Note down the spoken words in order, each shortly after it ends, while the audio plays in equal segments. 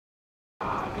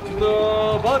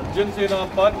जिंदाबाद जनसेना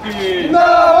पार्टी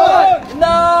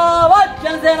जिंदाबाद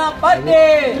जनसेना पार्टी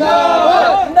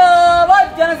जिंदाबाद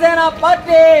जनसेना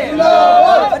पार्टी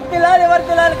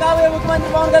वर्तिलाली కాబోయే ముఖ్యమంత్రి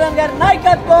పవన్ కళ్యాణ్ గారి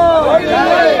నాయకత్వం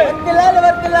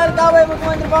वर्तिलाली కాబోయే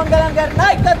ముఖ్యమంత్రి పవన్ కళ్యాణ్ గారి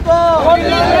నాయకత్వం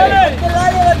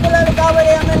वर्तिलाली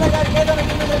కాబోయే ఎమ్మెల్యే గారి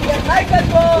కేతమరెడ్డి గారి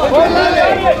నాయకత్వం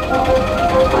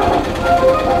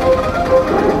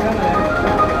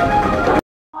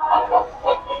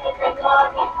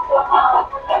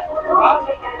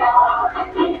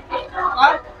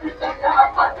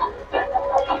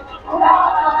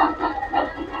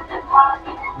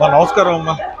నమస్కారం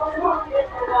అమ్మా.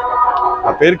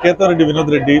 నా పేరు కేతమరెడ్డి వినోద్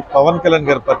రెడ్డి. పవన్ కళ్యాణ్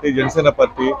గారి పార్టీ జనసేన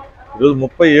పార్టీ ఈరోజు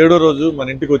 37వ రోజు మన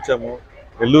ఇంటికి వచ్చాము.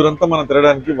 నెల్లూరంతా మనం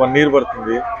తిరగడానికి 1 year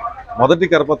పడుతుంది. మొదటి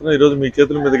కరపత్రం ఈరోజు మీ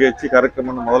చేతుల మీదుగా ఇచ్చి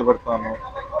కార్యక్రమాన్ని మొదలు పెడతాను.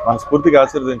 మన స్ఫూర్తిగా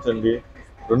ఆశీర్వదించండి.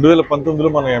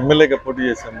 2019లో మనం ఎమ్మెల్యేగా పోటీ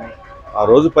చేశాము. ఆ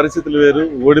రోజు పరిస్థితులు వేరు,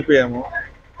 ఓడిపోయాము.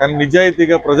 కానీ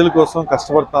నిజాయితీగా ప్రజల కోసం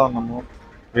కష్టపడతా ఉన్నాము.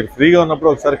 మీరు ఫ్రీగా ఉన్నప్పుడు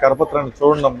ఒకసారి కరపత్రాన్ని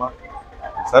చూడండి అమ్మా.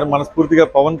 ఒకసారి మనస్ఫూర్తిగా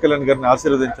పవన్ కళ్యాణ్ గారిని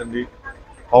ఆశీర్వదించండి.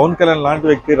 పవన్ కళ్యాణ్ లాంటి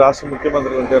వ్యక్తి రాష్ట్ర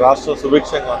ముఖ్యమంత్రి ఉంటే రాష్ట్రం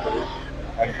సుభిక్షంగా ఉంటుంది.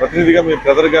 ఆయన ప్రతినిధిగా మీ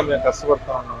బ్రదర్గా మేము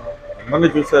కష్టపడతా ఉన్నాము. అందరినీ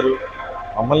చూశారు.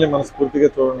 మమ్మల్ని మనస్ఫూర్తిగా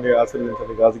చూడండి,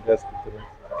 ఆశీర్వదించండి. గాజు గ్లాస్ కూర్చొని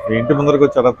మీ ఇంటి ముందరకు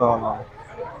వచ్చి అడుగుతా ఉన్నాము.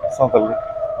 వస్తాం తల్లి.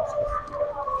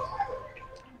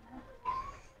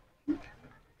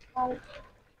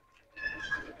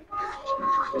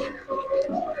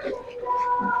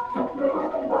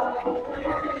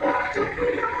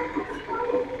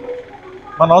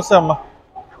 నమస్తే అమ్మా.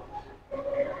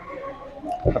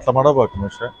 అట్లా మడబాకు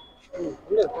నిమిష.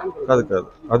 కాదు కాదు,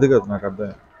 అది కాదు, నాకు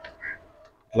అర్థం.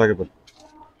 అలాగే పెట్టు.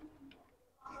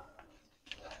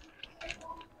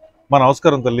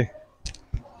 నమస్కారం తల్లి.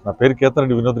 నా పేరు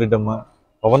కేతమరెడ్డి వినోద్ రెడ్డి అమ్మ.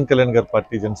 పవన్ కళ్యాణ్ గారి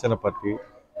పార్టీ జనసేన పార్టీ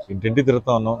ఇంటింటి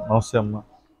తిరుగుతా ఉన్నాం. నమస్తే అమ్మ.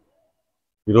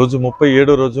 ఈరోజు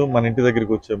 37వ రోజు మన ఇంటి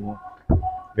దగ్గరికి వచ్చాము.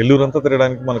 నెల్లూరంతా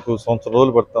తిరగడానికి మనకు 1 సంవత్సరం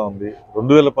రోజులు పడుతూ ఉంది.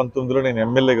 2019లో నేను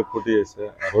ఎమ్మెల్యేగా పోటీ చేశాను.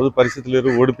 ఆ రోజు పరిస్థితులు లేరు,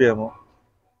 ఓడిపోయాము.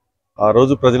 ఆ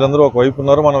రోజు ప్రజలందరూ ఒకవైపు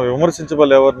ఉన్నారు. మనం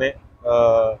విమర్శించబోలే ఎవరిని.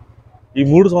 ఈ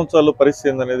 3 సంవత్సరాల్లో పరిస్థితి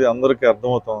ఏందనేది అందరికీ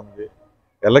అర్థమవుతా ఉంది.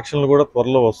 ఎలక్షన్లు కూడా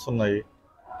త్వరలో వస్తున్నాయి.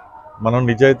 మనం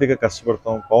నిజాయితీగా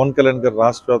కష్టపడతాం. పవన్ కళ్యాణ్ గారు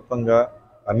రాష్ట్ర వ్యాప్తంగా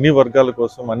అన్ని వర్గాల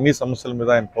కోసం అన్ని సమస్యల మీద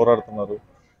ఆయన పోరాడుతున్నారు.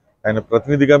 ఆయన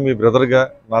ప్రతినిధిగా మీ బ్రదర్గా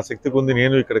నా శక్తి పొంది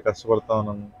నేను ఇక్కడ కష్టపడతా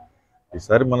ఉన్నాను.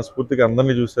 ఈసారి మనస్ఫూర్తిగా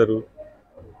అందరినీ చూశారు.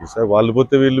 ఈసారి వాళ్ళు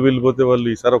పోతే వీళ్ళు, వీళ్ళు పోతే వాళ్ళు.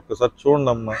 ఈసారి ఒక్కసారి చూడండి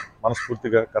అమ్మ.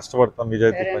 మనస్ఫూర్తిగా కష్టపడతాం,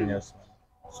 నిజాయితీ పనిచేస్తాం.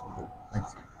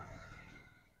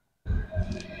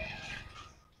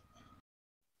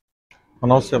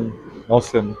 నమస్తే అమ్మ.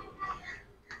 నమస్తే అమ్మ.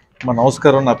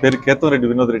 నమస్కారం. నా పేరు కేతమరెడ్డి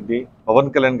వినోద్ రెడ్డి.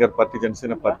 పవన్ కళ్యాణ్ గారి పార్టీ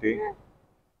జనసేన పార్టీ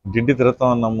ఇంటింటి తిరుగుతా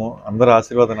ఉన్నాము. అందరూ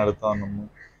ఆశీర్వాదాన్ని అడుగుతా ఉన్నాము.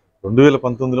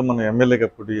 2019లో మనం ఎమ్మెల్యేగా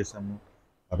పోటీ చేశాము.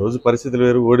 ఆ రోజు పరిస్థితులు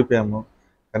వేరు, ఓడిపోయాము.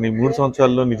 కానీ 3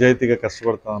 సంవత్సరాల్లో నిజాయితీగా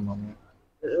కష్టపడతా ఉన్నాము.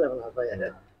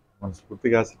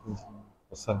 మనస్ఫూర్తిగా ఆశీర్వదించాము.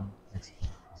 వస్తాను.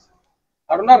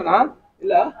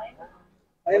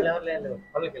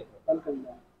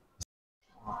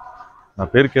 నా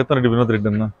పేరు కేతమరెడ్డి వినోద్ రెడ్డి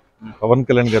అన్న. పవన్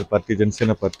కళ్యాణ్ గారి పార్టీ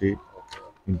జనసేన పార్టీ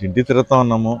ఇంటింటి తిరుగుతా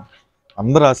ఉన్నాము.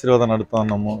 అందరూ ఆశీర్వాదాన్ని అడుగుతా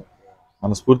ఉన్నాము.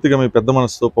 మనస్ఫూర్తిగా మీ పెద్ద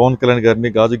మనసుతో పవన్ కళ్యాణ్ గారిని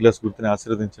గాజు గ్లాస్ గుర్తుని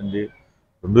ఆశీర్వదించండి.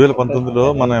 2019లో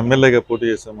మనం ఎమ్మెల్యేగా పోటీ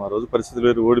చేసాము. ఆ రోజు పరిస్థితులు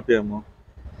వేరు, ఓడిపోయాము.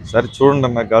 ఈసారి చూడండి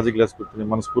అన్న గాజు గ్లాస్ గుర్తుని.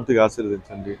 మనస్ఫూర్తిగా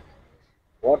ఆశీర్వదించండి.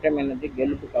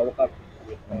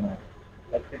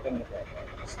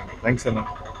 థ్యాంక్స్ అన్న.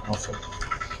 నమస్తే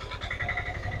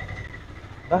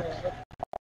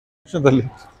తల్లి.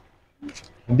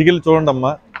 ఇంటికి వెళ్ళి చూడండి అమ్మ.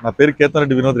 నా పేరు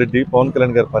కేతమరెడ్డి వినోద్ రెడ్డి. పవన్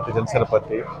కళ్యాణ్ గారి పార్టీ జనసేన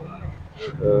పార్టీ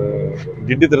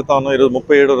ఇంటి తిరుగుతా ఉన్నాం. ఈరోజు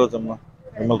 37వ రోజు అమ్మ.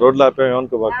 మిమ్మల్ని రోడ్లు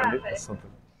ఆపేమనుకోబాకండి. వస్తుంది.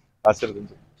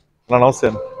 ఆశీర్వదించండి. నమస్తే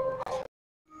అన్న.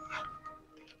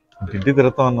 ఇంటి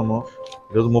తిరుగుతా ఉన్నాము.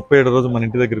 ఈరోజు 37వ రోజు మన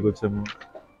ఇంటి దగ్గరికి వచ్చాము.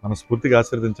 మన స్ఫూర్తిగా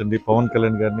ఆశీర్వదించండి. పవన్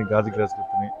కళ్యాణ్ గారిని గాజు గ్లాస్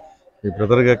గుర్తుని మీ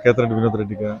బ్రదర్గా కేతమరెడ్డి వినోద్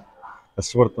రెడ్డిగా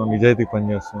కష్టపడతాం, నిజాయితీకి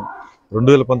పనిచేస్తాం.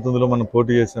 2019లో మనం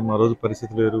పోటీ చేసాము. ఆ రోజు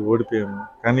పరిస్థితులు వేరు, ఓడిపోయాము.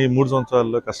 కానీ 3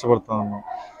 సంవత్సరాల్లో కష్టపడతా ఉన్నాం.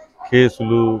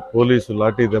 కేసులు, పోలీసులు,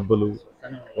 లాఠీ దెబ్బలు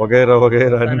వగైరా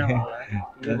వగైరా అని.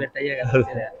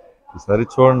 ఈసారి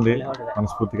చూడండి.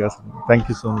 మనస్ఫూర్తిగా థ్యాంక్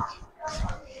యూ సో మచ్.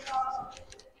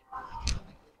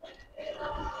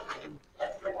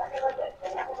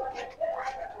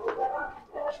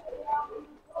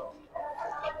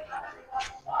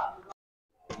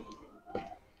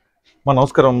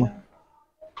 నమస్కారం అమ్మ.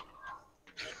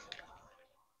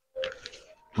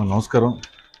 నమస్కారం.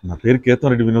 నా పేరు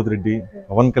కేతమరెడ్డి వినోద్ రెడ్డి.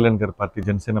 పవన్ కళ్యాణ్ గారి పార్టీ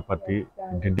జనసేన పార్టీ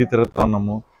ఇంటింటి తిరుగుతా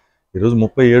ఉన్నాము. ఈరోజు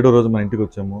 37వ రోజు మన ఇంటికి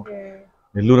వచ్చాము.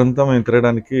 నెల్లూరంతా మేము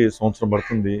తిరగడానికి 1 సంవత్సరం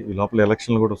పడుతుంది. ఈ లోపల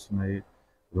ఎలక్షన్లు కూడా వస్తున్నాయి.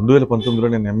 2019లో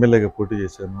నేను ఎమ్మెల్యేగా పోటీ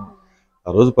చేశాను. ఆ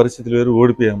రోజు పరిస్థితులు వేరు,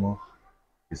 ఓడిపోయాము.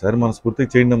 ఈసారి మనస్ఫూర్తిగా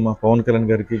చేయండి అమ్మా. పవన్ కళ్యాణ్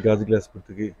గారికి గాజు గ్లాస్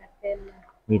గుర్తుకి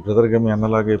మీ బ్రదర్గా, మీ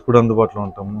అన్నలాగా ఎప్పుడు అందుబాటులో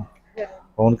ఉంటాము.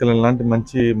 పవన్ కళ్యాణ్ లాంటి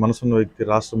మంచి మనసున్న వ్యక్తి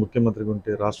రాష్ట్ర ముఖ్యమంత్రిగా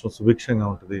ఉంటే రాష్ట్రం సుభిక్షంగా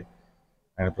ఉంటుంది.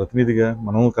 ఆయన ప్రతినిధిగా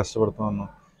మనము కష్టపడతా ఉన్నాం.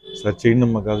 సార్ చేయండి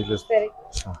అమ్మా గాజు గ్లాస్.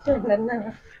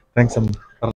 థ్యాంక్స్ అమ్మా.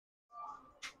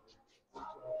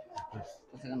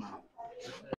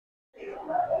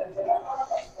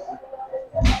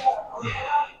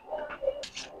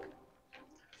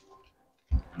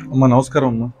 అమ్మా నమస్కారం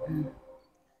అమ్మా.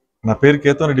 నా పేరు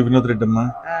కేతమరెడ్డి వినోద్ రెడ్డి అమ్మా.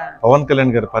 పవన్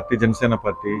కళ్యాణ్ గారి పార్టీ జనసేన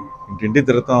పార్టీ ఇంటింటి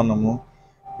తిరుగుతా ఉన్నాము.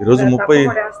 ఈరోజు 37వ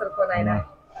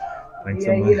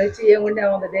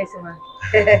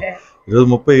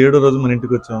రోజు మన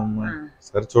ఇంటికి వచ్చామమ్మా.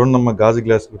 సరే చూడండి అమ్మా, గాజు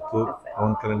గ్లాస్ గుర్తు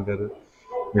పవన్ కళ్యాణ్ గారు.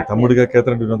 మీ తమ్ముడిగా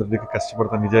కేతమరెడ్డి వినోద్ రెడ్డికి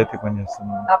కష్టపడతాను, నిజాయితీ పని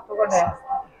చేస్తాను.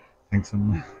 థ్యాంక్స్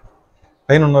అమ్మా.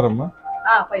 పైన ఉన్నారమ్మా.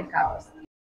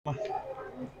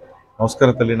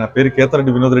 నమస్కారం తల్లి. నా పేరు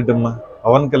కేతమరెడ్డి వినోద్ రెడ్డి అమ్మా.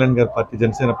 పవన్ కళ్యాణ్ గారి పార్టీ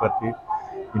జనసేన పార్టీ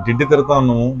ఇంటింటి తిరుగుతా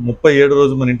ఉన్నాము. 37వ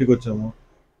రోజు మన ఇంటికి వచ్చాము.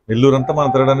 నెల్లూరు అంతా మనం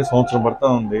తిరగడానికి సంవత్సరం పడతా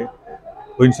ఉంది.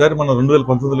 పోయినసారి మనం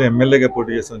 2019లో ఎమ్మెల్యేగా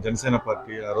పోటీ చేసాం జనసేన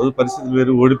పార్టీ. ఆ రోజు పరిస్థితులు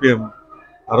వేరు, ఓడిపోయాము.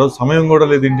 ఆ రోజు సమయం కూడా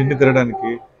లేదు ఇంటింటి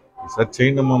తిరగడానికి. ఈసారి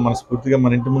చేయండి అమ్మా. మనస్ఫూర్తిగా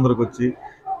మన ఇంటి ముందరకు వచ్చి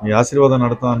మీ ఆశీర్వాదం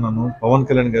నడుతా అన్నాను. పవన్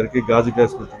కళ్యాణ్ గారికి గాజు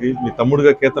గ్లాస్ గుర్తుకి మీ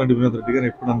తమ్ముడిగా కేతమరెడ్డి వినోద్ రెడ్డి గారు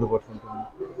ఎప్పుడు అందుబాటులో ఉంటాను.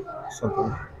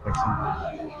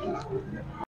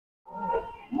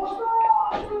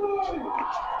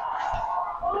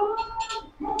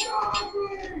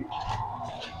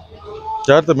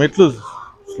 జాగ్రత్త, మెట్లు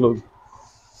స్లో.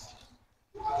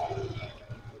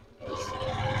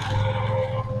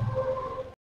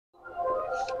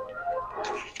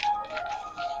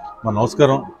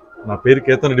 నమస్కారం. నా పేరు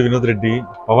కేతమరెడ్డి వినోద్ రెడ్డి.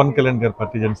 పవన్ కళ్యాణ్ గారి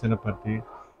పార్టీ జనసేన పార్టీ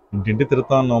ఇంటింటి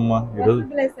తిరుగుతా ఉన్నాం అమ్మా. ఈరోజు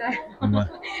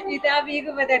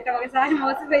ఒకసారి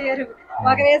మోసపోయారు,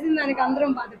 ఒక వేసిన దానికి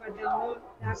అందరం బాధపడ్డాము.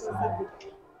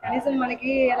 కనీసం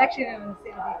మనకి ఎలక్షన్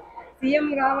సీఎం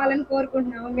కావాలని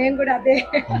కోరుకుంటున్నాము. మేము కూడా అదే.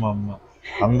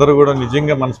 అందరూ కూడా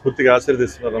నిజంగా మనస్ఫూర్తిగా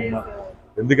ఆశీర్వదిస్తున్నారమ్మా.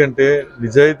 ఎందుకంటే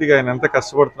నిజాయితీగా ఆయన ఎంత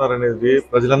కష్టపడుతున్నారు అనేది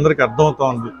ప్రజలందరికీ అర్థమవుతా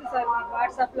ఉంది.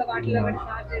 వాట్సాప్ లో వాటిలో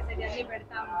అన్ని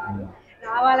పెడతా ఉంటారు.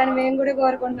 రావాలని మేము కూడా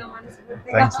కోరుకుంటున్నాం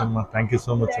మనస్ఫూర్తిగా. థ్యాంక్స్ అమ్మా. థ్యాంక్ యూ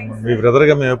సో మచ్ అమ్మా. మీ బ్రదర్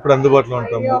గా మేము ఎప్పుడు అందుబాటులో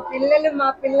ఉంటాము. పిల్లలు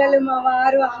మా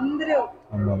వారు అందరూ.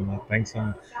 థ్యాంక్స్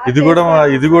అమ్మా.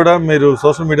 ఇది కూడా మీరు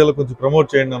సోషల్ మీడియాలో కొంచెం ప్రమోట్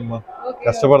చేయండి అమ్మా,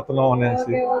 కష్టపడుతున్నాం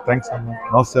అనేసి. థ్యాంక్స్ అమ్మా.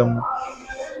 నమస్తే అమ్మా.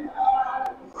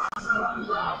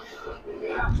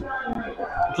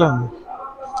 ఇట్లా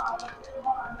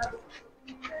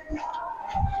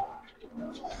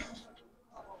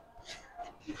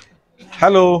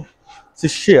హలో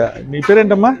శిష్య, నీ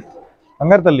పేరేంటమ్మా?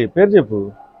 బంగారు తల్లి, పేరు చెప్పు.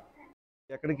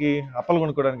 ఎక్కడికి? అప్పలు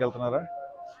కొనుక్కోవడానికి వెళ్తున్నారా?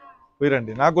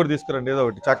 పోయిరండి, నాకు కూడా తీసుకురండి ఏదో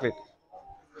ఒకటి చాక్లెట్.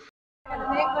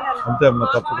 అంతే అమ్మా,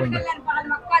 తప్పకుండా.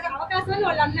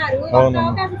 అవును,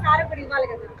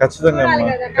 ఖచ్చితంగా అమ్మా,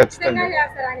 ఖచ్చితంగా.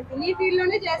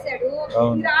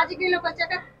 రాజకీయాల్లోకి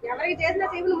వచ్చాక ఎవరికి చేసినా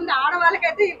చేయకుండా ముందు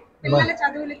ఆడవాళ్ళకైతే పిల్లల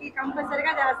చదువులకి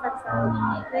కంపల్సరీగా చేస్తారు సార్.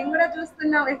 మేము కూడా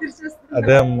చూస్తున్నాం, ఎదురు చూస్తున్నాం.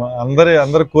 అదే అమ్మా,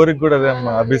 అందరి కోరిక కూడా అదే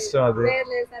అమ్మా, అభిష్టం అదే.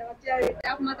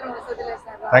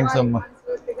 థ్యాంక్స్ అమ్మా.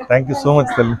 థ్యాంక్ యూ సో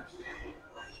మచ్ తల్లి.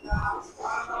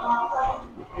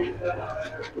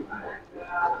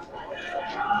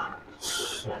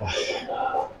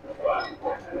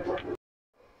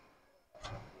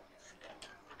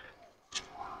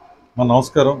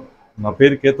 నమస్కారం. నా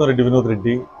పేరు కేతమరెడ్డి వినోద్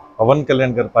రెడ్డి. పవన్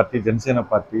కళ్యాణ్ గారి పార్టీ జనసేన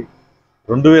పార్టీ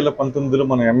 2019లో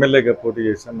మనం ఎమ్మెల్యేగా పోటీ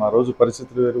చేసాం. ఆ రోజు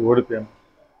పరిస్థితులు వేరు, ఓడిపోయాం.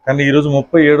 కానీ ఈరోజు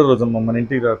 37వ రోజు అమ్మ మన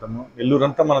ఇంటికి రావటము.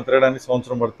 నెల్లూరంతా మనం తిరగడానికి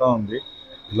సంవత్సరం పడుతూ ఉంది.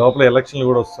 లోపల ఎలక్షన్లు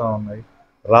కూడా వస్తూ ఉన్నాయి.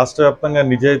 రాష్ట్ర వ్యాప్తంగా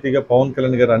నిజాయితీగా పవన్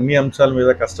కళ్యాణ్ గారు అన్ని అంశాల మీద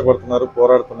కష్టపడుతున్నారు,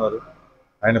 పోరాడుతున్నారు.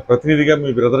 ఆయన ప్రతినిధిగా,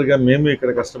 మీ బ్రదర్గా మేము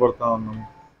ఇక్కడ కష్టపడుతూ ఉన్నాము.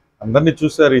 అందరినీ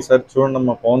చూశారు. ఈసారి చూడండి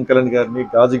అమ్మా, పవన్ కళ్యాణ్ గారిని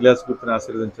గాజు గ్లాస్ గుర్తుని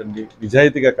ఆశీర్వదించండి.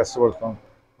 నిజాయితీగా కష్టపడతాం,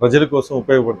 ప్రజల కోసం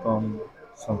ఉపయోగపడతాం.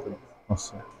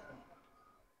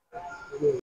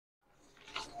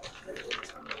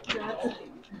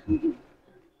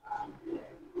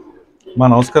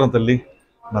 నమస్కారం తల్లి.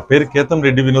 నా పేరు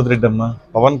కేతమరెడ్డి వినోద్ రెడ్డి అమ్మ.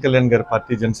 పవన్ కళ్యాణ్ గారి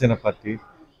పార్టీ జనసేన పార్టీ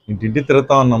ఇంటింటి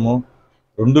తిరుగుతా ఉన్నాము.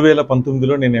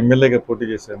 2019లో నేను ఎమ్మెల్యేగా పోటీ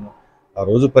చేశాను. ఆ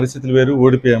రోజు పరిస్థితులు వేరు,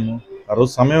 ఓడిపోయాము. ఆ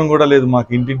రోజు సమయం కూడా లేదు మాకు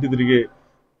ఇంటింటి తిరిగే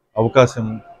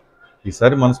అవకాశము.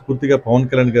 ఈసారి మనస్ఫూర్తిగా పవన్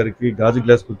కళ్యాణ్ గారికి గాజు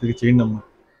గ్లాస్ గుర్తుకి చేయండి అమ్మా.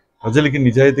 ప్రజలకి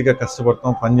నిజాయితీగా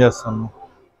కష్టపడతాం, పనిచేస్తాము.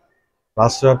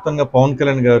 రాష్ట్ర వ్యాప్తంగా పవన్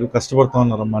కళ్యాణ్ గారు కష్టపడుతూ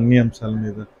ఉన్నారమ్మా అన్ని అంశాల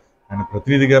మీద. ఆయన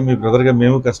ప్రతినిధిగా, మీ బ్రదర్గా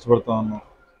మేము కష్టపడుతూ ఉన్నాం.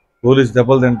 పోలీస్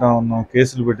దెబ్బలు తింటా ఉన్నాం,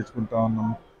 కేసులు పెట్టించుకుంటా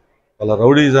ఉన్నాము, వాళ్ళ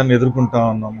రౌడీజాన్ని ఎదుర్కొంటా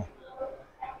ఉన్నాము.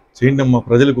 చేయండి అమ్మా,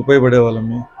 ప్రజలకు ఉపయోగపడే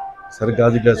వాళ్ళమి. సరే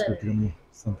గాజు గ్లాస్ గుర్తుగా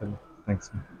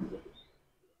థ్యాంక్స్.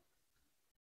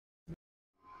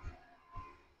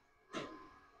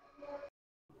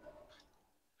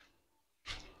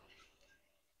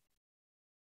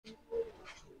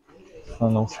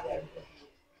 నమస్తే.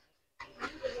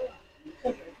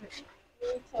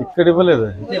 ఇక్కడ ఇవ్వలేదు.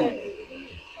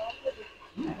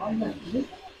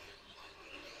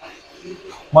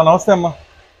 మా నమస్తే అమ్మా.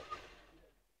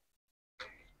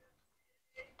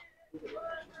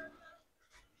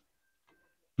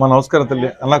 మా నమస్కారం తల్లి.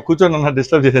 అన్న కూర్చోండి అన్న,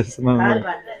 డిస్టర్బ్ చేసేస్తున్నాను.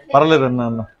 పర్లేదు అన్న.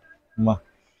 అమ్మా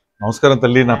నమస్కారం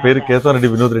తల్లి. నా పేరు కేతమరెడ్డి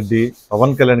వినోద్ రెడ్డి,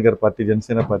 పవన్ కళ్యాణ్ గారి పార్టీ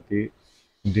జనసేన పార్టీ.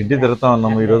 ఇంటింటి తిరుగుతా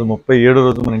ఉన్నాము. ఈరోజు 37వ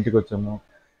రోజు మన ఇంటికి వచ్చాము.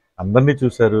 అందరినీ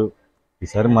చూశారు.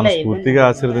 ఈసారి మనస్ఫూర్తిగా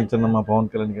ఆశీర్వదించండి మా పవన్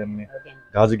కళ్యాణ్ గారిని,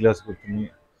 గాజు గ్లాస్ గుర్తుని.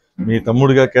 మీ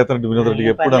తమ్ముడిగా కేతమరెడ్డి వినోద్ రెడ్డి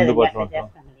ఎప్పుడు అందుబాటులో ఉంటాం.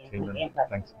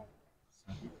 థ్యాంక్స్.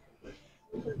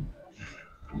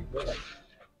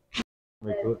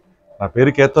 మీకు నా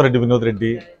పేరు కేతమరెడ్డి వినోద్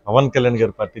రెడ్డి, పవన్ కళ్యాణ్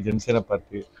గారి పార్టీ జనసేన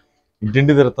పార్టీ.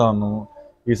 ఇంటింటి తిరుగుతా ఉన్నాము.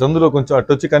 ఈ సందులో కొంచెం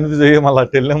అటు వచ్చి కన్ఫ్యూజ్ అయ్యి మళ్ళీ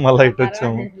అటు వెళ్ళాము, మళ్ళీ ఇటు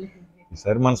వచ్చాము.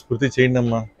 ఈసారి మనస్ఫూర్తి చేయండి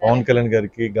అమ్మా పవన్ కళ్యాణ్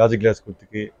గారికి, గాజు గ్లాస్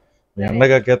గుర్తుకి. మీ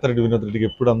అన్నగా కేతమరెడ్డి వినోద్ రెడ్డికి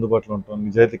ఎప్పుడు అందుబాటులో ఉంటాం,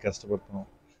 నిజాయితీ కష్టపడతాం.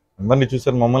 అందరినీ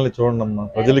చూసారు, మమ్మల్ని చూడండి అమ్మా,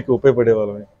 ప్రజలకి ఉపయోగపడే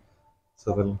వాళ్ళమే.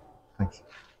 సరే థ్యాంక్స్.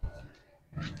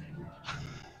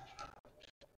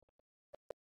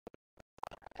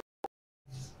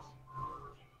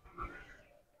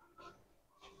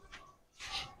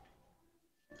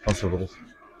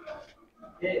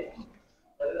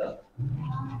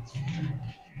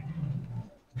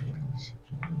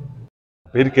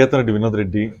 పేరు కేతమరెడ్డి వినోద్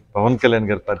రెడ్డి, పవన్ కళ్యాణ్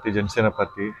గారి పార్టీ జనసేన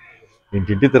పార్టీ.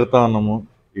 ఇంటింటి తిరుగుతా ఉన్నాము.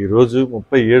 ఈరోజు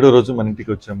 37వ రోజు మన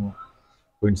ఇంటికి వచ్చాము.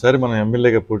 పోయినసారి మనం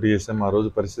ఎమ్మెల్యేగా పోటీ చేసాము. ఆ రోజు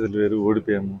పరిస్థితులు వేరు,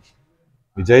 ఓడిపోయాము.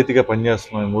 నిజాయితీగా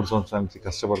పనిచేస్తున్నాం. 3 సంవత్సరాల నుంచి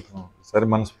కష్టపడుతున్నాం. ఈసారి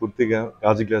మనస్ఫూర్తిగా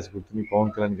గాజు గ్లాస్ గుర్తుని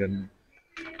పవన్ కళ్యాణ్ గారిని,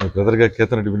 మీ బ్రదర్గా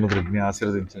కేతమరెడ్డి వినోద్ రెడ్డిని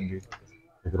ఆశీర్వదించండి.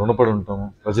 మీకు రుణపడి ఉంటాము,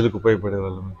 ప్రజలకు ఉపయోగపడే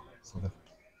వాళ్ళము.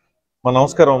 మా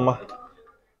నమస్కారం అమ్మా.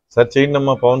 సార్ చేయండి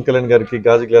అమ్మా పవన్ కళ్యాణ్ గారికి,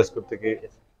 గాజు గ్లాస్ గుర్తుకి.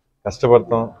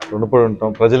 కష్టపడతాం, రుణపడి ఉంటాం,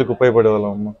 ప్రజలకు ఉపయోగపడే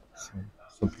వాళ్ళం అమ్మా.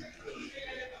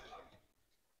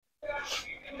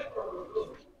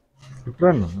 ఇప్పుడు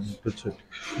అన్న వచ్చి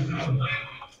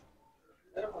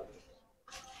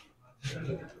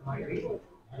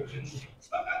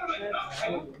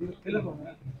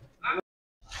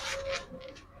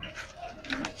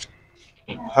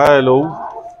హలో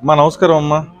అమ్మా. నమస్కారం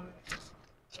అమ్మా.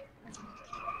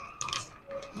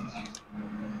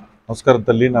 నమస్కారం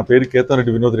తల్లి. నా పేరు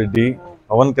కేతమరెడ్డి వినోద్ రెడ్డి,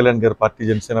 పవన్ కళ్యాణ్ గారి పార్టీ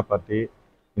జనసేన పార్టీ.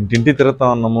 ఇంటింటి తిరుగుతా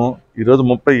ఉన్నాము. ఈరోజు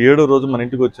 37వ రోజు మన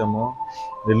ఇంటికి వచ్చాము.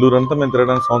 నెల్లూరు అంతా మేము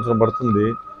తిరగడానికి సంవత్సరం పడుతుంది.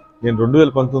 నేను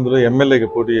 2019లో ఎమ్మెల్యేగా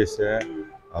పోటీ చేశా.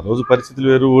 ఆ రోజు పరిస్థితులు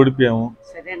వేరు, ఓడిపోయాము.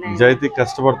 నిజాయితీ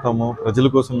కష్టపడతాము, ప్రజల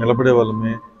కోసం నిలబడే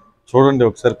వాళ్ళమే. చూడండి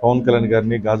ఒకసారి పవన్ కళ్యాణ్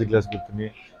గారిని, గాజు గ్లాస్ గుర్తుని.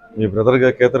 మీ బ్రదర్గా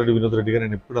కేతమరెడ్డి వినోద్ రెడ్డిగా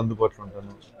నేను ఎప్పుడు అందుబాటులో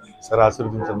ఉంటాను. సరే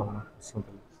ఆశీర్వదించండి అమ్మా.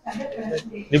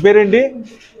 నీ పేరేంటి?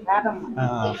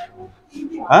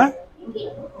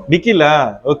 నిఖిలా?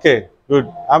 Okay good.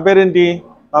 ఆ పేరేంటి?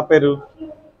 ఆ పేరు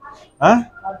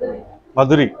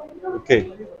మధురి. Okay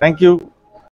thank you.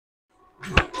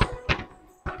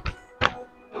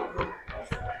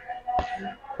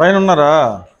 పైన ఉన్నారా?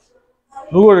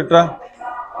 నువ్వు కూడా ఇట్రా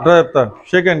ఇట్రా, చెప్తా.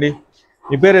 షేక్ అండి.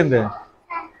 నీ పేరేంది?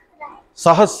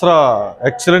 సహస్ర.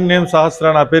 ఎక్సలెంట్ నేమ్ సహస్ర.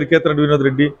 నా పేరు కేతమరెడ్డి వినోద్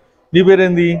రెడ్డి. నీ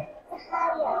పేరేంది?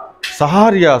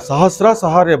 సహార్య. సహస్ర,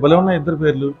 సహార్య, భలే ఉన్నాయి ఇద్దరు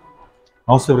పేర్లు.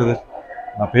 నమస్తే బ్రదర్.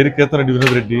 నా పేరు కేతమరెడ్డి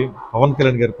వినోద్ రెడ్డి, పవన్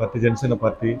కళ్యాణ్ గారి పార్టీ జనసేన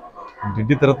పార్టీ.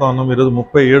 ఇంటింటి తిరుగుతా ఉన్నాం. ఈరోజు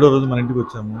 37వ రోజు మన ఇంటికి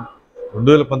వచ్చాము.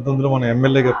 2019లో మనం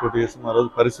ఎమ్మెల్యేగా పోటీ చేసాము. ఆ రోజు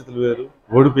పరిస్థితులు వేరు,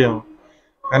 ఓడిపోయాము.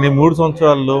 కానీ 3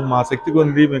 సంవత్సరాల్లో మా శక్తి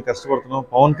కొంది మేము కష్టపడుతున్నాం.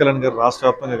 పవన్ కళ్యాణ్ గారు రాష్ట్ర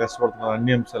వ్యాప్తంగా కష్టపడుతున్నారు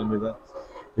అన్ని అంశాల మీద.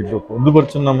 ఇట్లా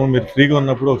పొందుపరుచున్నాము. మీరు ఫ్రీగా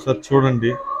ఉన్నప్పుడు ఒకసారి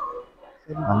చూడండి.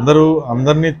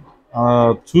 అందరినీ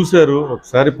చూశారు.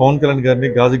 ఒకసారి పవన్ కళ్యాణ్ గారిని,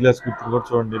 గాజు గ్లాస్ గుర్తు కూడా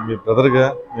చూడండి. మీ బ్రదర్గా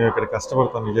మేము ఇక్కడ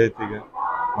కష్టపడతాం నిజాయితీగా.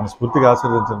 మనస్ఫూర్తిగా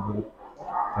ఆశీర్వదించండి.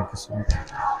 Thank you so much.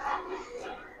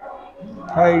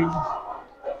 Hi.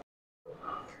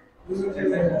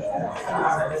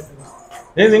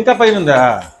 ఏది ఇంకా పైన ఉందా?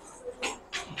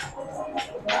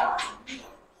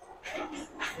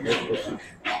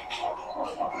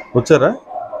 వచ్చారా?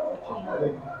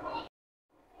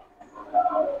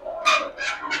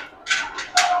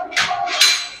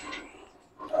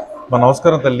 మా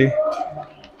నమస్కారం తల్లి.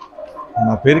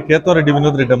 నా పేరు కేతమరెడ్డి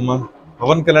వినోద్ రెడ్డి అమ్మ,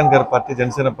 పవన్ కళ్యాణ్ గారి పార్టీ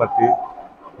జనసేన పార్టీ.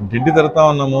 ఇంటింటి తిరుగుతా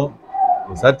ఉన్నాము.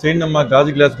 ఈసారి చేయండి అమ్మా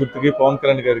గాజు గ్లాస్ గుర్తుకి, పవన్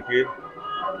కళ్యాణ్ గారికి.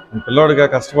 మీ పిల్లవాడిగా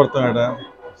కష్టపడుతున్నాడా,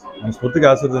 మన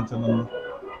స్ఫూర్తిగా ఆశీర్వదించండి అమ్మా.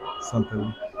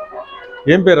 తల్లి.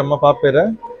 ఏం పేరమ్మా? పాప పేరా?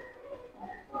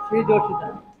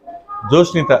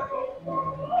 జోష్నిత.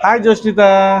 హాయ్ జోష్నిత.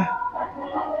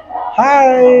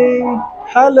 హాయ్.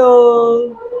 హలో.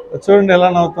 చూడండి ఎలా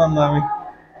నవ్వుతుంది ఆమె.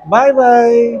 Bye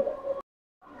bye.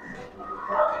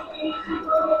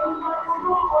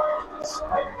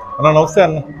 అన్న నమస్తే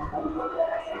అన్న.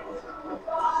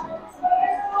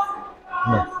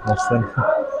 వస్తాను.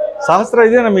 సహస్ర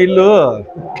ఇదేనా మీ ఇల్లు?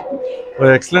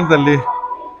 ఎక్సలెంట్ తల్లి.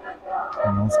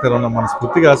 నమస్కారం అన్న.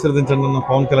 మనస్ఫూర్తిగా ఆశీర్వదించండి అన్న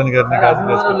పవన్ కళ్యాణ్ గారిని.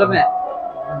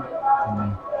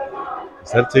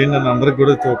 సార్ చేయండి అన్న. అందరికి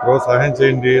కూడా ఒక సహాయం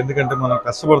చేయండి. ఎందుకంటే మనం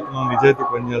కష్టపడుతున్నాం, నిజాయితీ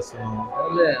పని చేస్తున్నాం.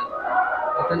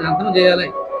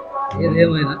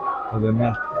 అదేనా,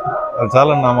 అది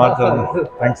చాలన్న మాట.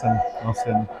 థ్యాంక్స్ అన్న. నమస్తే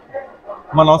అన్న.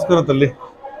 అమ్మా నమస్కారం తల్లి.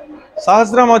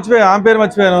 సహస్ర మర్చిపోయా, ఆమె పేరు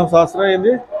మర్చిపోయాను. సహస్ర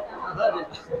ఏంది?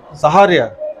 సహార్య.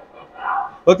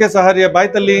 ఓకే సహార్య, బాయ్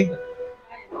తల్లి.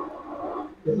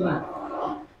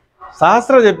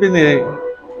 సహస్ర చెప్పింది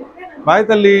బాయ్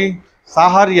తల్లి.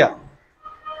 సహార్య.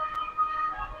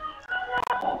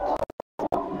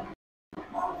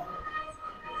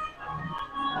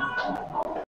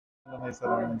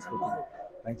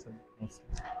 థ్యాంక్స్ అండి.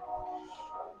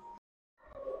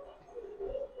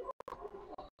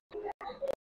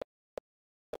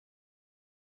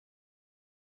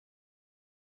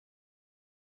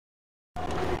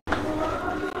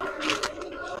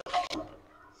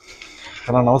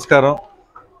 అన్న నమస్కారం.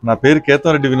 నా పేరు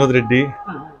కేతంరెడ్డి వినోద్ రెడ్డి.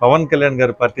 పవన్ కళ్యాణ్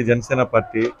గారి పార్టీ జనసేన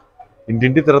పార్టీ.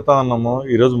 ఇంటింటి తిరుగుతా ఉన్నాము.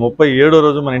 ఈరోజు 37వ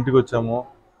రోజు మన ఇంటికి వచ్చాము.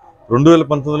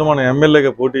 2019లో మనం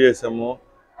ఎమ్మెల్యేగా పోటీ చేశాము.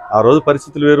 ఆ రోజు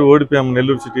పరిస్థితులు వేరు, ఓడిపోయాము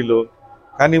నెల్లూరు సిటీలో.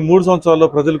 కానీ 3 సంవత్సరాల్లో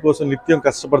ప్రజల కోసం నిత్యం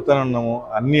కష్టపడుతూనే ఉన్నాము.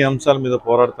 అన్ని అంశాల మీద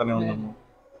పోరాడుతూనే ఉన్నాము.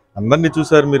 అందరినీ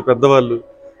చూశారు మీరు పెద్దవాళ్ళు.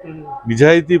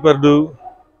 నిజాయితీ పరుడు,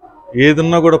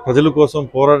 ఏదన్నా కూడా ప్రజల కోసం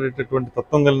పోరాడేటటువంటి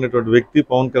తత్వం కలిగినటువంటి వ్యక్తి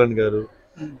పవన్ కళ్యాణ్ గారు.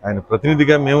 ఆయన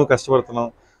ప్రతినిధిగా మేము కష్టపడుతున్నాం.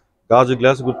 గాజు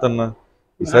గ్లాస్ గుర్తన్నా,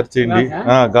 ఈసారి చేయండి.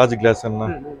 గాజు గ్లాస్ అన్న,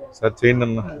 ఈసారి చేయండి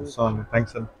అన్న. వస్తామన్న.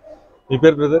 థ్యాంక్స్ అన్న. మీ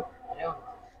పేరు బ్రదర్?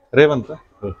 రేవంత్.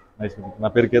 నైస్. నా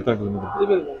పేరు కేతంరెడ్డి వినోద్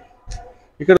రెడ్డి.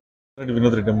 ఇక్కడ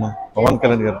వినోద్ రెడ్డి అమ్మ, పవన్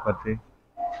కళ్యాణ్ గారి పార్టీ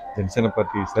జనసేన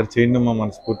పార్టీ. ఈసారి చేయండి అమ్మా.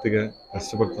 మనస్ఫూర్తిగా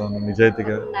కష్టపడుతున్నాను,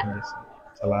 నిజాయితీగా పనిచేస్తాను.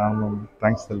 చాలా ఆనందం.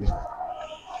 థ్యాంక్స్ తల్లి.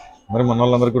 మరి మన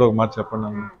వాళ్ళందరికీ కూడా ఒక మాట చెప్పండి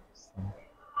అమ్మ.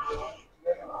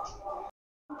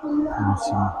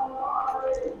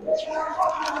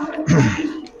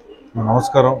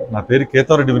 నమస్కారం. నా పేరు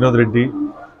కేతంరెడ్డి వినోద్ రెడ్డి.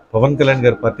 పవన్ కళ్యాణ్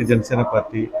గారి పార్టీ జనసేన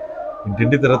పార్టీ.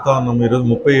 ఇంటింటి తిరుగుతా ఉన్నాము. ఈరోజు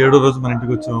 37వ రోజు మన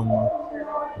ఇంటికి వచ్చాము.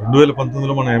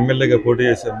 2019లో మనం ఎమ్మెల్యేగా పోటీ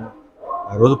చేశాము.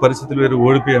 ఆ రోజు పరిస్థితులు వేరు,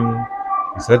 ఓడిపోయాము.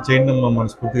 ఈసారి చేయండి అమ్మా.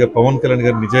 మనస్ఫూర్తిగా పవన్ కళ్యాణ్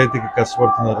గారు నిజాయితీకి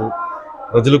కష్టపడుతున్నారు,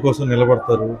 ప్రజల కోసం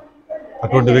నిలబడతారు.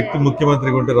 అటువంటి వ్యక్తి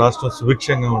ముఖ్యమంత్రిగా ఉంటే రాష్ట్రం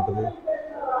సుభిక్షంగా ఉంటుంది.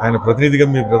 ఆయన ప్రతినిధిగా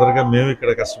మీ బ్రదర్గా మేము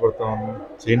ఇక్కడ కష్టపడతా ఉన్నాం.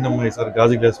 చేయండి అమ్మా. ఈసారి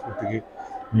గాజు గ్లాస్ పూర్తికి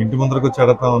మీ ఇంటి ముందరకు వచ్చి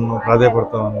అడతా ఉన్నాం,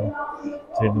 ప్రాధాయపడతా ఉన్నాం.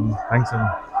 చేయండి అమ్మా. థ్యాంక్స్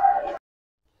అమ్మా.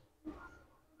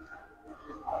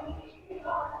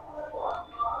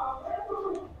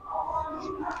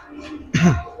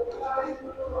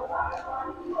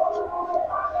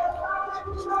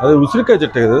 అదే ఉసిరికాయ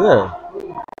చెట్టు కదా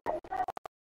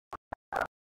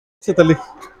తల్లి.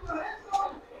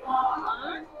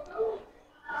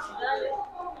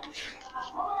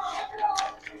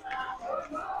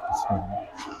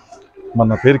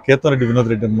 మన పేరు కేతంరెడ్డి వినోద్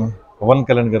రెడ్డి అమ్మ, పవన్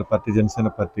కళ్యాణ్ గారి పార్టీ జనసేన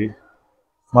పార్టీ.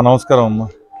 మా నమస్కారం అమ్మ.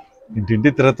 ఇంటింటి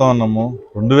తిరుగుతా ఉన్నాము.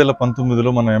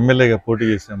 2019లో మనం ఎమ్మెల్యేగా పోటీ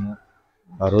చేశాము.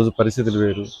 ఆ రోజు పరిస్థితులు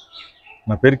వేరు.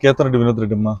 నా పేరు కేతంరెడ్డి వినోద్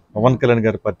రెడ్డి అమ్మ, పవన్ కళ్యాణ్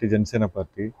గారి పార్టీ జనసేన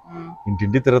పార్టీ.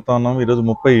 ఇంటింటి తిరుగుతా ఉన్నాము. ఈరోజు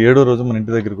 37వ రోజు మన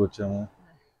ఇంటి దగ్గరికి వచ్చాము.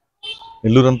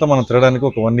 నెల్లూరంతా మనం తిరగడానికి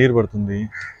ఒక 1 year పడుతుంది.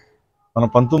 మనం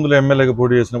 19లో ఎమ్మెల్యేగా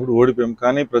పోటీ చేసినప్పుడు ఓడిపోయాము.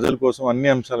 కానీ ప్రజల కోసం అన్ని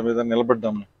అంశాల మీద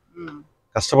నిలబడ్డాము,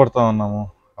 కష్టపడతా ఉన్నాము.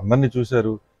 అందరినీ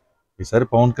చూశారు. ఈసారి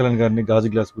పవన్ కళ్యాణ్ గారిని గాజు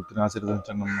గ్లాస్ గుర్తుని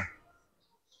ఆశీర్వదించండి అన్న.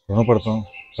 రుణపడతాం.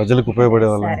 ప్రజలకు ఉపయోగపడే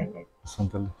వాళ్ళం.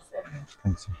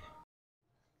 థ్యాంక్స్.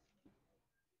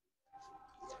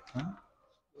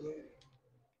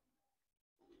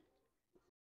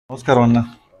 నమస్కారం అన్న.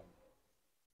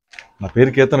 నా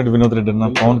పేరు కేతంరెడ్డి వినోద్ రెడ్డి అన్న,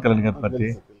 పవన్ కళ్యాణ్ గారి పార్టీ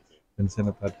జనసేన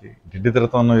పార్టీ. ఇంటి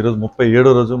తిరుగుతా ఉన్నాం. ఈరోజు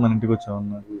 37వ రోజు మన ఇంటికి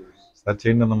వచ్చామన్నా. సార్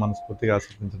చేయండి అన్న. మనస్ఫూర్తిగా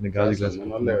ఆశీర్వదించండి. గాజు గ్లాస్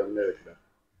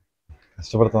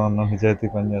కష్టపడతాం అన్నా, నిజాయితీ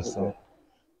పని చేస్తాం.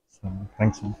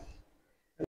 థ్యాంక్స్.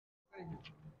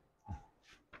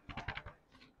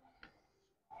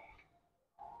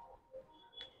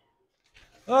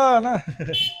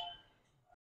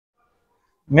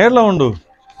 నేర్లో ఉండు.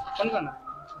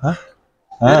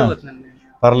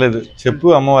 పర్లేదు చెప్పు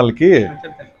అమ్మ వాళ్ళకి.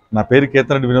 నా పేరు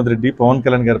కేతంరెడ్డి వినోద్ రెడ్డి, పవన్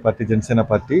కళ్యాణ్ గారి పార్టీ జనసేన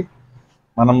పార్టీ.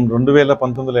 మనం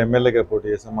 2019లో ఎమ్మెల్యేగా పోటీ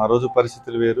చేసాం. ఆ రోజు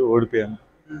పరిస్థితులు వేరు, ఓడిపోయాము.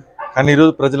 కానీ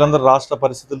ఈరోజు ప్రజలందరూ రాష్ట్ర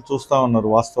పరిస్థితులు చూస్తూ ఉన్నారు,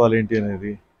 వాస్తవాలు ఏంటి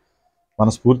అనేది.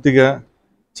 మనస్ఫూర్తిగా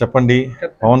చెప్పండి.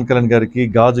 పవన్ కళ్యాణ్ గారికి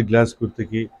గాజు గ్లాస్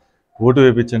గుర్తుకి ఓటు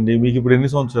వేయించండి. మీకు ఇప్పుడు ఎన్ని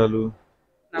సంవత్సరాలు?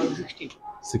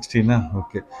 16.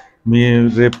 ఓకే. మీ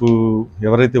రేపు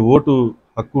ఎవరైతే ఓటు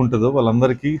హక్కు ఉంటుందో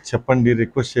వాళ్ళందరికీ చెప్పండి,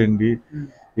 రిక్వెస్ట్ చేయండి.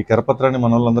 ఈ కరపత్రాన్ని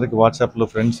మన వాళ్ళందరికీ వాట్సాప్లో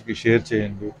ఫ్రెండ్స్కి షేర్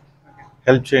చేయండి,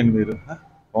 హెల్ప్ చేయండి. మీరు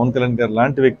పవన్ కళ్యాణ్ గారు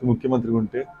లాంటి వ్యక్తి ముఖ్యమంత్రిగా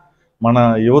ఉంటే మన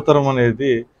యువతరం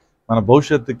అనేది మన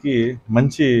భవిష్యత్తుకి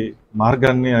మంచి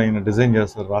మార్గాన్ని ఆయన డిజైన్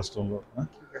చేస్తారు రాష్ట్రంలో.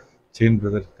 చేయండి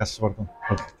బ్రదర్, కష్టపడతాం.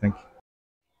 Okay, thank you.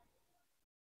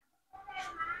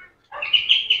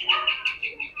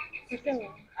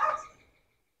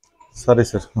 సరే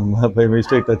సార్, బై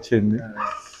మిస్టేక్ టచ్ అయింది.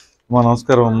 అమ్మా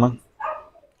నమస్కారం అమ్మా.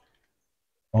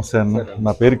 నమస్తే అన్న.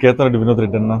 నా పేరు కేతమరెడ్డి వినోద్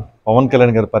రెడ్డి అన్న. పవన్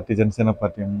కళ్యాణ్ గారి పార్టీ జనసేన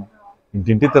పార్టీ అన్న.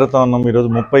 ఇంటింటి తిరుగుతా ఉన్నాం. ఈరోజు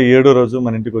 37వ రోజు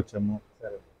మన ఇంటికి వచ్చాము.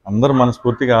 అందరూ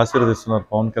మనస్ఫూర్తిగా ఆశీర్వదిస్తున్నారు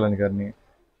పవన్ కళ్యాణ్ గారిని.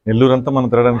 నెల్లూరు అంతా మనం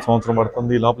తిరగడానికి సంవత్సరం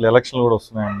పడుతుంది. ఈ లోపల ఎలక్షన్లు కూడా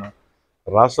వస్తున్నాయన్న.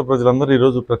 రాష్ట్ర ప్రజలందరూ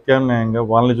ఈరోజు ప్రత్యామ్నాయంగా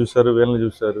వాళ్ళని చూశారు, వీళ్ళని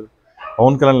చూశారు.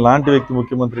 పవన్ కళ్యాణ్ లాంటి వ్యక్తి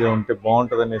ముఖ్యమంత్రిగా ఉంటే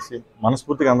బాగుంటుంది అనేసి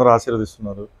మనస్ఫూర్తిగా అందరూ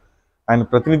ఆశీర్వదిస్తున్నారు. ఆయన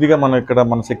ప్రతినిధిగా మనం ఇక్కడ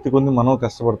మన శక్తి కొంది మనం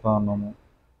కష్టపడతా ఉన్నాము.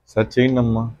 సార్ చేయండి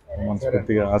అమ్మా,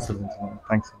 మనస్ఫూర్తిగా ఆశీర్వదించున్నాను.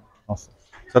 థ్యాంక్స్ నమస్తే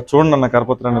సార్. చూడండి అన్న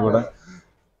కరపత్రాన్ని కూడా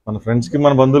మన ఫ్రెండ్స్కి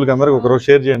మన బంధువులకి అందరికి ఒకరోజు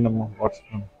షేర్ చేయండి అమ్మా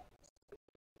వాట్సాప్.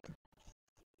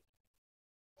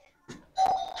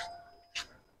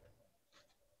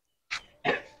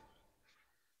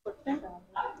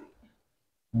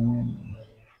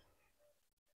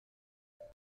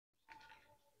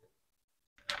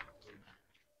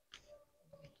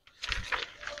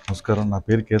 నమస్కారం. నా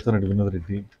పేరు కేతమరెడ్డి వినోద్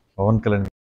రెడ్డి. పవన్ కళ్యాణ్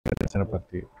జనసేన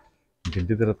పార్టీ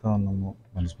ఇంటింటి తిరుగుతా ఉన్నాము.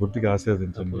 మనస్ఫూర్తిగా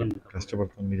ఆశీర్వదించండి.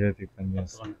 కష్టపడతాం, నిజాయితీ పని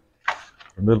చేస్తాం.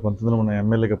 2019లో మనం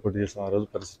ఎమ్మెల్యేగా పోటీ చేస్తాం. ఆ రోజు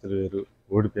పరిస్థితులు వేరు,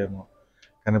 ఓడిపోయాము.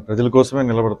 కానీ ప్రజల కోసమే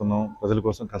నిలబడుతున్నాం, ప్రజల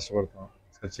కోసం కష్టపడతాం.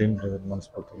 సార్ చేయండి బ్రదర్,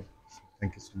 మనస్ఫూర్తిగా.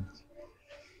 Thank you so much.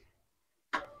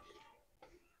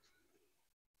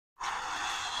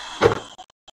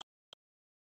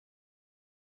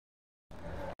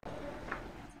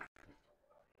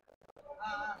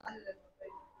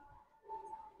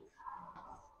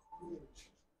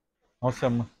 నమస్తే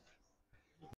అమ్మ.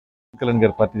 కళ్యాణ్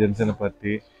గారి పార్టీ జనసేన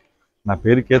పార్టీ. నా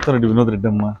పేరు కేతమరెడ్డి వినోద్ రెడ్డి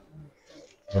అమ్మ.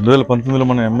 2019లో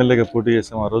మనం ఎమ్మెల్యేగా పోటీ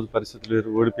చేసాం. ఆ రోజు పరిస్థితులు వేరు,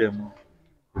 ఓడిపోయాము.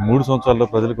 3 సంవత్సరాల్లో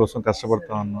ప్రజల కోసం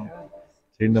కష్టపడతా ఉన్నాం.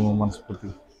 చేయండి అమ్మ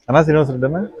మనస్ఫూర్తిగా. అన్నా శ్రీనివాస రెడ్డి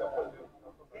అన్న,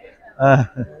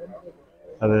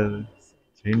 అదే అదే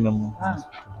చేయండి అమ్మ.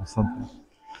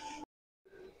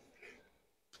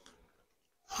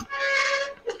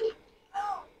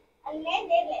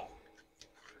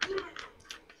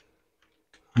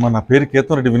 అమ్మ నా పేరు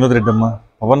కేతమరెడ్డి వినోద్ రెడ్డి అమ్మ.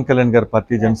 పవన్ కళ్యాణ్ గారి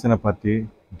పార్టీ జనసేన పార్టీ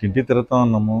ఇంటింటి తిరుగుతా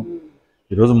ఉన్నాము.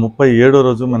 ఈరోజు 37వ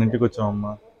రోజు మన ఇంటికి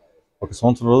వచ్చామమ్మా. 1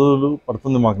 సంవత్సరం రోజులు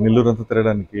పడుతుంది మాకు నెల్లూరు అంతా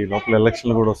తిరగడానికి. లోపల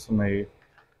ఎలక్షన్లు కూడా వస్తున్నాయి.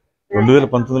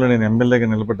 2019లో నేను ఎమ్మెల్యేగా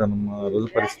నిలబడ్డానమ్మా. ఆ రోజు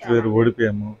పరిస్థితి వేరు,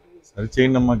 ఓడిపోయాము. సరి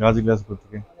చేయండి అమ్మా, గాజు గ్లాస్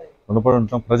గుర్తుకి రుణపడి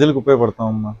ఉంటాం. ప్రజలకు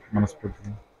ఉపయోగపడతామమ్మా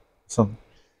మనస్ఫూర్తిగా.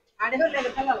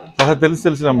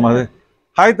 తెలుసులమ్మా. అదే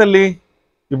హాయ్ తల్లి.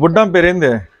 ఈ బుడ్డాం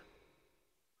పేరేందే?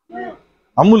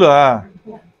 అమ్ములా?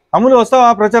 అమ్ములు వస్తావా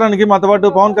ప్రచారానికి మాతో పాటు?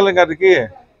 పవన్ కళ్యాణ్ గారికి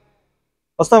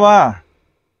వస్తావా?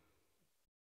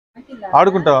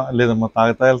 ఆడుకుంటావా? లేదమ్మా,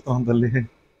 తాగుతా వెళ్తాం తల్లి.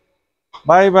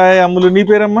 Bye bye. అమ్ములు నీ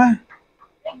పేరమ్మా?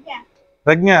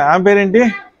 ప్రజ్ఞ. ఆమె పేరేంటి?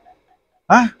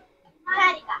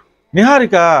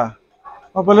 నిహారిక.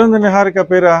 మా పల్లె ఉంది నిహారిక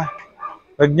పేరా?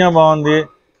 ప్రజ్ఞ బాగుంది.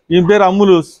 ఈ పేరు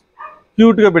అమ్ములు,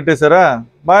 క్యూట్గా పెట్టేశారా?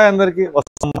 బాయ్ అందరికి.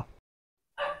 వస్తామ్మా.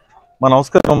 మా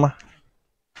నమస్కారం అమ్మా.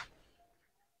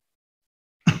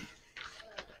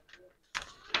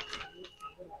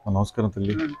 నమస్కారం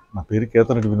తల్లి. నా పేరు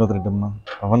కేతమరెడ్డి వినోద్ రెడ్డి అమ్మ.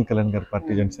 పవన్ కళ్యాణ్ గారి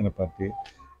పార్టీ జనసేన పార్టీ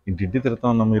ఇంటింటి తిరుగుతా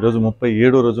ఉన్నాము. ఈరోజు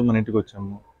 37వ రోజు మన ఇంటికి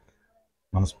వచ్చాము.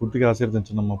 మనస్ఫూర్తిగా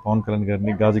ఆశీర్వదించండి పవన్ కళ్యాణ్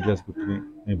గారిని. గాజు గ్లాస్ గుర్తుని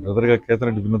మీ బ్రదర్గా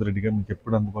కేతమరెడ్డి వినోద్ రెడ్డిగా మీకు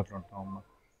ఎప్పుడు అందుబాటులో ఉంటామమ్మా.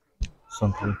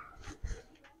 సొంత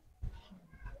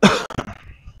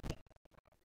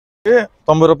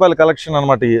 90 రూపాయల కలెక్షన్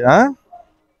అనమాట.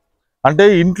 అంటే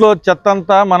ఇంట్లో చెత్త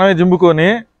అంతా మనమే జింపుకొని,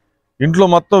 ఇంట్లో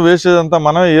మొత్తం వేస్టేజ్ అంతా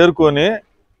మనమే ఏరుకొని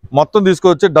మొత్తం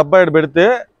తీసుకొచ్చి డబ్బా పెడితే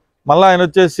మళ్ళీ ఆయన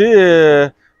వచ్చేసి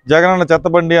జగనన్న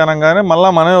చెత్తబండి అనగానే మళ్ళీ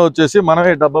మనమే వచ్చేసి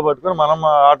మనమే డబ్బా పట్టుకొని మనం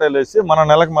ఆటోలు వేసి మన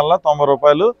నెలకు మళ్ళీ 90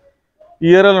 రూపాయలు. ఈ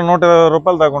ఏరియాలో 120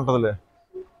 రూపాయలు దాకా ఉంటుందిలే.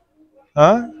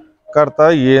 కడతా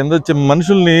ఏందో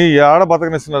మనుషుల్ని ఆడ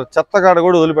బతకనిస్తున్నారు. చెత్త కాడ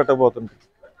కూడా వదిలిపెట్టబోతుంది.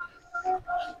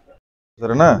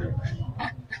 సరేనా?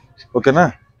 ఓకేనా?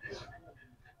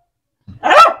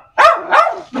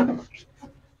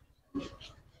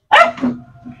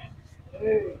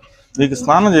 నీకు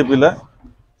స్నానం చేపిలే?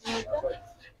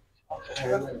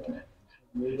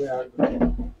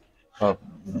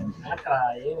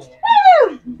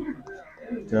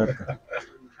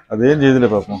 అదేం చేయదులే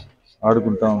పాపం,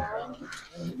 ఆడుకుంటాం.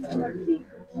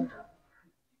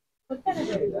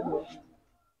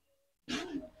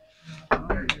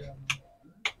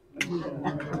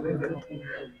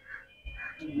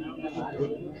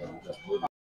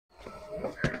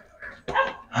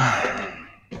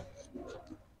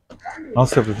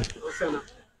 నమస్తే.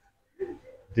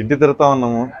 ఇంటి తిరుగుతా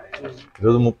ఉన్నాము.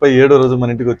 ఈరోజు 37వ రోజు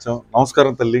మన ఇంటికి వచ్చాం.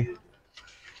 నమస్కారం తల్లి,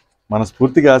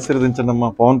 మనస్ఫూర్తిగా ఆశీర్వదించండి అమ్మా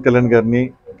పవన్ కళ్యాణ్ గారిని,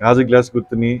 గాజు గ్లాస్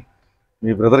గుర్తుని,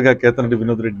 మీ బ్రదర్గా కేతనరెడ్డి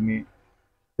వినోద్ రెడ్డిని.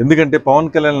 ఎందుకంటే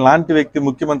పవన్ కళ్యాణ్ లాంటి వ్యక్తి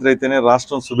ముఖ్యమంత్రి అయితేనే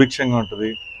రాష్ట్రం సుభిక్షంగా ఉంటుంది.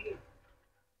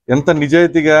 ఎంత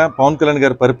నిజాయితీగా పవన్ కళ్యాణ్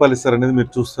గారు పరిపాలిస్తారనేది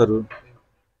మీరు చూస్తారు.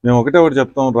 మేము ఒకటే ఒకటి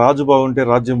చెప్తాం, రాజు బాగుంటే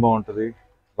రాజ్యం బాగుంటుంది,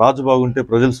 రాజు బాగుంటే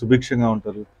ప్రజలు సుభిక్షంగా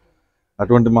ఉంటారు.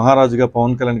 అటువంటి మహారాజుగా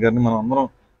పవన్ కళ్యాణ్ గారిని మనం అందరం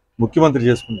ముఖ్యమంత్రి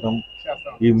చేసుకుంటాం.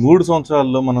 ఈ 3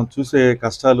 సంవత్సరాల్లో మనం చూసే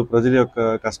కష్టాలు, ప్రజల యొక్క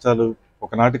కష్టాలు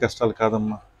ఒకనాటి కష్టాలు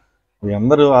కాదమ్మా. మీ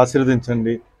అందరూ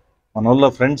ఆశీర్వదించండి. మన వాళ్ళ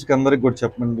ఫ్రెండ్స్కి అందరికి కూడా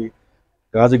చెప్పండి,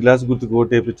 గాజు గ్లాస్ గుర్తుకు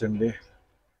ఓటు వేయించండి.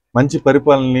 మంచి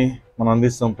పరిపాలనని మనం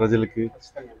అందిస్తాం ప్రజలకి.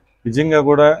 నిజంగా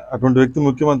కూడా అటువంటి వ్యక్తి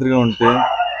ముఖ్యమంత్రిగా ఉంటే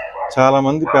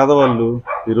చాలామంది పేదవాళ్ళు,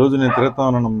 ఈరోజు నేను తిరుగుతా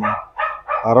ఉన్నానమ్మా,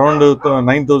 అరౌండ్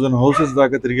 9,000 హౌసెస్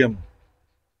దాకా తిరిగాము.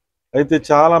 అయితే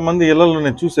చాలామంది ఇళ్లలో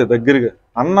నేను చూసే దగ్గరగా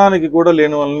అన్నానికి కూడా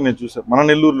లేని వాళ్ళని నేను చూసాను మన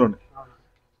నెల్లూరులోనే.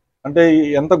 అంటే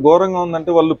ఎంత ఘోరంగా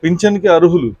ఉందంటే వాళ్ళు పింఛన్కి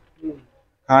అర్హులు,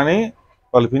 కానీ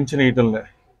వాళ్ళు పింఛన్ ఇవ్వటంలే.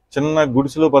 చిన్న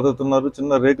గుడిసెలో బతుకుతున్నారు,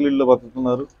 చిన్న రేకులిల్లో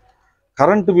బతుకుతున్నారు.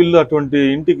 కరెంటు బిల్లు, అటువంటి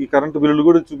ఇంటికి కరెంటు బిల్లులు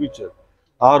కూడా చూపించారు.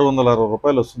 660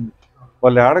 రూపాయలు వస్తుంది.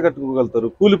 వాళ్ళు ఏడగట్టుకోగలుగుతారు?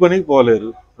 కూలి పనికి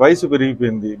పోలేరు, వయసు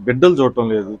పెరిగిపోయింది, బిడ్డలు చూడటం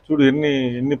లేదు. చూడు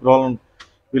ఎన్ని ప్రాబ్లం.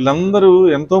 వీళ్ళందరూ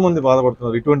ఎంతోమంది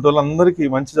బాధపడుతున్నారు. ఇటువంటి వాళ్ళందరికీ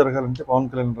మంచి జరగాలంటే పవన్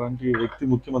కళ్యాణ్ లాంటి వ్యక్తి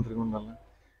ముఖ్యమంత్రిగా ఉండాలి.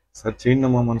 సార్ చేయండి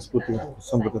అమ్మా మనస్ఫూర్తిగా.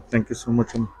 థ్యాంక్ యూ సో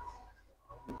మచ్ అమ్మా.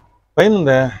 పైన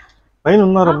ఉందా? పైన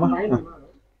ఉన్నారమ్మా,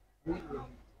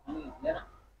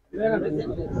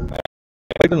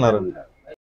 బయట ఉన్నారు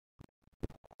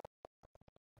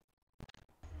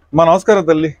అమ్మా. నమస్కారం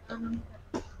తల్లి.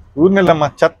 ఊరినెళ్ళమ్మా,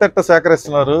 చెత్త ఎట్ట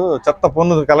సేకరిస్తున్నారు, చెత్త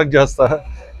పన్ను కలెక్ట్ చేస్తా,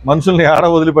 మనుషుల్ని ఆడ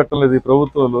వదిలిపెట్టలేదు ఈ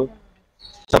ప్రభుత్వాలు.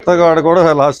 చెత్తగాడ కూడా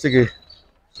లాస్ట్కి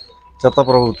చెత్త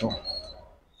ప్రభుత్వం.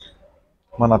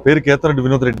 మన పేరు కేతనరెడ్డి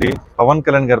వినోద్ రెడ్డి, పవన్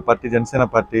కళ్యాణ్ గారి పార్టీ జనసేన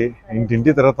పార్టీ.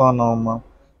 ఇంటింటి తిరుగుతా ఉన్నామమ్మా.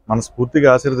 మనస్ఫూర్తిగా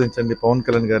ఆశీర్వదించండి పవన్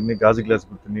కళ్యాణ్ గారిని, గాజు గ్లాస్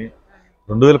గుర్తుని.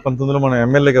 2019లో మనం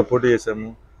ఎమ్మెల్యేగా పోటీ చేశాము.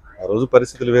 ఆ రోజు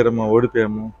పరిస్థితులు వేరమ్మా,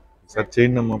 ఓడిపోయాము. సార్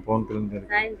చేయండి అమ్మా పవన్ కళ్యాణ్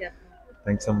గారికి.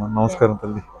 థ్యాంక్స్ అమ్మా. నమస్కారం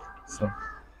తల్లి. సార్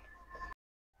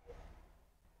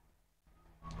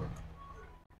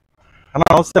అన్న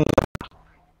నమస్తే అన్న.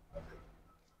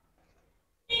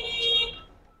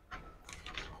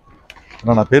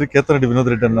 నా పేరు కేతనరెడ్డి వినోద్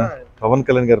రెడ్డి అన్న, పవన్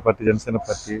కళ్యాణ్ గారి పార్టీ జనసేన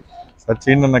పార్టీ. సార్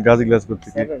చేయండి అన్న గాజు గ్లాస్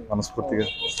గుర్తుకి మనస్ఫూర్తిగా.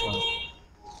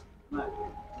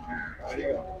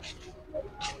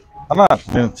 అన్న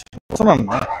నేను చూస్తున్నాను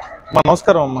అమ్మా.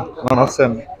 నమస్కారం అమ్మా. నమస్తే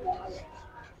అన్న.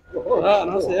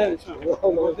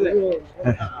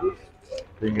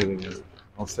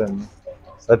 నమస్తే అన్న.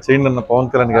 సార్ చేయండి అన్న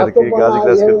పవన్ కళ్యాణ్ గారికి గాజు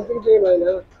గ్లాస్.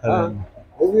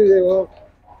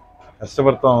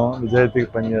 కష్టపడతాం, నిజాయితీగా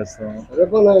పనిచేస్తాం.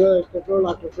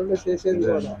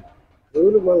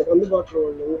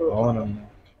 అవునమ్మా,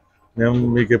 మేము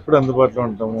మీకు ఎప్పుడు అందుబాటులో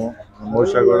ఉంటాము.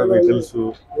 మోషా కూడా మీకు తెలుసు.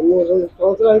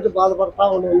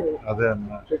 అదే అన్న.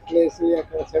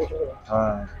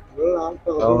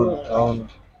 అవును అవును.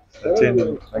 చేయండి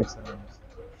థ్యాంక్స్ అన్న.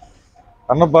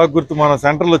 అన్న బాగా గుర్తు, మన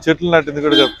సెంటర్లో చెట్లు నాటింది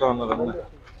కూడా చెప్తా ఉన్నారు అన్న.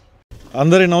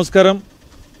 అందరికీ నమస్కారం.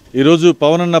 ఈరోజు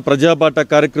పవనన్న ప్రజా బాట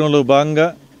కార్యక్రమంలో భాగంగా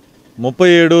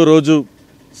 37వ రోజు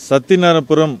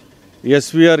సత్యనారాయణపురం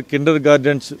ఎస్విఆర్ కిండర్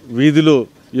గార్డెన్స్ వీధిలో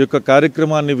ఈ యొక్క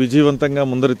కార్యక్రమాన్ని విజయవంతంగా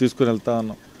ముందరు తీసుకుని వెళ్తా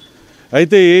ఉన్నాం.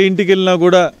 అయితే ఏ ఇంటికి వెళ్ళినా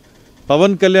కూడా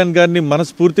పవన్ కళ్యాణ్ గారిని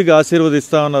మనస్ఫూర్తిగా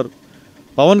ఆశీర్వదిస్తూ ఉన్నారు.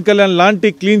 పవన్ కళ్యాణ్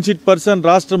లాంటి క్లీన్ చిట్ పర్సన్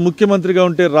రాష్ట్ర ముఖ్యమంత్రిగా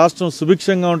ఉంటే రాష్ట్రం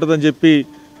సుభిక్షంగా ఉంటుందని చెప్పి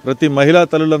ప్రతి మహిళా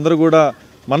తల్లులందరూ కూడా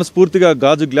మనస్ఫూర్తిగా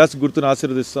గాజు గ్లాస్ గుర్తును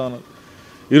ఆశీర్వదిస్తూ ఉన్నారు.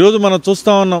 ఈరోజు మనం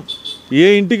చూస్తూ ఉన్నాం, ఏ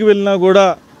ఇంటికి వెళ్ళినా కూడా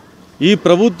ఈ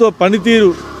ప్రభుత్వ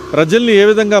పనితీరు ప్రజల్ని ఏ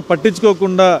విధంగా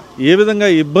పట్టించుకోకుండా ఏ విధంగా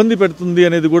ఇబ్బంది పెడుతుంది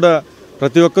అనేది కూడా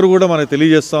ప్రతి ఒక్కరు కూడా మనకు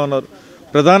తెలియజేస్తూ ఉన్నారు.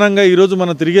 ప్రధానంగా ఈరోజు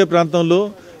మనం తిరిగే ప్రాంతంలో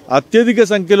అత్యధిక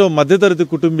సంఖ్యలో మధ్యతరగతి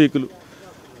కుటుంబీకులు,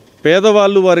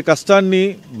 పేదవాళ్ళు వారి కష్టాన్ని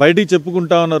బయటికి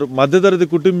చెప్పుకుంటా ఉన్నారు. మధ్యతరగతి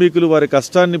కుటుంబీకులు వారి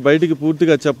కష్టాన్ని బయటికి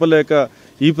పూర్తిగా చెప్పలేక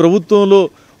ఈ ప్రభుత్వంలో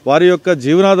వారి యొక్క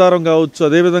జీవనాధారం కావచ్చు,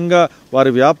 అదేవిధంగా వారి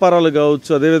వ్యాపారాలు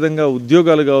కావచ్చు, అదేవిధంగా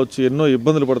ఉద్యోగాలు కావచ్చు, ఎన్నో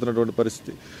ఇబ్బందులు పడుతున్నటువంటి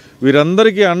పరిస్థితి.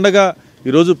 వీరందరికీ అండగా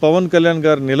ఈరోజు పవన్ కళ్యాణ్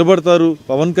గారు నిలబడతారు.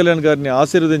 పవన్ కళ్యాణ్ గారిని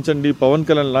ఆశీర్వదించండి. పవన్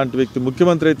కళ్యాణ్ లాంటి వ్యక్తి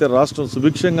ముఖ్యమంత్రి అయితే రాష్ట్రం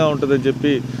సుభిక్షంగా ఉంటుందని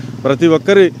చెప్పి ప్రతి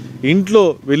ఒక్కరి ఇంట్లో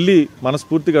వెళ్ళి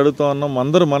మనస్ఫూర్తిగా అడుగుతా ఉన్నాం.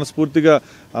 అందరూ మనస్ఫూర్తిగా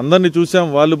అందరినీ చూసాం.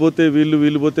 వాళ్ళు పోతే వీళ్ళు,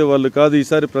 వీళ్ళు పోతే వాళ్ళు కాదు.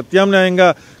 ఈసారి ప్రత్యామ్నాయంగా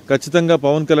ఖచ్చితంగా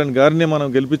పవన్ కళ్యాణ్ గారినే మనం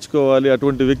గెలిపించుకోవాలి.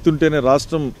 అటువంటి వ్యక్తి ఉంటేనే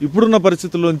రాష్ట్రం ఇప్పుడున్న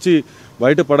పరిస్థితుల్లోంచి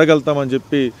బయటపడగలుగుతామని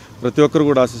చెప్పి ప్రతి ఒక్కరు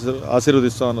కూడా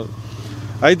ఆశీర్వదిస్తూ ఉన్నారు.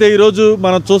 అయితే ఈరోజు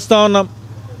మనం చూస్తూ ఉన్నాం,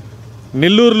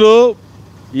 నెల్లూరులో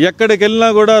ఎక్కడికి వెళ్ళినా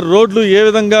కూడా రోడ్లు ఏ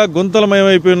విధంగా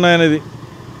గుంతలమయమైపోయి ఉన్నాయనేది.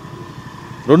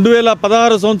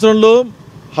 2016 సంవత్సరంలో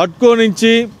హడ్కో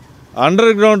నుంచి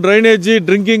under ground drainage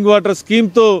drinking water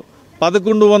స్కీమ్తో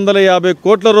 1150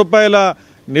 కోట్ల రూపాయల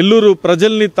నెల్లూరు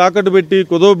ప్రజల్ని తాకట్టు పెట్టి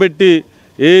కుదవబెట్టి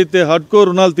ఏదైతే హడ్కో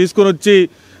రుణాలు తీసుకొని వచ్చి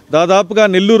దాదాపుగా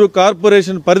నెల్లూరు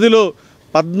కార్పొరేషన్ పరిధిలో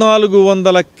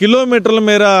 1400 కిలోమీటర్ల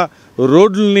మేర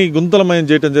రోడ్లని గుంతలమయం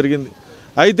చేయడం జరిగింది.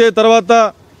 అయితే తర్వాత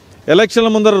ఎలక్షన్ల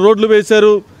ముందర రోడ్లు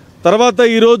వేశారు. తర్వాత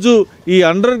ఈరోజు ఈ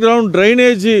అండర్ గ్రౌండ్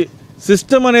డ్రైనేజీ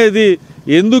సిస్టమ్ అనేది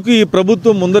ఎందుకు ఈ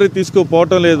ప్రభుత్వం ముందరికి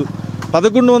తీసుకుపోవటం లేదు?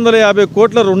 1150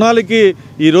 కోట్ల రుణాలకి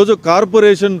ఈరోజు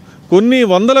కార్పొరేషన్ కొన్ని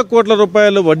వందల కోట్ల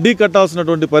రూపాయలు వడ్డీ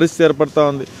కట్టాల్సినటువంటి పరిస్థితి ఏర్పడతా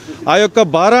ఉంది. ఆ యొక్క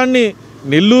భారాన్ని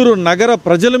నెల్లూరు నగర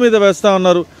ప్రజల మీద వేస్తూ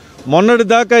ఉన్నారు. మొన్నటి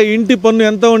దాకా ఇంటి పన్ను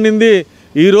ఎంత ఉండింది,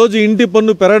 ఈరోజు ఇంటి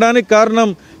పన్ను పెరగడానికి కారణం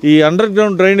ఈ under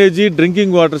ground drainage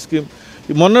drinking water scheme.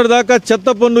 మొన్నటిదాకా చెత్త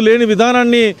పన్ను లేని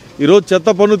విధానాన్ని ఈరోజు చెత్త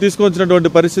పన్ను తీసుకొచ్చినటువంటి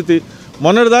పరిస్థితి.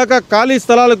 మొన్నటిదాకా ఖాళీ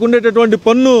స్థలాలకు ఉండేటటువంటి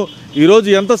పన్ను ఈరోజు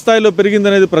ఎంత స్థాయిలో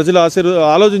పెరిగిందనేది ప్రజలు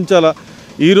ఆలోచించాలా.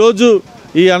 ఈరోజు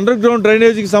ఈ అండర్ గ్రౌండ్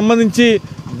డ్రైనేజీకి సంబంధించి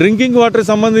డ్రింకింగ్ వాటర్కి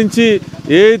సంబంధించి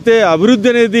ఏదైతే అభివృద్ధి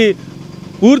అనేది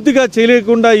పూర్తిగా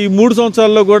చేయలేకుండా ఈ 3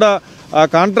 సంవత్సరాల్లో కూడా ఆ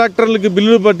కాంట్రాక్టర్లకి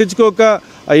బిల్లులు పట్టించుకోక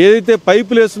ఏదైతే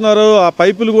పైపులు వేస్తున్నారో ఆ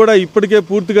పైపులు కూడా ఇప్పటికే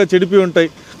పూర్తిగా చెడిపోయి ఉంటాయి.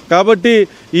 కాబట్టి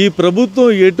ఈ ప్రభుత్వం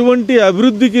ఎటువంటి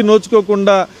అభివృద్ధికి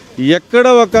నోచుకోకుండా, ఎక్కడ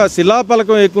ఒక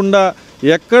శిలాఫలకం వేయకుండా,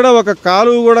 ఎక్కడ ఒక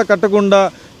కాలువ కూడా కట్టకుండా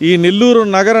ఈ నెల్లూరు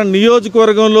నగర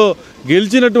నియోజకవర్గంలో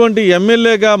గెలిచినటువంటి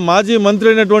ఎమ్మెల్యేగా మాజీ మంత్రి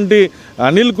అయినటువంటి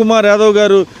అనిల్ కుమార్ యాదవ్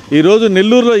గారు ఈరోజు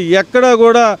నెల్లూరులో ఎక్కడా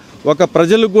కూడా ఒక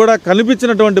ప్రజలకు కూడా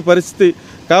కనిపించినటువంటి పరిస్థితి.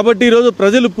 కాబట్టి ఈరోజు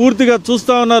ప్రజలు పూర్తిగా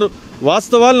చూస్తూ ఉన్నారు,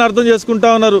 వాస్తవాలను అర్థం చేసుకుంటా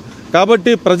ఉన్నారు.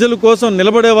 కాబట్టి ప్రజల కోసం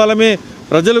నిలబడే వాళ్ళమే,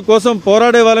 ప్రజల కోసం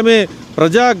పోరాడే వాళ్ళమే,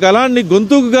 ప్రజా గళాన్ని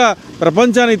గొంతుకుగా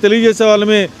ప్రపంచానికి తెలియజేసే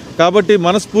వాళ్ళమే. కాబట్టి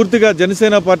మనస్ఫూర్తిగా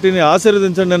జనసేన పార్టీని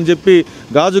ఆశీర్వదించండి అని చెప్పి,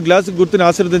 గాజు గ్లాసు గుర్తుని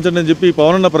ఆశీర్వదించండి అని చెప్పి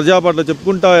పవనన్న ప్రజా బాటలో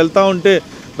చెప్పుకుంటా వెళ్తూ ఉంటే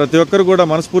ప్రతి ఒక్కరు కూడా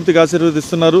మనస్ఫూర్తిగా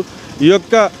ఆశీర్వదిస్తున్నారు.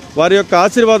 వారి యొక్క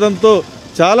ఆశీర్వాదంతో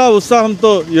చాలా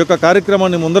ఉత్సాహంతో ఈ యొక్క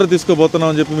కార్యక్రమాన్ని ముందర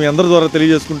తీసుకుపోతున్నామని చెప్పి మీ అందరి ద్వారా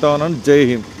తెలియజేసుకుంటా ఉన్నాను. జై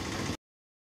హింద్.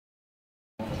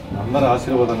 అందరి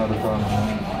ఆశీర్వాదాన్ని అడుగుతా ఉన్నాను.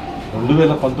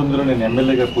 2019లో నేను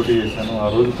ఎమ్మెల్యేగా పోటీ చేశాను. ఆ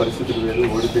రోజు పరిస్థితులు వేరు,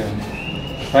 ఓడిపోయాను.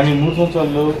 కానీ 3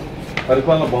 సంవత్సరాల్లో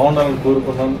పరిపాలన బాగుండాలని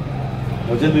కోరుకున్నాం.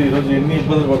 ప్రజలు ఈరోజు ఎన్ని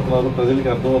ఇబ్బందులు పడుతున్నారు ప్రజలకి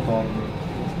అర్థమవుతా ఉంది.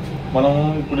 మనం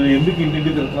ఇప్పుడు ఎందుకు ఇంటింటి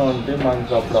తిరుగుతున్నామంటే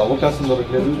మనకు అప్పుడు అవకాశం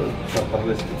దొరకలేదు సార్.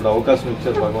 పర్లేదు, ఇప్పుడు అవకాశం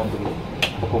ఇచ్చారు భగవంతుడు.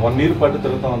 ఒక 1 ఇయర్ పాటు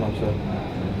తిరుగుతా ఉన్నాం సార్.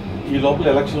 ఈ లోపల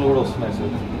ఎలక్షన్లు కూడా వస్తున్నాయి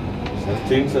సార్. సార్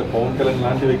చేయండి సార్. పవన్ కళ్యాణ్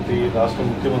లాంటి వ్యక్తి రాష్ట్ర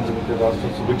ముఖ్యమంత్రి ఉంటే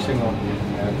రాష్ట్రం సుభిక్షంగా ఉంటుంది.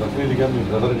 ఆయన ప్రతినిధిగా మీ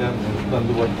బ్రదర్గా మీ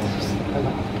అందుబాటులో ఉంటుంది.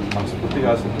 మనస్ఫూర్తిగా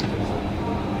ఆశీర్వదించండి సార్.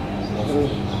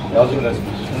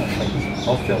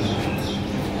 నమస్తే అండి.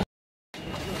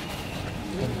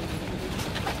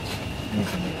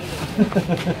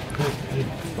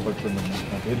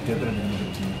 నా పేరు కేతరెడ్డి.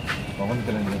 పవన్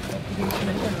కళ్యాణ్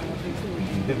గారు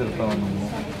ఇంటి తిరుగుతా ఉన్నాము.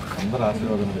 అందరూ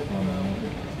ఆశీర్వాదం పెడుతున్నాము.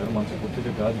 సార్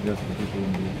మనస్ఫూర్తిగా గాజు గ్యాస్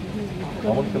పెట్టిపోయింది.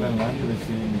 పవన్ కళ్యాణ్ లాంటి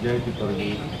వ్యక్తి నిజాయితీ పరుడు,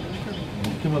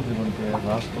 ముఖ్యమంత్రి ఉంటే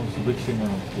రాష్ట్రం సుభిక్షంగా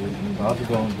ఉంటుంది.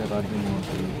 రాజుగా ఉంటే రాజ్యంగా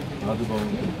ఉంటుంది. రాజుగా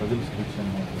ఉంటే ప్రజలు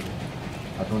సుభిక్షంగా ఉంటుంది.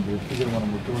 అటువంటి వ్యక్తిగా మనం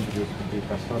ముఖ్యమంత్రి చేసుకుంటే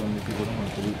కష్టాలన్నిటి కూడా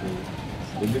మనకు తెలియదు.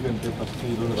 ఎందుకంటే ఫస్ట్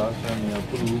ఈరోజు రాష్ట్రాన్ని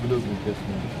అప్పులు ఊగిలోకి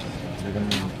పెట్టేస్తున్నాం. జగన్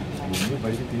ఇవన్నీ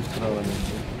బయటికి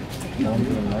తీసుకురావాలంటే పవన్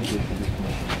కళ్యాణ్ లాంటి వ్యక్తి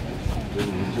తీసుకున్నాం.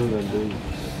 ఉద్యోగాలు లేవు,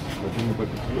 ప్రజల్ని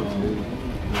పట్టించుకోవడం లేదు,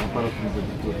 వ్యాపారస్తులను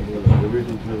పట్టించుకోవడం లేదు, ప్రైవేట్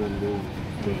ఉద్యోగాలు లేవు,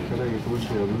 ఎక్కడ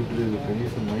ఎటువంటి అభివృద్ధి లేదు.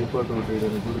 కనీసం మైపాటు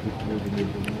వేయడానికి కూడా తెచ్చుకోలేదు.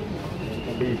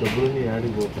 అంటే ఈ డబ్బులన్నీ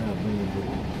ఆడిపోతాయి అర్థం లేదు.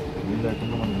 వీళ్ళు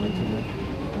లేకుండా మనం మంచి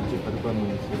పరిపాలన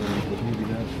చేస్తే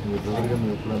ప్రతినిధిగా మీ బ్రదర్గా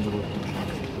మేము ఎప్పుడు అందుబాటులో.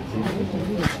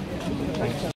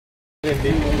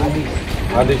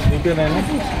 ఆదేశ్ నీ పేరు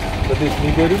సతీష్, నీ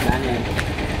పేరు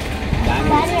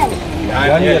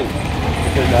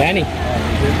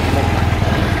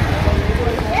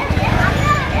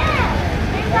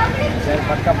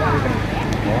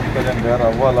పవన్ కళ్యాణ్ గారు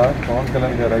అవ్వాలా. పవన్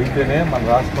కళ్యాణ్ గారు అయితేనే మన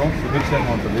రాష్ట్రం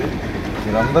సుభిక్షంగా ఉంటుంది.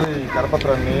 మీరందరూ ఈ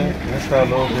కరపత్రాన్ని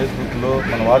ఇన్స్టాలో, ఫేస్బుక్లో,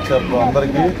 మన వాట్సాప్లో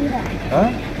అందరికీ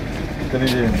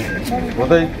తెలియజేయండి.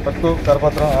 ఉదయ్ పట్టుకో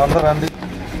కరపత్రం, అందరూ రండి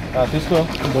తీసుకో.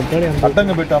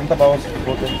 అడ్డంగా పెట్టి అంతా బాగా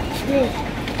పోతే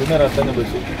తిన్నారు. అడ్డంగా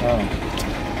పెట్టి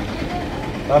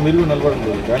మీరు కూడా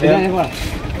నిలబడలేదు. కానీ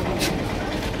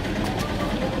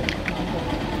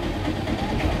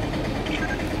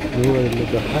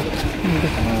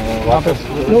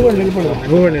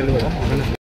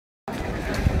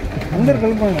అందరు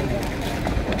కలిపండి.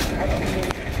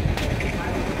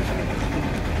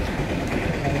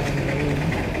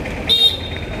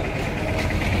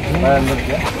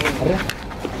 అందరికీ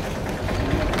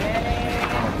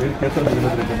పేరు కేతరెడ్డి.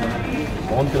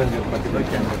 పవన్ కళ్యాణ్ గారు ప్రతి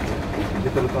ఇంటి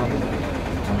తెలుగుతాను.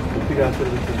 మనస్ఫూర్తిగా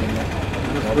ఆశీర్వదించండి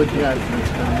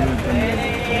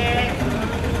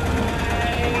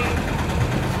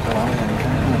అమ్మా.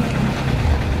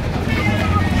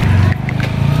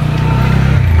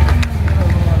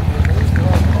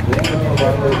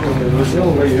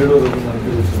 ఒక 7వ రోజు మనకి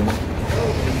వచ్చినాము.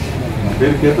 నా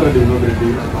పేరు కేతరెడ్డి వినోద్ రెడ్డి,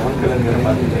 పవన్ కళ్యాణ్ గారి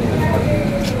పార్టీ జనసేన పార్టీ.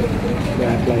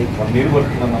 నీరు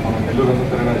పడుతుందన్న మనం నెల్లూరు అంతా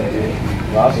తిరగడానికి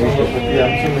రాష్ట్రంలో ప్రతి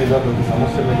అంశం మీద ప్రతి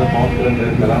సమస్య మీద పవన్ కళ్యాణ్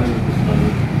గారికి ఎలా చూపిస్తున్నారు.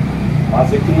 మా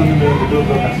శక్తి నుండి మేము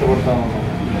నెల్లూరులో కష్టపడతా ఉన్నాము.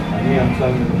 అన్ని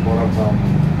అంశాల మీద పోరాడుతూ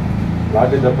ఉన్నాము.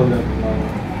 లాఠీ దెబ్బలు తింటున్నాము.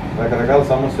 రకరకాల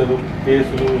సమస్యలు,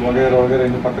 కేసులు వగైరా వగైరా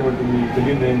ఇన్ని పట్టబెట్టి మీకు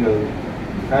తెలియదు ఏం కాదు.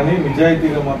 కానీ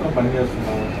నిజాయితీగా మాత్రం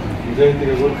పనిచేస్తున్నాము.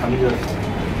 నిజాయితీగా కూడా పనిచేస్తున్నాము.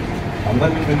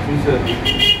 అందరినీ మీరు చూశారు.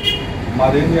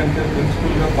 మాదేంటి అంటే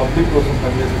ప్రిన్సిపల్గా పబ్లిక్ కోసం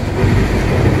పనిచేసే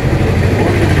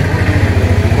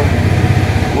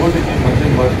ఓటికి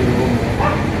మద్యం బాధ్యతలు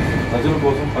ప్రజల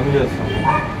కోసం పనిచేస్తాము.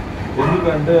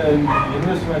 ఎందుకంటే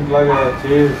ఇన్వెస్ట్మెంట్ లాగా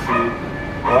చేసి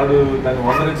వాడు దాన్ని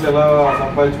 100 రెట్లు ఎలా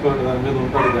సంపాదించుకోవాలంటే దాని మీద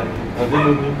ఉంటాడు. కానీ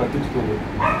ప్రజలు పట్టించుకోలేదు.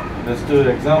 జస్ట్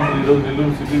ఎగ్జాంపుల్ ఈరోజు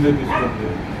నెల్లూరు సిటీలో తీసుకోండి.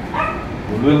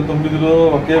 2009లో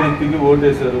ఒకే వ్యక్తికి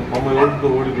ఓటేశారు, 90 ఓట్లతో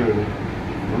ఓడిపోయాడు.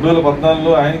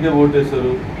 2014లో ఆయనకే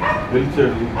ఓటేశారు,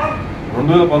 గెలిచాడు.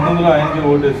 2019లో ఆయనకే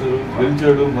ఓటేశారు,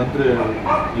 గెలిచాడు, మంత్రి అయ్యాడు.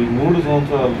 ఈ 3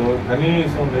 సంవత్సరాల్లో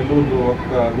కనీసం నెల్లూరులో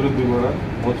ఒక్క అభివృద్ధి కూడా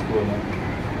మోచుకోవాలి.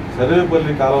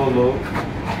 సర్వేపల్లి కాలువలో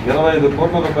 25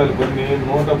 కోట్ల రూపాయలు కొన్ని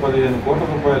 115 కోట్ల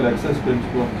రూపాయలు ఎక్సెస్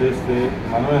పెంచుకొని చేస్తే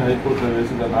మనమే హైకోర్టులో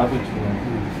వేసి దాన్ని ఆపించుకున్నాం.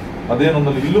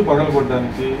 1500 ఇల్లు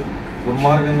పగలగొట్టడానికి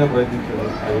దుర్మార్గంగా ప్రయత్నించారు.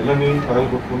 ఆ ఇళ్ళని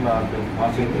పగలగొట్టుకున్న మా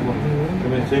శక్తి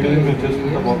మేము చేయగలిగి మేము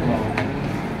చేసుకుంటూ పోతున్నాము.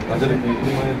 ప్రజలకి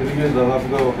మేము తిరిగి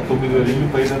దాదాపుగా ఒక 9000 ఇల్లు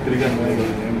పైన తిరిగాను.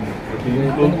 ప్రతి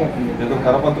ఇంట్లో ఏదో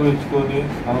కరపత్రం ఇచ్చుకొని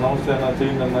మన నమస్తే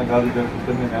చేయండి అన్న గాజు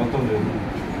కట్టుకుంటే నేను వెళ్తాం లేదు.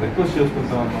 రిక్వెస్ట్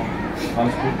చేసుకుంటా ఉన్నాం.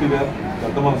 మనస్ఫూర్తిగా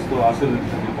పెద్ద మనసుతో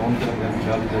ఆశీర్వదించండి. పవన్ కళ్యాణ్ గారిని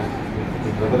గాజు చేస్తుంది. మీ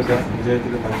బ్రదర్గా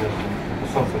నిజాయితీగా పనిచేస్తుంది.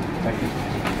 వస్తాం సార్. Thank you.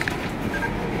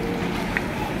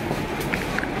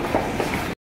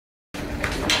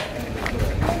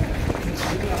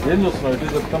 ఏం చూస్తున్నావు?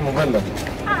 ఇటు చెప్తా మొబైల్లో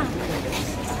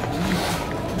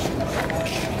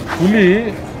పులి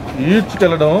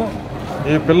ఈడ్చుకెళ్ళడం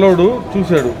ఈ పిల్లోడు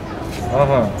చూశాడు.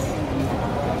 ఆహా,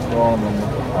 బాగుందమ్మా.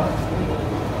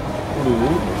 ఇప్పుడు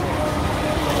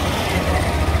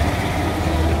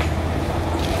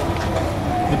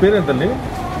నీ పేరేంటండి?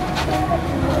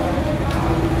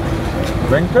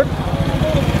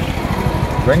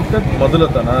 వెంకట్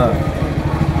మధులతనా?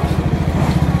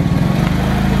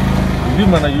 ఇది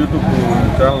మన యూట్యూబ్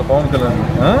ఛానల్ పవన్ కళ్యాణ్.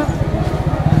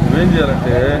 నువ్వేం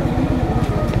చేయాలంటే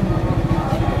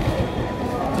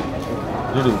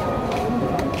చూడు,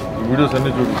 ఈ వీడియోస్ అన్నీ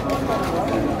చూడు,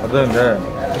 అర్థమైందా?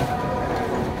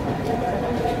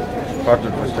 Part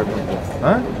first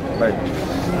right.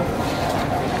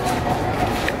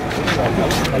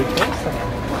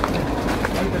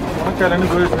 మునక్కాయలన్నీ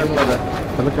కోసేసినారు కదా,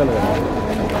 పిల్లకాయలు కదా.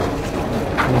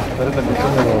 సరే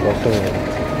తగ్గిస్తుంది వస్తుంది.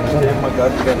 మా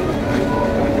కార్తీక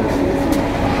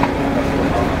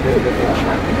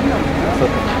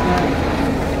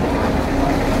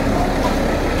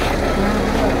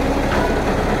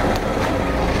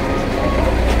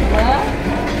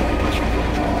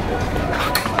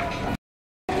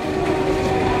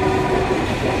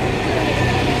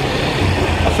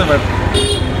వస్తే మేడం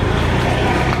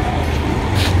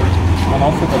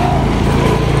నమస్తే.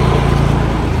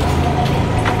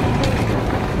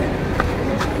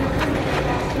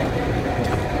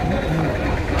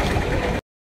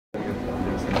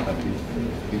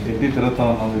 ఇంటింటి తిరుగుతా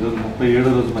ఉన్నాం. ఈరోజు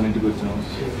 37వ రోజు మన ఇంటికి వచ్చాం.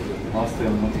 నమస్తే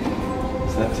అమ్మ.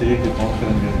 సార్ చేయండి పవన్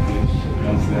కళ్యాణ్ గారికి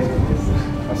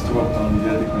కష్టపడతాం,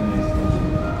 నిజాయితీ పని చేస్తాం.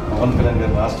 పవన్ కళ్యాణ్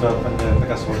గారు రాష్ట్ర వ్యాప్తంగా ఎంత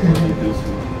కష్టపడతామో మీకు తెలుసు.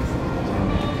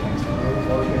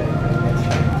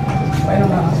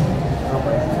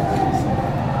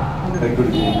 Very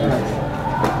good.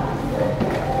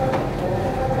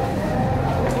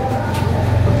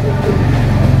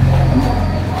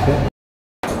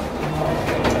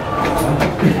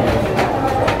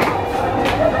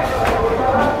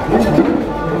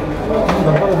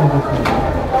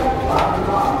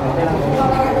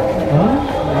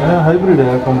 హైబ్రిడ్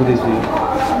కొంపతీసి.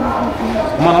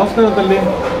 అమ్మా నమస్కారం తల్లి.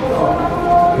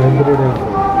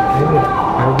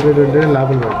 హైబ్రిడ్ అంటే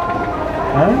లాభం కాదు.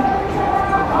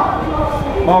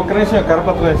 ఒక్క నిమిషం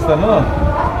కరపత్రం ఇస్తాను.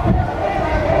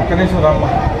 ఒక్క నిమిషం రామ్మా.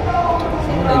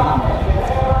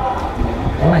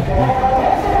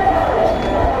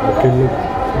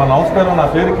 మా నమస్కారం. నా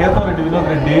పేరు కేతమరెడ్డి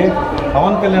వినోద్ రెడ్డి,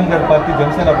 పవన్ కళ్యాణ్ గారి పార్టీ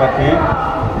జనసేన పార్టీ.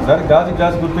 ఈసారి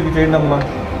గాజు గుర్తుకి చేయండి అమ్మా.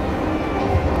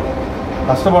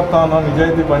 కష్టపడతా ఉన్నాం,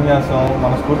 నిజాయితీ పనిచేస్తాం.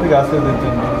 మనస్ఫూర్తిగా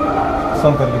ఆశీర్వదించండి.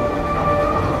 ఇస్తాం తల్లి.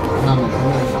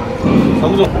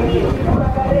 అందులో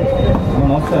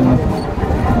నమస్తే అన్న,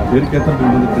 నా పేరు కేతన్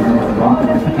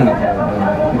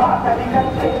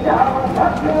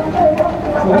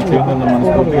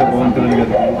మనస్ఫూర్తిగా పవన్ కళ్యాణ్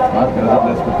గారికి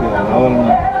రావాలన్న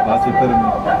బాగా చెప్పారని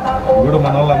కూడా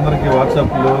మన వాళ్ళందరికీ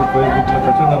వాట్సాప్లో ఫేస్బుక్లో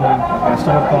ఖచ్చితంగా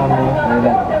కష్టపడతా ఉన్నాం.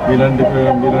 ఇలాంటి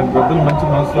పెద్దలు మంచి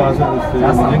మనసులో ఆశీర్వదిస్తే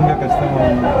నిజంగా ఖచ్చితంగా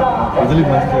ప్రజలకు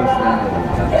మంచి చేస్తాం.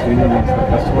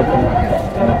 కష్టపడతాం.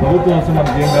 మన ప్రభుత్వం వస్తే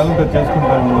మనకి ఏం కావాలంటే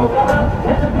చేసుకుంటా ఉన్నాం.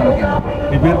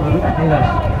 మీ పేరు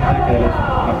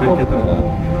నా పేరు కేతన్ గారు.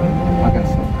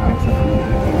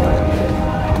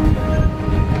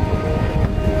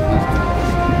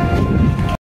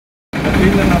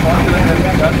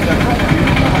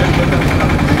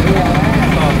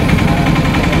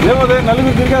 ఏమోదే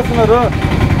నలుగురు తిరిగేస్తున్నారు.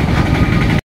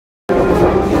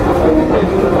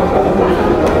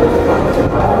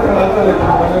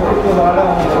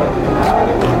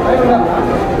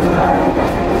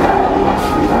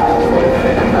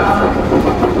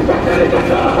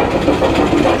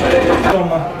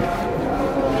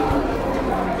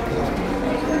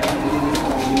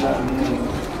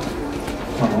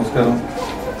 నమస్కారం,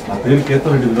 నా పేరు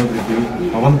కేతమరెడ్డి వినోద్ రెడ్డి.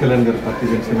 పవన్ కళ్యాణ్ గారి పార్టీ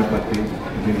జనసేన పార్టీ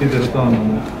ఇంటికి తిరుగుతా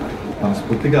ఉన్నాము.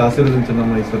 మనస్ఫూర్తిగా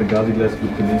ఆశీర్వదించినాము. ఈసారి గాజు గ్లాస్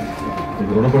గుర్తుని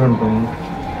మీకు రుణపడి ఉంటాము.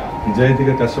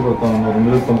 నిజాయితీగా కష్టపడతా ఉన్నాము.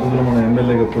 2019లో మనం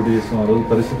ఎమ్మెల్యేగా పోటీ చేసాం. ఆ రోజు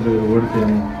పరిస్థితులు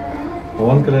ఓడిపోయాము.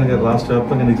 పవన్ కళ్యాణ్ గారు రాష్ట్ర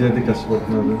వ్యాప్తంగా నిజాయితీ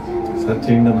కష్టపడుతున్నారు. ఈసారి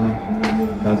చేయండి అమ్మా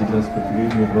గాజు గ్లాస్ గుర్తుకి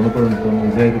మీకు రుణపడి ఉంటాము.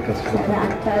 నిజాయితీ కష్టపడుతున్నాము.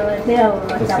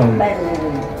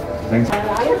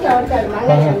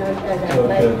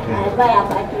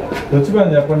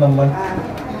 వచ్చిపోయాను చెప్పండి అమ్మా.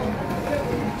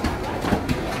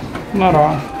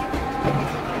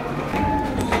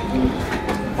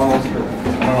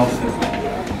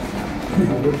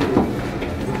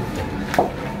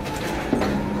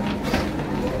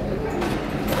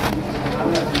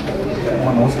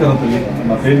 నమస్కారం తల్లి,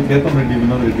 నా పేరు కేతమరెడ్డి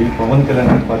వినోద్ రెడ్డి. పవన్ కళ్యాణ్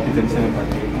గారి పార్టీ జనసేన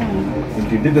పార్టీ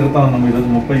ఇంటి తిరుగుతా ఉన్నాము. ఈరోజు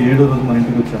 37వ రోజు మన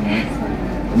ఇంటికి వచ్చాము.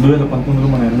 2019లో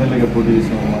మనం ఎమ్మెల్యేగా పోటీ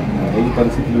చేసాము. ఆ రోజు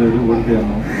పరిస్థితులు వేరు,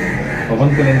 ఓడిపోయాము.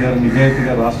 పవన్ కళ్యాణ్ గారు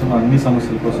నిజాయితీగా రాష్ట్రంలో అన్ని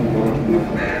సమస్యల కోసం పోరాడుతున్నారు.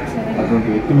 అటువంటి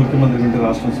వ్యక్తి ముఖ్యమంత్రి ఉంటే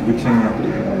రాష్ట్రం సుభిక్షంగా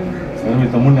ఉంటుంది. సరే మీ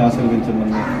తమ్ముడిని ఆశీర్వదించండి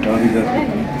అన్న గాంధీ గారు.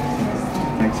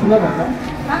 థ్యాంక్స్.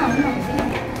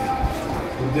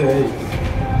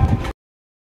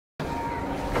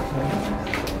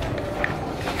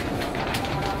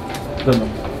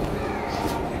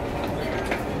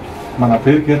 మన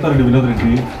పేరు కేతమరెడ్డి వినోద్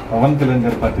రెడ్డి. పవన్ కళ్యాణ్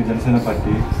గారి పార్టీ జనసేన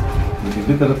పార్టీ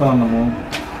ఇంటి తిరుగుతా ఉన్నాము.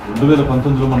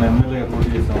 2019లో మనం ఎమ్మెల్యేగా పోటీ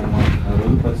చేసామమ్మా. ఆ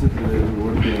రోజు పరిస్థితులు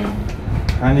ఓడిపోయాము.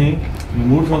 కానీ ఈ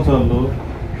 3 సంవత్సరాల్లో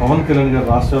పవన్ కళ్యాణ్ గారు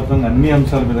రాష్ట్ర వ్యాప్తంగా అన్ని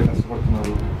అంశాల మీద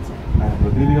కష్టపడుతున్నారు. ఆయన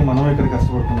ప్రతినిధిగా మనం ఇక్కడ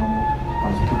కష్టపడుతున్నాము.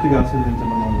 మన స్ఫూర్తిగా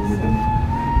ఆశీర్వదించమన్నాము. వీటిని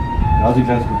రాజు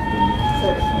క్లాస్ పెట్టుకుంది.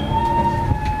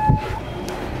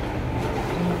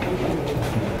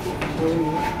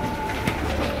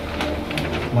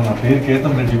 మన పేరు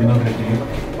కేతమరెడ్డి వినోద్ రెడ్డి.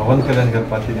 పవన్ కళ్యాణ్ గారి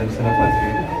పార్టీ జనసేన పార్టీ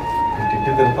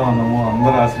ఇంటి తిరుగుతా ఉన్నాము.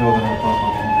 అందరూ ఆశీర్వాదం అవుతా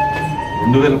ఉన్నాము.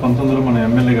 2019లో మనం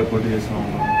ఎమ్మెల్యేగా పోటీ చేసాము.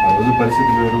 ఆ రోజు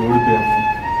పరిస్థితులు వేరు, ఓడిపోయాము.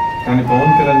 కానీ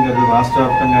పవన్ కళ్యాణ్ గారు రాష్ట్ర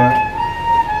వ్యాప్తంగా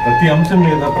ప్రతి అంశం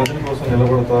మీద ప్రజల కోసం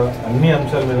నిలబడతా, అన్ని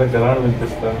అంశాల మీద గలాన్ని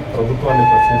వినిపిస్తా, ప్రభుత్వాన్ని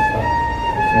ప్రశ్నిస్తా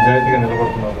నిజాయితీగా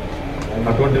నిలబడుతున్నారు.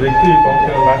 అటువంటి వ్యక్తి పవన్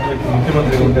కళ్యాణ్ లాంటి వ్యక్తి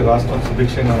ముఖ్యమంత్రిగా ఉంటే రాష్ట్రం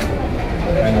సుభిక్షంగా ఉంటుంది.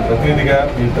 ఆయన ప్రతినిధిగా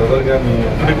మీ బ్రదర్గా మీ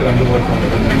ఎప్పటికీ అందుబాటులో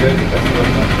ఉంటుంది. నిజాయితీ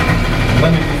కష్టపడుతున్నారు.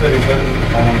 అందరినీ చూసారు. ఈసారి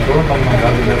మనం చూడటం మా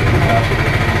గాంధీ గారి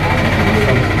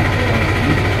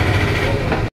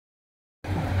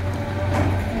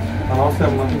నమస్తే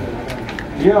అమ్మా.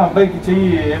 ఏం అబ్బాయికి చెయ్యి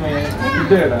ఏమి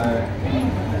ఇద్దాడా?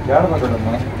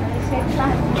 ఏడమంటాడమ్మా?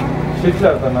 షెట్లు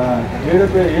ఆడతానా?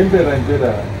 ఏం పేరు ఆయన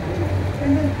పేరా?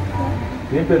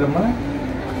 ఏం పేరమ్మా?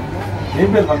 ఏం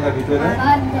పేరు బంగారు నీ పేరు?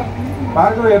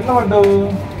 బాగా ఎట్లా పడ్డావు?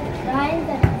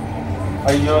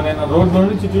 అయ్యో, నేను రోడ్లో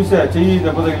నుంచి చూసా చెయ్యి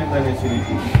దెబ్బ తగిలింది అనేసి.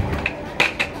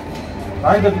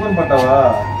 రాయి తట్టుకొని పడ్డావా?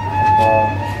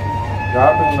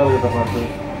 జాగ్రత్తగా ఉండాలి కదా పాటు.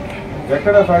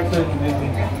 ఎక్కడ ఫ్రాక్చర్ అయింది?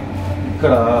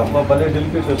 ఇక్కడ. అబ్బా, భలే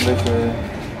డెలికేట్ ప్లేస్.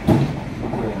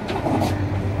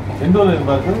 ఎన్ని రోజులు అయింది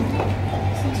బాగా?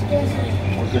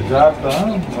 ఓకే, జాగ్రత్త.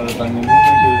 మరి దాన్ని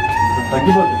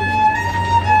తగ్గిపోతుంది.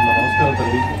 నమస్కారం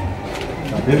తల్లి,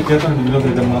 నా పేరు కేతమరెడ్డి వినోద్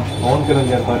రెడ్డి అమ్మ. పవన్ కళ్యాణ్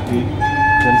గారి పార్టీ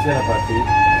జనసేన పార్టీ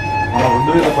మనం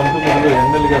 2019లో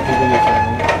ఎమ్మెల్యేగా పోటీ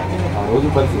చేశాము. ఆ రోజు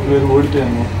పరిస్థితి వేరు,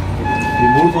 ఓడిపోయాము. ఈ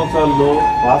 3 సంవత్సరాల్లో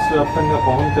రాష్ట్ర వ్యాప్తంగా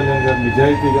పవన్ కళ్యాణ్ గారు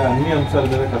నిజాయితీగా అన్ని అంశాల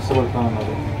మీద కష్టపడతా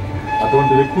ఉన్నారు.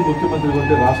 అటువంటి వ్యక్తి ముఖ్యమంత్రి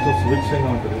ఉంటే రాష్ట్రం సుభిక్షంగా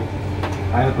ఉంటుంది.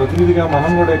 ఆయన ప్రతినిధిగా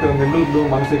మనం కూడా ఇక్కడ నెల్లూరులో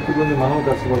మన శక్తి పొంది మనం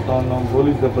కష్టపడతా ఉన్నాం.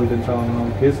 పోలీసు దెబ్బలు తింటా ఉన్నాం.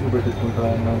 కేసులు పెట్టించుకుంటా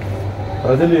ఉన్నాం.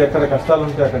 ప్రజలు ఎక్కడ కష్టాలు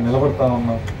ఉంటే అక్కడ నిలబడతా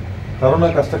ఉన్నాం. కరోనా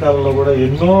కష్టకాలంలో కూడా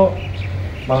ఎన్నో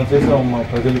మనం చేసామమ్మా.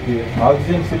 ప్రజలకి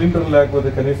ఆక్సిజన్ సిలిండర్ లేకపోతే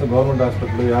కనీసం గవర్నమెంట్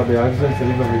హాస్పిటల్లో 50 ఆక్సిజన్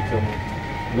సిలిండర్లు ఇచ్చాము.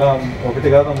 ఇలా ఒకటి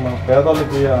కాదమ్మా,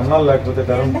 పేదవాళ్ళకి అన్నాలు లేకపోతే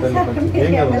కరెంట్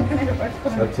ఏం కదమ్మా.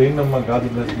 అది చేయండి అమ్మా.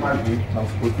 గాజు గ్లాస్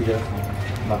మనస్ఫూర్తిగా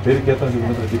నా పేరు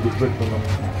కేతనరెడ్డి గుర్తుపెట్టుకున్నాము.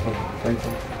 థ్యాంక్స్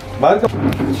బాగా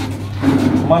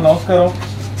అమ్మా. నమస్కారం.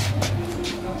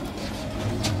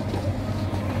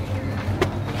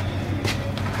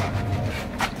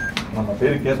 నా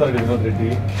పేరు కేతనరెడ్డి వినోద్ రెడ్డి,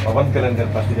 పవన్ కళ్యాణ్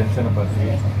గారి పార్టీ జనసేన పార్టీ.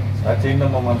 అది చేయండి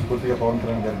అమ్మా. మనస్ఫూర్తిగా పవన్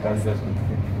కళ్యాణ్ గారి గాజు గ్లాస్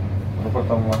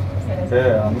అనుకుంటామమ్మా. అంటే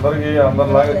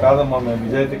అందరిలాగా కాదమ్మా, మేము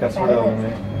నిజాయితీ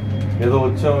కష్టపడేవాళ్ళమే. ఏదో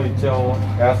వచ్చాము ఇచ్చాము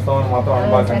వేస్తామని మాత్రం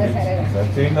అనుకోకండి. సరే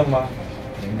చేయండి అమ్మా.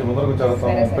 ఇంటి ముందరకు చదువుతాం.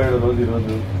 37 రోజు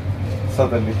ఈరోజు వస్తా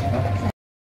తల్లి.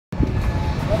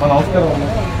 నమస్కారం అమ్మా.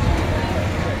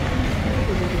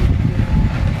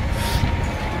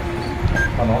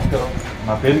 నమస్కారం.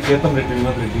 నా పేరు కేతనరెడ్డి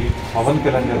వినోద్ రెడ్డి, పవన్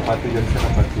కళ్యాణ్ గారి పార్టీ జనసేన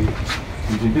పార్టీ.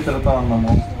 ఇంటి తిరుగుతా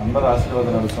ఉన్నాము, అందరూ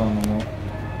ఆశీర్వాదాలు అడుగుతా ఉన్నాము.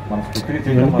 మన స్ఫూర్తిగా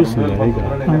చేయడం.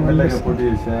 నేను ఎమ్మెల్యేగా పోటీ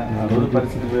చేశా. ఆ రోజు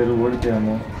పరిస్థితి వేరు,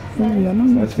 ఓడిపోయాము.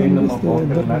 చేయండమ్మా. పవన్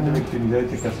కళ్యాణ్ లాంటి వ్యక్తి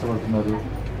నిజాయితీ కష్టపడుతున్నారు.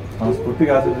 మన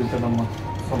స్ఫూర్తిగా ఆశీర్వదించండమ్మా.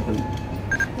 తల్లి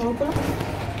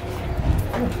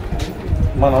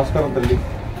మా నమస్కారం తల్లి.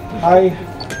 Hi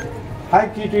hi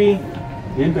కీటీ.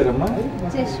 ఏం పేరమ్మా?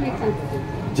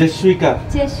 జస్విక.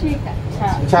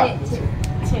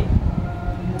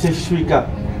 చెష్విక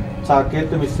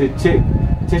చాకేత మిస్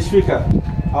చెష్విక.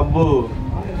 అబ్బో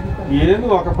ఏది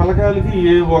ఒక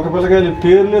పిల్లకాయలకి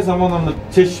పేర్లే సంబంధం ఉండదు.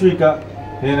 చెష్విక.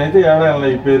 నేనైతే ఏడాల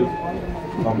ఈ పేరు.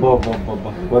 అబ్బో అబ్బో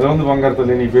అబ్బా వరే ఉంది బంగారుతో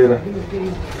లేని ఈ పేరు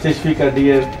చెష్విక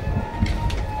డియర్.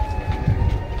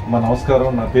 మా నమస్కారం.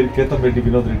 నా పేరు కేతంరెడ్డి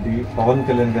వినోద్ రెడ్డి, పవన్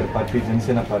కళ్యాణ్ గారి పార్టీ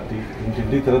జనసేన పార్టీ.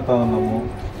 ఇంటింటికి తిరుగుతా ఉన్నాము,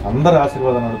 అందరు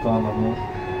ఆశీర్వాదం అడుగుతా ఉన్నాము.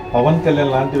 పవన్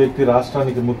కళ్యాణ్ లాంటి వ్యక్తి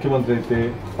రాష్ట్రానికి ముఖ్యమంత్రి అయితే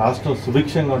రాష్ట్రం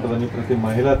సుభిక్షంగా ఉంటుందని ప్రతి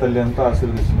మహిళా తల్లి అంతా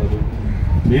ఆశీర్వదిస్తున్నారు.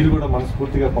 మీరు కూడా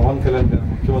మనస్ఫూర్తిగా పవన్ కళ్యాణ్ గారు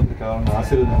ముఖ్యమంత్రి కావాలని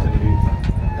ఆశీర్వదించండి.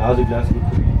 గాజు గ్లాస్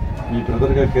గుర్తుని మీ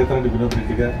బ్రదర్గా కేతనరెడ్డి వినోద్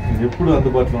రెడ్డిగా నేను ఎప్పుడూ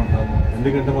అందుబాటులో ఉంటాను.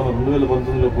 ఎందుకంటే మనం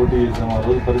 2019లో పోటీ చేసాము. ఆ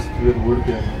రోజు పరిస్థితి వేరు,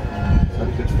 ఓడిపోయాము.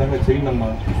 సరే ఖచ్చితంగా చేయండి అమ్మా.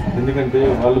 ఎందుకంటే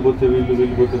వాళ్ళు పోతే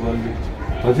వీళ్ళు పోతే వాళ్ళు,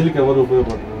 ప్రజలకి ఎవరు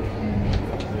ఉపయోగపడరు.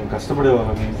 మేము కష్టపడే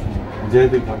వాళ్ళని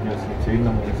నిజాయితీకి పనిచేస్తాం. చేయండి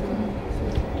అమ్మా.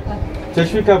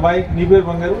 శశ్విక బాయ్. నీ పేరు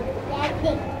బంగారు?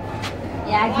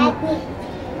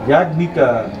 యాజ్ఞిక.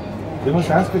 ఏమో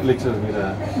సాంస్క్రిట్ లెక్చరర్ మీరా?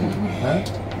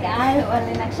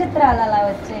 నక్షత్రాలు అలా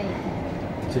వచ్చాయి.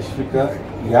 శశ్విక,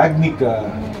 యాజ్ఞిక.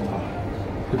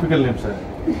 టిపికల్ నేమ్ సార్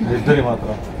ఇద్దరి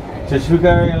మాత్రం. శశ్విక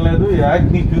ఏం లేదు,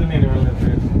 యాజ్ఞిక్ నేను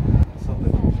వెళ్ళలేదు.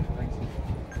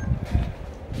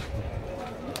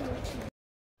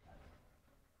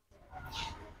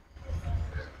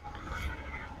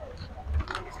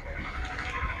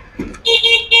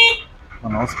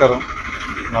 నమస్కారం.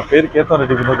 నా పేరు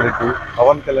కేతనరెడ్డి వినోద్ రెడ్డి,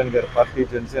 పవన్ కళ్యాణ్ గారి పార్టీ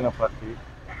జనసేన పార్టీ.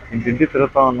 ఇంటింటి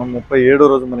తిరుగుతా ఉన్నాం. 37వ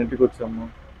రోజు మన ఇంటికి వచ్చాము.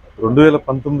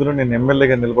 2019లో నేను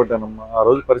ఎమ్మెల్యేగా నిలబడ్డానమ్మా. ఆ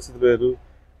రోజు పరిస్థితి వేరు.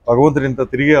 భగవంతుడు ఇంత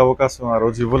తిరిగే అవకాశం ఆ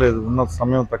రోజు ఇవ్వలేదు. ఉన్న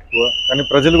సమయం తక్కువ. కానీ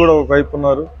ప్రజలు కూడా ఒకవైపు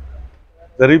ఉన్నారు.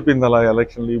 జరిగిపోయింది అలా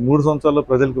ఎలక్షన్లు. ఈ 3 సంవత్సరాల్లో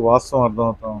ప్రజలకు వాస్తవం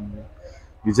అర్థమవుతా ఉంది.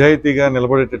 నిజాయితీగా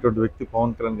నిలబడేటటువంటి వ్యక్తి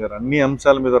పవన్ కళ్యాణ్ గారు. అన్ని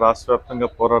అంశాల మీద రాష్ట్ర వ్యాప్తంగా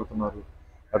పోరాడుతున్నారు.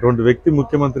 అటువంటి వ్యక్తి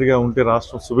ముఖ్యమంత్రిగా ఉంటే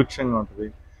రాష్ట్రం సుభిక్షంగా ఉంటుంది.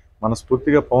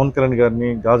 మనస్ఫూర్తిగా పవన్ కళ్యాణ్ గారిని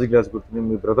గాజు గ్లాస్ గుర్తుని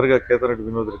మీ బ్రదర్గా కేతనరెడ్డి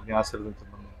వినోద్ రెడ్డిని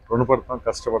ఆశీర్వదించున్నాను. రుణపడతాం,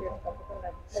 కష్టపడతాం.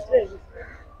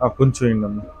 కొంచెం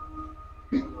అయిందమ్మా.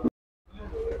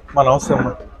 మా నమస్తే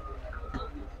అమ్మా.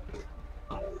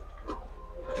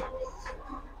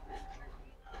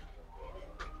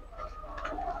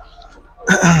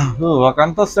 ఒక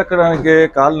అంతస్తు ఎక్కడానికి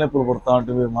కాలు నొప్పులు పుడతా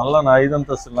ఉంటుంది. మళ్ళీ నా 5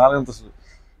 అంతస్తులు 4 అంతస్తులు.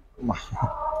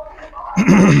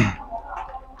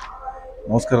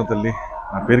 నమస్కారం తల్లి.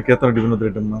 నా పేరు కేతనరెడ్డి వినోద్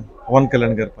రెడ్డి అమ్మ, పవన్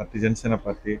కళ్యాణ్ గారి పార్టీ జనసేన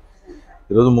పార్టీ.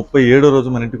 ఈరోజు 37వ రోజు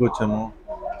మన ఇంటికి వచ్చాము.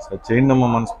 సరే చేయండి అమ్మ.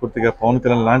 మనస్ఫూర్తిగా పవన్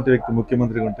కళ్యాణ్ లాంటి వ్యక్తి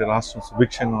ముఖ్యమంత్రిగా ఉంటే రాష్ట్రం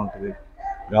సుభిక్షంగా ఉంటుంది.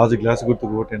 గాజు గ్లాసు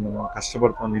గుర్తుకు ఓటేయండి అమ్మ.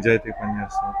 కష్టపడతాం, నిజాయితీగా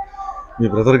పనిచేస్తాం. మీ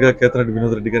బ్రదర్గా కేతనరెడ్డి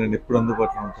వినోద్ రెడ్డిగా నేను ఎప్పుడు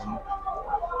అందుబాటులో ఉంటాను.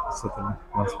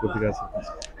 మనస్ఫూర్తిగా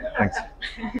థ్యాంక్స్.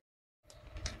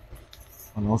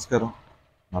 నమస్కారం.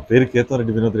 నా పేరు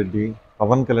కేతనరెడ్డి వినోద్ రెడ్డి,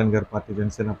 పవన్ కళ్యాణ్ గారి పార్టీ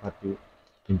జనసేన పార్టీ.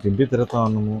 ఇంటింటి తిరుగుతా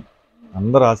ఉన్నాము,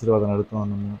 అందరూ ఆశీర్వాదం అడుగుతూ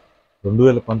ఉన్నాము.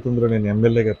 2019లో నేను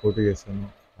ఎమ్మెల్యేగా పోటీ చేశాను.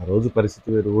 ఆ రోజు పరిస్థితి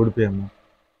వేరు, ఓడిపోయాము.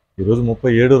 ఈరోజు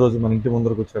 37వ రోజు మన ఇంటి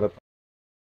ముందరకు వచ్చాడు.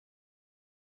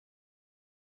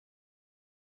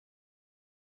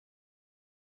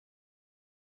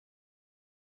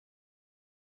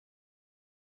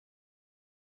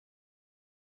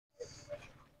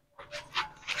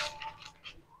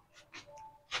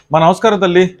 మా నమస్కారం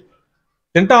తల్లి.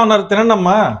 తింటా ఉన్నారు, తినండి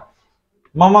అమ్మా.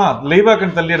 అమ్మమ్మ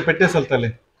లేవాకండి తల్లి, పెట్టేసాలి తల్లి.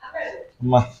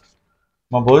 అమ్మా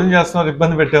మా భోజనం చేస్తున్నారు,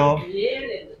 ఇబ్బంది పెట్టాము.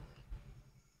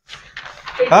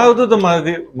 వద్దమ్మా,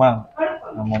 అది మా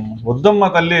వద్దమ్మా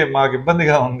తల్లి, మాకు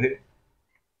ఇబ్బందిగా ఉంది.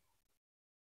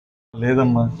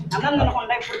 లేదమ్మా,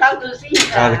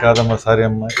 కాదమ్మా, సారీ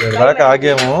అమ్మా. దాకా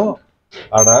ఆగాము,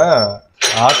 ఆడ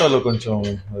ఆటోలో కొంచెం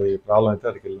ప్రాబ్లం అయితే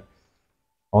అక్కడికి వెళ్ళాం.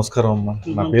 నమస్కారం అమ్మా,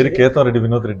 నా పేరు కేతంరెడ్డి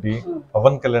వినోద్ రెడ్డి,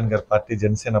 పవన్ కళ్యాణ్ గారి పార్టీ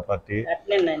జనసేన పార్టీ.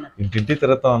 ఇంటింటి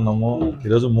తిరుగుతా ఉన్నాము.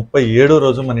 ఈరోజు 37వ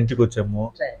రోజు మన ఇంటికి వచ్చాము.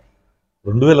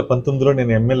 2019లో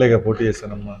నేను ఎమ్మెల్యేగా పోటీ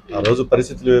చేశానమ్మా. ఆ రోజు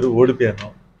పరిస్థితులు వేరు, ఓడిపోయాను.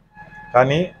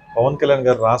 కానీ పవన్ కళ్యాణ్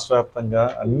గారు రాష్ట్ర వ్యాప్తంగా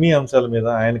అన్ని అంశాల మీద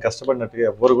ఆయన కష్టపడినట్టుగా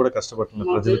ఎవ్వరు కూడా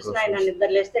కష్టపడుతున్నారు ప్రజల కోసం.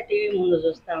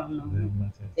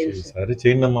 సరే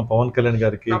చేయండి అమ్మా, పవన్ కళ్యాణ్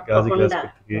గారికి గాజు గ్లాస్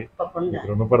పెట్టి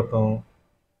రుణపడతాం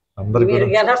అందరికి.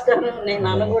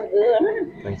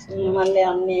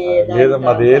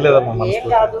 లేదమ్మా, అది ఏ లేదమ్మా,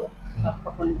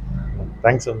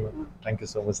 థ్యాంక్స్ అమ్మా, థ్యాంక్ యూ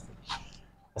సో మచ్.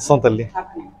 వస్తాం తల్లి.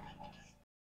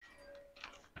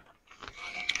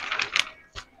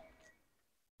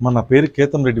 నా పేరు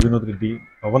కేతంరెడ్డి వినోద్ రెడ్డి,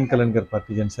 పవన్ కళ్యాణ్ గారి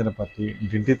పార్టీ జనసేన పార్టీ.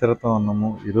 ఇంటింటి తిరుగుతా ఉన్నాము.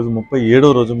 ఈరోజు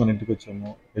 37వ రోజు మన ఇంటికి వచ్చాము.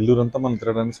 నెల్లూరంతా మనం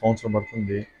తిరగడానికి సంవత్సరం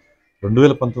పడుతుంది.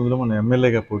 2019లో మనం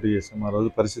ఎమ్మెల్యేగా పోటీ చేసాము. ఆ రోజు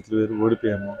పరిస్థితులు వేరు,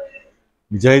 ఓడిపోయాము.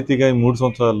 నిజాయితీగా ఈ 3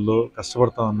 సంవత్సరాల్లో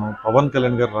కష్టపడతా ఉన్నాం. పవన్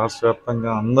కళ్యాణ్ గారు రాష్ట్ర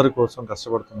వ్యాప్తంగా అందరి కోసం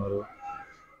కష్టపడుతున్నారు.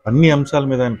 అన్ని అంశాల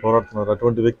మీద ఆయన పోరాడుతున్నారు.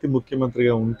 అటువంటి వ్యక్తి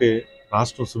ముఖ్యమంత్రిగా ఉంటే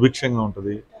రాష్ట్రం సుభిక్షంగా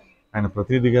ఉంటుంది. ఆయన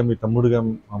ప్రతినిధిగా మీ తమ్ముడుగా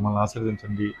మమ్మల్ని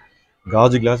ఆశీర్వదించండి.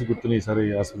 గాజు గ్లాసు గుర్తుని ఈసారి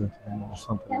ఆస్వాదించండి.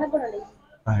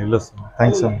 వెళ్ళొస్తాను.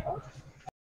 థ్యాంక్స్ అమ్మా.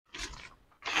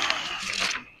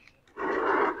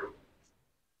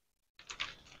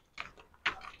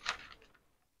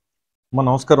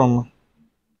 నమస్కారం అమ్మా.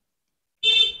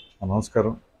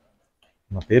 నమస్కారం.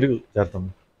 నా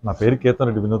పేరు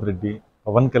కేతంరెడ్డి వినోద్ రెడ్డి,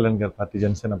 పవన్ కళ్యాణ్ గారి పార్టీ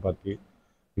జనసేన పార్టీ.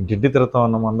 ఇంటింటి తిరుగుతా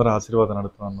ఉన్నాము, అందరూ ఆశీర్వాదం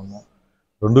అడుగుతూ ఉన్నాము.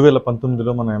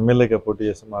 2019లో మనం ఎమ్మెల్యేగా పోటీ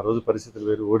చేసాము. ఆ రోజు పరిస్థితులు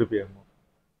వేరు, ఓడిపోయాము.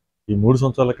 ఈ 3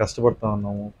 సంవత్సరాలు కష్టపడతా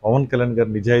ఉన్నాము. పవన్ కళ్యాణ్ గారు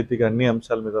నిజాయితీగా అన్ని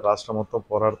అంశాల మీద రాష్ట్రం మొత్తం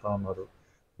పోరాడుతూ ఉన్నారు.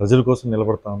 ప్రజల కోసం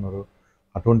నిలబడతా ఉన్నారు.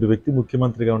 అటువంటి వ్యక్తి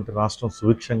ముఖ్యమంత్రిగా ఉంటే రాష్ట్రం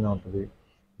సుభిక్షంగా ఉంటుంది.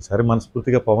 ఈసారి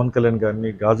మనస్ఫూర్తిగా పవన్ కళ్యాణ్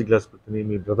గారిని గాజు గ్లాస్ పెట్టుకుని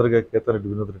మీ బ్రదర్గా కేతంరెడ్డి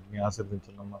వినోద్ రెడ్డిని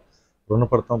ఆశీర్వదించున్నామా.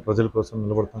 రుణపడతాం, ప్రజల కోసం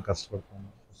నిలబడతాం, కష్టపడతాం.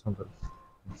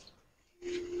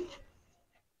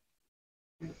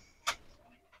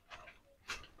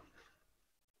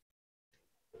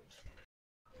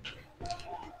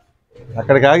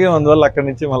 అక్కడికి ఆగే అందువల్ల అక్కడి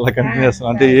నుంచి మళ్ళీ కంటిన్యూ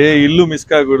చేస్తున్నాం. అంటే ఏ ఇల్లు మిస్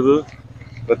కాకూడదు,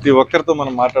 ప్రతి ఒక్కరితో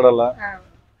మనం మాట్లాడాలా.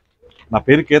 నా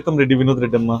పేరు కేతంరెడ్డి వినోద్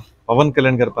రెడ్డి అమ్మ, పవన్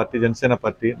కళ్యాణ్ గారి పార్టీ జనసేన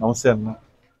పార్టీ. నమస్తే అన్న.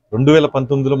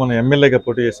 2019లో మనం ఎమ్మెల్యేగా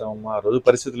పోటీ చేసామమ్మా. ఆ రోజు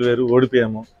పరిస్థితులు వేరు,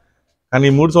 ఓడిపోయాము. కానీ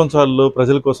ఈ 3 సంవత్సరాల్లో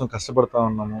ప్రజల కోసం కష్టపడతా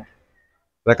ఉన్నాము.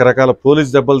 రకరకాల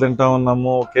పోలీస్ దెబ్బలు తింటా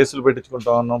ఉన్నాము, కేసులు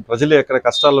పెట్టించుకుంటా ఉన్నాం. ప్రజలు ఎక్కడ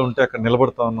కష్టాల్లో ఉంటే అక్కడ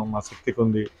నిలబడతా ఉన్నాం మా శక్తికి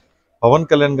ఉంది. పవన్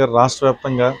కళ్యాణ్ గారు రాష్ట్ర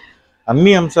వ్యాప్తంగా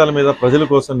అన్ని అంశాల మీద ప్రజల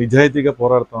కోసం నిజాయితీగా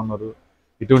పోరాడుతూ ఉన్నారు.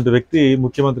 ఇటువంటి వ్యక్తి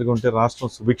ముఖ్యమంత్రిగా ఉంటే రాష్ట్రం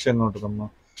సుభిక్షంగా ఉంటుందమ్మా.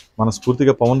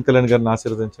 మనస్ఫూర్తిగా పవన్ కళ్యాణ్ గారిని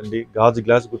ఆశీర్వదించండి. గాజు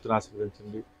గ్లాస్ గుర్తుని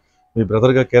ఆశీర్వదించండి. మీ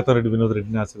బ్రదర్గా కేతంరెడ్డి వినోద్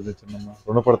రెడ్డిని ఆశీర్వదించండి అమ్మా.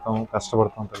 రుణపడతాము,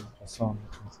 కష్టపడతాం. వస్తాం.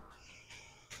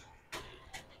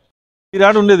 ఈ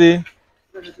రాడు ఉండేది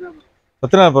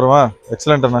సత్యనారాయణపురమా?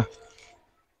 ఎక్సలెంట్ అన్న.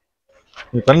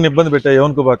 మీ పనిని ఇబ్బంది పెట్టా,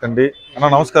 ఏమనుకోబాకండి అన్న.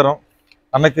 నమస్కారం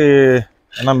అన్నకి.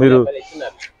 అన్న మీరు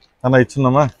అన్న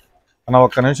ఇచ్చిందమ్మా. అన్న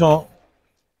ఒక్క నిమిషం.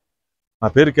 నా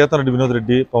పేరు కేతంరెడ్డి వినోద్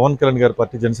రెడ్డి, పవన్ కళ్యాణ్ గారి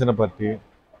పార్టీ జనసేన పార్టీ.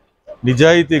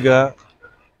 నిజాయితీగా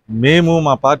మేము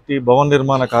మా పార్టీ భవన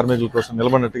నిర్మాణ కార్మికుల కోసం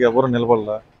నిలబడినట్టుగా ఎవరు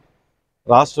నిలబడలా.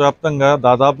 రాష్ట్ర వ్యాప్తంగా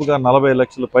దాదాపుగా 40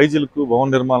 లక్షల పైజీలకు భవన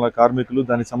నిర్మాణ కార్మికులు,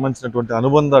 దానికి సంబంధించినటువంటి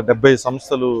అనుబంధ 70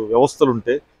 సంస్థలు, వ్యవస్థలు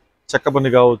ఉంటే, చెక్క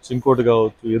పని కావచ్చు, ఇంకోటి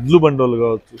కావచ్చు, ఎద్లు బండోలు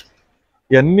కావచ్చు,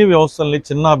 ఈ అన్ని వ్యవస్థల్ని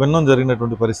చిన్న భిన్నం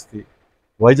జరిగినటువంటి పరిస్థితి.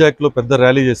 వైజాగ్లో పెద్ద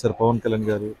ర్యాలీ చేశారు పవన్ కళ్యాణ్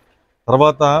గారు.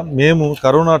 తర్వాత మేము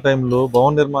కరోనా టైంలో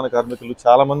భవన నిర్మాణ కార్మికులు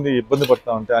చాలామంది ఇబ్బంది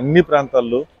పడతా ఉంటే అన్ని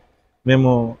ప్రాంతాల్లో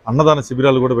మేము అన్నదాన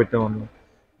శిబిరాలు కూడా పెట్టామన్నాం.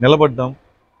 నిలబడ్డాం,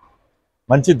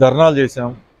 మంచి ధర్నాలు చేశాం,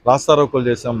 రాస్తారోకోలు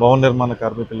చేశాం. భవన నిర్మాణ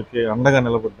కార్మికులకి అండగా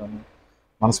నిలబడ్డాము.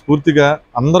 మనస్ఫూర్తిగా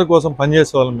అందరి కోసం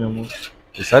పనిచేసే వాళ్ళం మేము.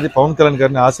 ఈసారి పవన్ కళ్యాణ్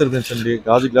గారిని ఆశీర్వదించండి.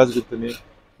 గాజు గ్లాసు గుర్తుని.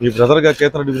 మీ బ్రదర్గా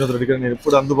కేతంరెడ్డి వినోద్ రెడ్డి గారు నేను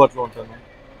ఎప్పుడు అందుబాటులో ఉంటాను.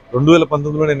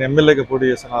 2019లో నేను ఎమ్మెల్యేగా పోటీ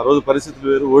చేశాను. ఆ రోజు పరిస్థితులు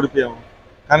వేరు, ఓడిపోయాము.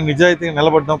 కానీ నిజాయితీగా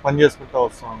నిలబడ్డాం, పని చేసుకుంటూ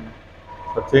వస్తాము.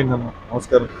 సార్ చేయండి అన్న.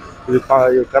 నమస్కారం. ఇది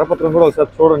కరపత్రం కూడా ఒకసారి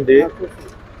చూడండి.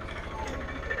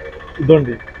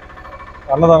 ఇదండి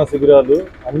అన్నదాన శిబిరాలు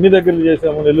అన్ని దగ్గరలు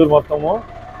చేసాము, నెల్లూరు మొత్తము.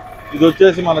 ఇది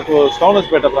వచ్చేసి మనకు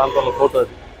స్టౌనస్పేట ప్రాంతంలో ఫోటో.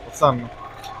 అది వస్తా అన్న.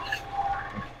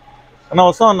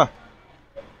 వస్తాం అన్న.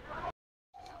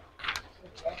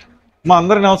 మా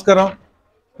అందరికి నమస్కారం.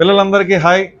 పిల్లలందరికీ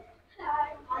హాయ్.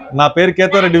 నా పేరు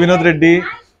కేతంరెడ్డి వినోద్ రెడ్డి.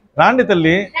 రాండి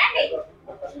తల్లి,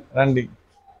 రండి.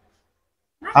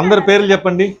 అందరి పేర్లు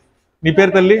చెప్పండి. నీ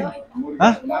పేరు తల్లి?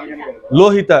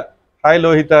 లోహిత. హాయ్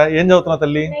లోహిత, ఏం చదువుతున్నావు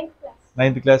తల్లి?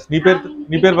 9th class. నీ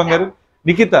పేరు బంగారు?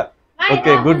 నిఖిత.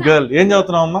 Okay, good girl. ఏం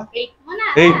చదువుతున్నావు అమ్మా?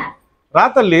 8th. రా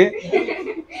తల్లి,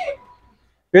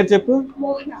 పేరు చెప్పు.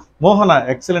 మోహన.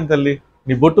 ఎక్సలెంట్ తల్లి,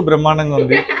 నీ బొట్టు బ్రహ్మాండంగా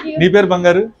ఉంది. నీ పేరు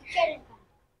బంగారు?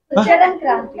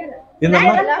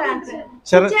 ఏందమ్మా?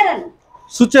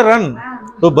 సుచరణ్.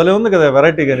 భలే ఉంది కదా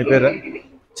వెరైటీగా నీ పేరు.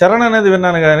 చరణ్ అనేది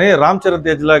విన్నాను కానీ రామ్ చరణ్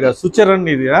తేజ్ లాగా సుచరణ్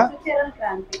ఇది.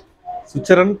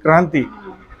 సుచరణ్ క్రాంతి.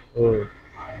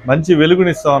 మంచి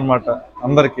వెలుగునిస్తావు అనమాట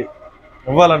అందరికి.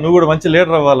 ఇవ్వాలా, నువ్వు కూడా మంచి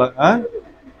లీడర్ అవ్వాలా.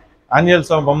 ఆంజనేయ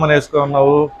స్వామి బొమ్మను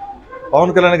వేసుకున్నావు.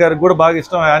 పవన్ కళ్యాణ్ గారికి కూడా బాగా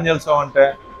ఇష్టం ఆంజనేయ స్వామి అంటే.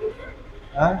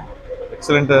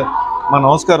 ఎక్సలెంట్. మా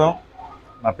నమస్కారం,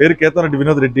 నా పేరు కేతమరెడ్డి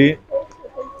వినోద్ రెడ్డి.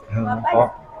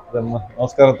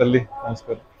 నమస్కారం తల్లి,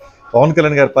 నమస్కారం. పవన్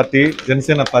కళ్యాణ్ గారి పార్టీ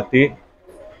జనసేన పార్టీ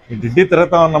ఢిల్లీ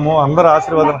తిరుగుతా ఉన్నాము. అందరు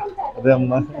ఆశీర్వాదం. అదే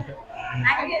అమ్మా.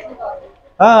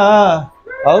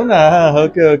 అవునా?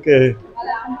 Okay okay.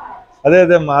 అదే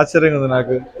అదే అమ్మా, ఆశ్చర్యంగా ఉంది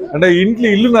నాకు. అంటే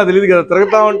ఇల్లు నాకు తెలియదు కదా,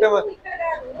 తిరుగుతా ఉంటే.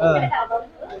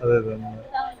 అదే అదే అమ్మా,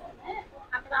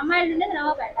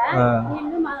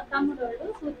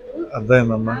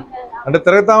 అర్థమైందమ్మా. అంటే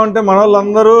తిరుగుతా ఉంటే మన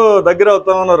వాళ్ళందరూ దగ్గర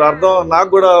అవుతా ఉన్నారు. అర్థం నాకు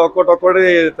కూడా ఒక్కొక్కటి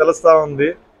తెలుస్తా ఉంది.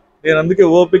 నేను అందుకే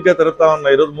ఓపిక్గా తిరుగుతా ఉన్నా.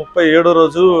 ఈరోజు 37వ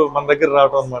రోజు మన దగ్గర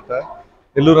రావటం అనమాట.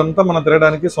 నెల్లూరంతా మనం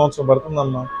తిరగడానికి సంవత్సరం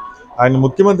పడుతుందమ్మా. ఆయన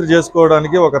ముఖ్యమంత్రి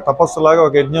చేసుకోవడానికి ఒక తపస్సులాగా,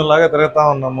 ఒక యజ్ఞంలాగా తిరుగుతా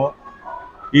ఉన్నాము.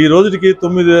 ఈ రోజుకి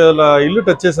 9,000 ఇల్లు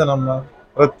టచ్ చేశానమ్మా.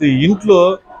 ప్రతి ఇంట్లో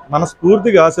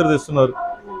మనస్ఫూర్తిగా ఆశీర్వదిస్తున్నారు.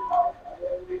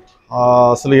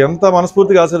 అసలు ఎంత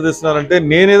మనస్ఫూర్తిగా ఆశీర్వదిస్తున్నారంటే,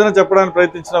 నేను ఏదైనా చెప్పడానికి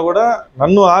ప్రయత్నించినా కూడా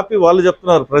నన్ను ఆపి వాళ్ళు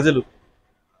చెప్తున్నారు. ప్రజలు,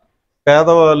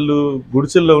 పేదవాళ్ళు,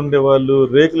 గుడిసెల్లో ఉండేవాళ్ళు,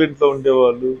 రేకుల ఇంట్లో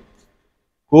ఉండేవాళ్ళు,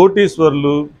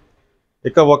 కోటీశ్వర్లు,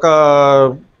 ఇక ఒక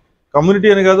కమ్యూనిటీ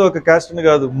అని కాదు, ఒక క్యాస్ట్ అని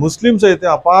కాదు, ముస్లిమ్స్ అయితే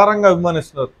అపారంగా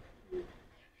అభిమానిస్తున్నారు.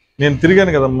 నేను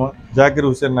తిరిగాను కదమ్మా, జాకిర్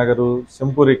హుసేన్ నగరు,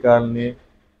 సెంపూరి కాలనీ,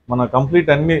 మన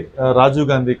కంప్లీట్ అన్ని రాజీవ్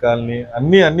గాంధీ కాలనీ,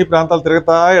 అన్ని ప్రాంతాలు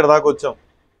తిరగతా ఇక్కడదాకా వచ్చాం.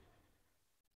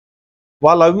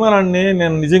 వాళ్ళ అభిమానాన్ని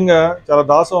నేను నిజంగా చాలా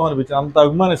దాసోహం అనిపించాను. అంత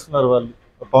అభిమానిస్తున్నారు వాళ్ళు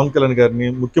పవన్ కళ్యాణ్ గారిని.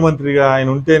 ముఖ్యమంత్రిగా ఆయన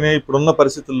ఉంటేనే ఇప్పుడున్న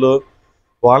పరిస్థితుల్లో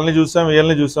వాళ్ళని చూసాం,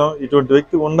 వీళ్ళని చూసాం, ఇటువంటి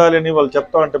వ్యక్తి ఉండాలి అని వాళ్ళు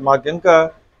చెప్తా ఉంటే మాకు ఇంకా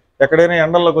ఎక్కడైనా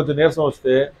ఎండల్లో కొంచెం నీరసం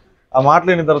వస్తే ఆ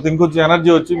మాట్లాడిన తర్వాత ఇంకొంచెం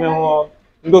ఎనర్జీ వచ్చి మేము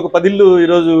ఇంకొక 10 ఇళ్ళు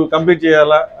ఈరోజు కంప్లీట్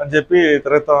చేయాలా అని చెప్పి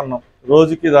తిరుగుతా ఉన్నాం.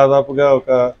 రోజుకి దాదాపుగా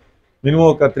మినిమం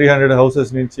ఒక 300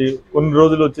 హౌసెస్ నుంచి కొన్ని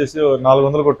రోజులు వచ్చేసి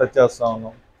 400 కూడా టచ్ చేస్తూ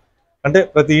ఉన్నాం. అంటే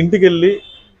ప్రతి ఇంటికి వెళ్ళి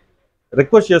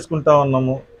రిక్వెస్ట్ చేసుకుంటా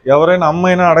ఉన్నాము. ఎవరైనా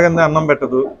అమ్మైనా అడగందే అన్నం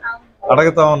పెట్టదు,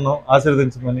 అడుగుతా ఉన్నాం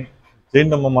ఆశీర్వదించమని.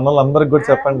 చేయండి అమ్మ, మన వాళ్ళందరికి కూడా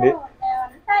చెప్పండి.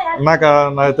 నాకు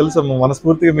తెలుసమ్మా,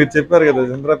 మనస్ఫూర్తిగా మీరు చెప్పారు కదా,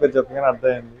 చంద్ర పేరు చెప్పగానే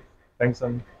అర్థమైంది. థ్యాంక్స్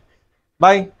అమ్మ.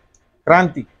 బాయ్.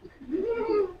 క్రాంతి,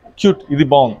 క్యూట్, ఇది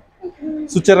బాగుంది.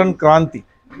 సుచరణ్ క్రాంతి.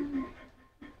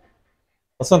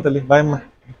 వస్తాం తల్లి, బాయ్ అమ్మ.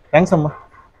 థ్యాంక్స్ అమ్మా.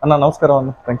 అన్న నమస్కారం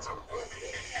అన్న, thanks.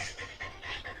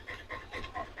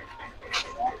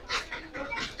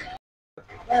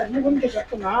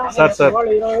 Sir sir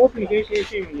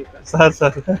sir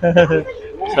sir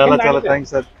చాలా చాలా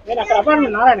థ్యాంక్స్ సార్.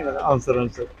 అవును సార్,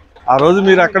 అవును సార్. ఆ రోజు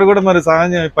మీరు అక్కడ కూడా మరి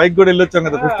సహాయం పైకి కూడా వెళ్ళొచ్చాం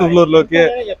కదా, 5th ఫ్లోర్ లోకి.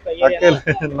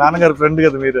 నాన్నగారు ఫ్రెండ్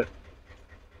కదా మీరు.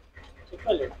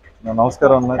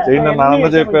 నమస్కారం అన్న, చేయండి అన్న. ఆనంద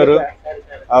చెప్పారు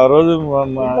ఆ రోజు.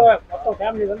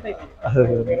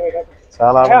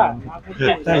 చాలా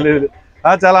లేదు,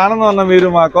 చాలా ఆనందం అన్న. మీరు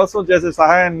మా కోసం చేసే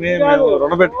సహాయాన్ని మేము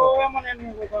రుణపెట్టుకో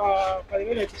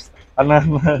అన్న.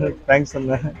 థ్యాంక్స్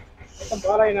అన్న,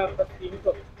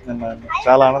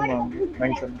 చాలా ఆనందం అన్న.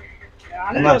 థ్యాంక్స్ అన్న.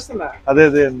 అదే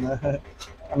అదే అన్న.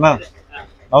 అన్న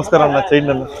నమస్కారం అన్న,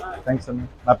 చేయండి అన్న. థ్యాంక్స్ అన్న.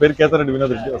 నా పేరు కేతమరెడ్డి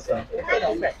వినోద్ రెడ్డి. వస్తాను.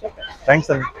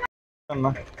 థ్యాంక్స్ అన్న. అన్న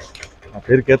నా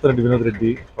పేరు కేతమరెడ్డి వినోద్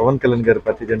రెడ్డి, పవన్ కళ్యాణ్ గారి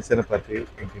పార్టీ జనసేన పార్టీ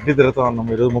ఇంటి తిరుగుతా ఉన్నాము.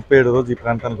 ఈరోజు 37వ రోజు ఈ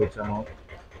ప్రాంతానికి వచ్చాము.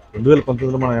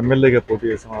 2019లో మనం ఎమ్మెల్యేగా పోటీ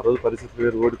చేసాం. ఆ రోజు పరిస్థితులు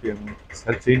వేరు, ఓడిపోయాము.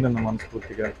 సరే చేయండి అన్న,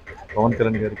 మనస్ఫూర్తిగా పవన్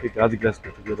కళ్యాణ్ గారికి గాజు గ్లాస్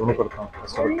పెట్టి రుణపడతాం.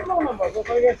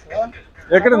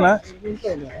 ఎక్కడన్నా?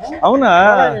 అవునా?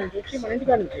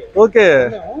 ఓకే.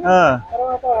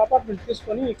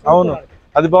 అవును,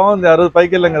 అది బాగుంది. ఆ రోజు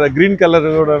పైకి వెళ్ళాం కదా, గ్రీన్ కలర్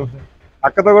కూడా.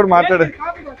 అక్కతో కూడా మాట్లాడే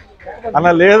అన్న.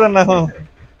 లేదన్నా,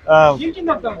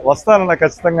 వస్తానన్నా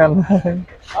ఖచ్చితంగా అన్న.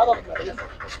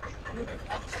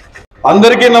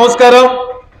 అందరికీ నమస్కారం.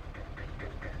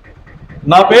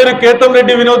 నా పేరు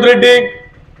కేతంరెడ్డి వినోద్ రెడ్డి,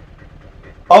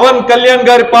 పవన్ కళ్యాణ్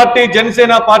గారి పార్టీ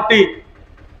జనసేన పార్టీ.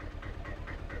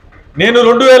 నేను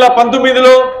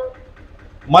 2019లో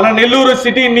మన నెల్లూరు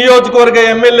సిటీ నియోజకవర్గ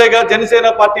ఎమ్మెల్యేగా జనసేన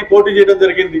పార్టీ పోటీ చేయడం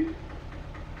జరిగింది.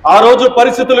 ఆ రోజు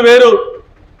పరిస్థితులు వేరు.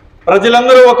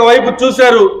 ప్రజలందరూ ఒకవైపు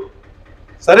చూశారు,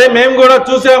 సరే మేము కూడా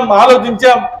చూసాం,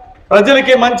 ఆలోచించాం,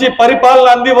 ప్రజలకి మంచి పరిపాలన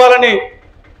అందివ్వాలని.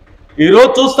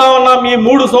 ఈరోజు చూస్తా ఉన్నాం, ఈ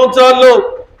 3 సంవత్సరాల్లో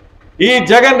ఈ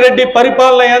జగన్ రెడ్డి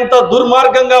పరిపాలన ఎంత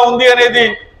దుర్మార్గంగా ఉంది అనేది.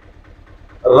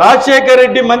 రాజశేఖర్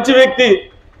రెడ్డి మంచి వ్యక్తి,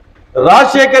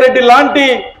 రాజశేఖర్ రెడ్డి లాంటి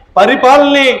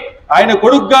పరిపాలనని ఆయన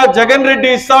కొడుకుగా జగన్ రెడ్డి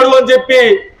ఇస్తాడు అని చెప్పి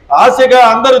ఆశగా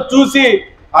అందరూ చూసి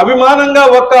అభిమానంగా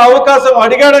ఒక్క అవకాశం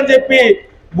అడిగాడని చెప్పి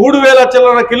 3000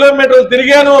 చిల్లర కిలోమీటర్లు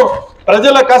తిరిగాను,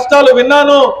 ప్రజల కష్టాలు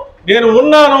విన్నాను, నేను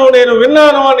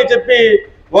విన్నాను అని చెప్పి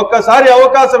ఒక్కసారి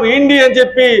అవకాశం ఏంటి అని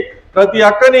చెప్పి ప్రతి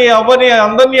అక్కని అవ్వని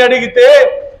అందరినీ అడిగితే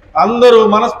అందరూ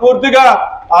మనస్ఫూర్తిగా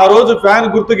ఆ రోజు ఫ్యాన్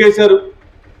గుర్తుకేశారు.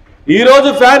 ఈ రోజు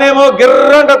ఫ్యాన్ ఏమో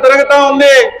గిర్రంట తిరుగుతా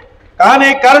ఉంది, కానీ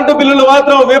కరెంటు బిల్లులు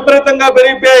మాత్రం విపరీతంగా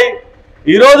పెరిగిపోయాయి.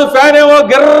 ఈ రోజు ఫ్యాన్ ఏమో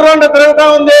గిర్రంట తిరుగుతా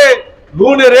ఉంది,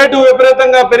 నూనె రేటు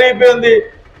విపరీతంగా పెరిగిపోయింది.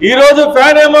 ఈ రోజు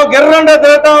ఫ్యాన్ ఏమో గిర్రంట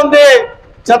తిరుగుతా ఉంది,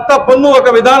 చెత్త పన్ను ఒక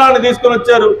విధానాన్ని తీసుకొని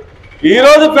వచ్చారు. ఈ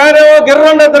రోజు ఫ్యాన్ ఏమో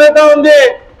గిర్రంట తిరుగుతా ఉంది,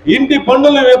 ఇంటి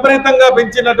పన్నులు విపరీతంగా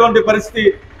పెంచినటువంటి పరిస్థితి.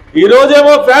 ఈ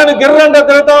రోజేమో ఫ్యాన్ గిర్రంట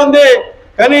తిరుగుతా ఉంది,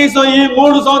 కనీసం ఈ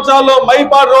 3 సంవత్సరాల్లో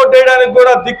మైపాడ్ రోడ్ వేయడానికి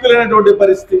కూడా దిక్కులేనటువంటి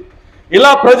పరిస్థితి.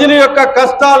 ఇలా ప్రజల యొక్క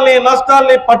కష్టాల్ని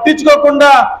నష్టాల్ని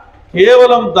పట్టించుకోకుండా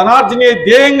కేవలం ధనార్జనే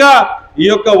ధ్యేయంగా ఈ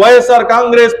యొక్క వైఎస్ఆర్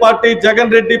కాంగ్రెస్ పార్టీ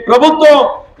జగన్ రెడ్డి ప్రభుత్వం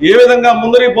ఏ విధంగా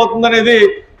ముందరిపోతుందనేది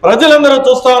ప్రజలందరూ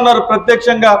చూస్తా ఉన్నారు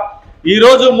ప్రత్యక్షంగా. ఈ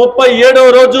రోజు 37వ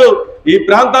రోజు ఈ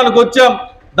ప్రాంతానికి వచ్చాం.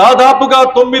 దాదాపుగా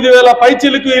 9000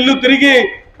 పైచిలకు ఇల్లు తిరిగి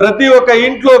ప్రతి ఒక్క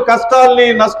ఇంట్లో కష్టాల్ని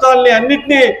నష్టాల్ని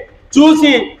అన్నిటినీ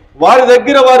చూసి వారి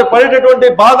దగ్గర వారు పడేటటువంటి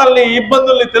బాధల్ని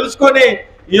ఇబ్బందుల్ని తెలుసుకొని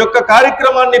ఈ యొక్క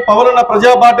కార్యక్రమాన్ని పవనన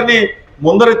ప్రజాబాటని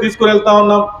ముందర తీసుకుని వెళ్తా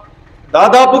ఉన్నాం.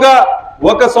 దాదాపుగా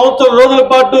 1 సంవత్సరం రోజుల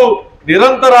పాటు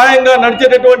నిరంతరాయంగా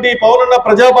నడిచేటటువంటి పవనన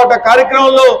ప్రజాబాట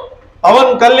కార్యక్రమంలో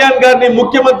పవన్ కళ్యాణ్ గారిని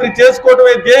ముఖ్యమంత్రి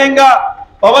చేసుకోవడమే ధ్యేయంగా,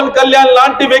 పవన్ కళ్యాణ్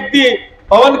లాంటి వ్యక్తి,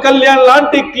 పవన్ కళ్యాణ్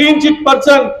లాంటి క్లీన్ చిట్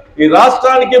పర్సన్ ఈ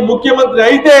రాష్ట్రానికి ముఖ్యమంత్రి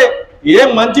అయితే ఏం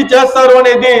మంచి చేస్తారు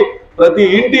అనేది ప్రతి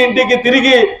ఇంటికి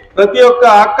తిరిగి ప్రతి ఒక్క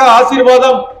అక్క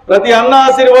ఆశీర్వాదం, ప్రతి అన్న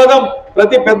ఆశీర్వాదం,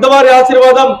 ప్రతి పెద్దవారి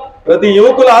ఆశీర్వాదం, ప్రతి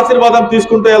యువకుల ఆశీర్వాదం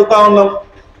తీసుకుంటూ వెళ్తా ఉన్నాం.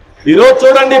 ఈరోజు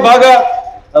చూడండి, బాగా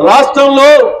రాష్ట్రంలో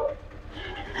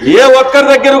ఏ ఒక్కరి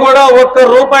దగ్గర కూడా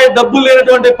 ₹1 డబ్బులు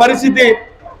లేనటువంటి పరిస్థితి.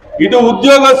 ఇటు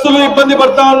ఉద్యోగస్తులు ఇబ్బంది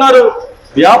పడతా ఉన్నారు,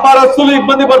 వ్యాపారస్తులు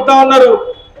ఇబ్బంది పడతా ఉన్నారు,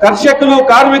 కర్షకులు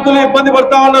కార్మికులు ఇబ్బంది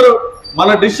పడతా ఉన్నారు, మన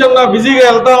డిసిషన్ బిజీగా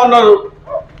వెళ్తా ఉన్నారు.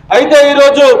 అయితే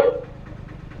ఈరోజు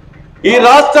ఈ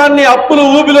రాష్ట్రాన్ని అప్పులు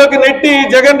ఊబిలోకి నెట్టి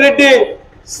జగన్ రెడ్డి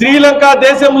శ్రీలంక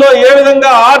దేశంలో ఏ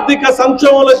విధంగా ఆర్థిక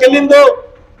సంక్షోభంలోకి వెళ్ళిందో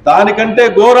దానికంటే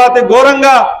ఘోరాతి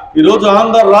ఘోరంగా ఈరోజు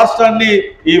ఆంధ్ర రాష్ట్రాన్ని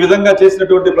ఈ విధంగా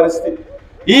చేసినటువంటి పరిస్థితి.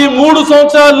 ఈ 3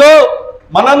 సంవత్సరాల్లో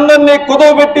మనందరినీ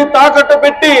కుదవబెట్టి తాకట్టు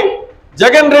పెట్టి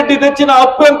జగన్ రెడ్డి తెచ్చిన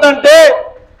అప్పు ఎంత అంటే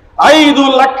 5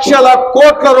 లక్షల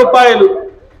కోట్ల రూపాయలు.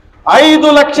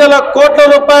 5 లక్షల కోట్ల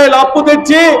రూపాయలు అప్పు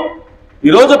తెచ్చి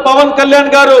ఈరోజు పవన్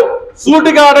కళ్యాణ్ గారు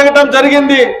సూటిగా అడగటం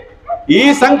జరిగింది. ఈ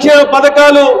సంక్షేమ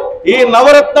పథకాలు ఈ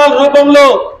నవరత్నాల రూపంలో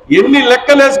ఎన్ని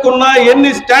లెక్కలేసుకున్నా,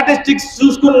 ఎన్ని స్టాటిస్టిక్స్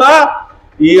చూసుకున్నా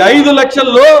ఈ 5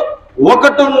 లక్షల్లో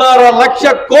 1.5 లక్ష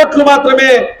కోట్లు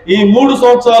మాత్రమే ఈ 3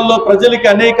 సంవత్సరాల్లో ప్రజలకి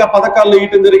అనేక పథకాలు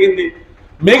ఇవ్వడం జరిగింది.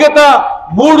 మిగతా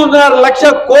 3.5 లక్ష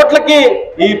కోట్లకి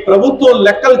ఈ ప్రభుత్వం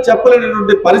లెక్కలు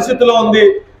చెప్పలేనటువంటి పరిస్థితిలో ఉంది.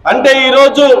 అంటే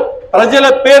ఈరోజు ప్రజల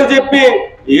పేరు చెప్పి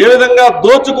ఏ విధంగా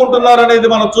దోచుకుంటున్నారు అనేది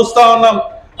మనం చూస్తా ఉన్నాం.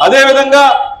 అదే విధంగా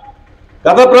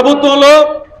గత ప్రభుత్వంలో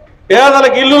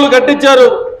పేదలకు ఇల్లులు కట్టించారు.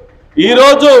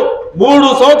 ఈరోజు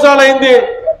 3 సంవత్సరాలైంది,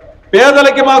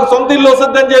 పేదలకి మాకు సొంత ఇల్లు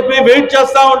వస్తుందని చెప్పి వెయిట్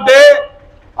చేస్తా ఉంటే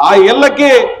ఆ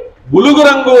ఇళ్ళకి బులుగు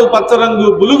రంగు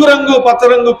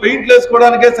పచ్చరంగు పెయింట్లు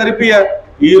వేసుకోవడానికే సరిపోయా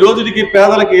ఈ రోజుకి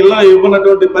పేదలకి ఇళ్ళ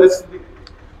ఇవ్వనటువంటి పరిస్థితి.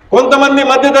 కొంతమంది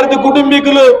మధ్యతరగతి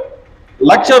కుటుంబీకులు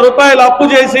 ₹1,00,000 అప్పు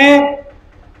చేసి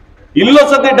ఇల్లు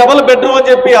వస్తుంది డబుల్ బెడ్రూమ్ అని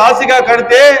చెప్పి ఆశగా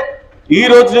కడితే ఈ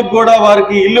రోజుకి కూడా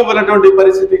వారికి ఇల్లు ఇవ్వనటువంటి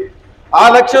పరిస్థితి. ఆ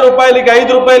 ₹1,00,000కి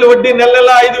 ₹5 వడ్డీ నెల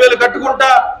 5,000 కట్టుకుంటా,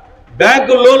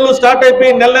 బ్యాంకు లోన్లు స్టార్ట్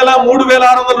అయిపోయి నెల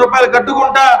 3,600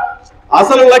 కట్టుకుంటా,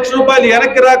 అసలు ₹1,00,000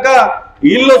 వెనక్కి రాక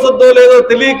ఇల్లు వస్తుందో లేదో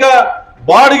తెలియక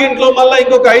బాడుగింట్లో మళ్ళా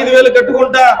ఇంకొక 5,000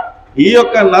 కట్టుకుంటా ఈ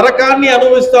యొక్క నరకాన్ని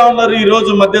అనుభవిస్తా ఉన్నారు ఈ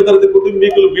రోజు మధ్యతరగతి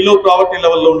కుటుంబీకులు, బిలో ప్రావర్టీ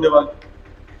లెవెల్లో ఉండేవాళ్ళు.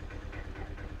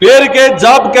 పేరుకే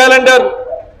జాబ్ క్యాలెండర్.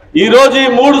 ఈ రోజు ఈ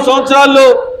 3 సంవత్సరాల్లో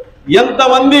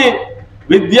ఎంతమంది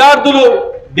విద్యార్థులు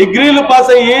డిగ్రీలు పాస్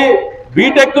అయ్యి,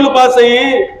 బీటెక్లు పాస్ అయ్యి,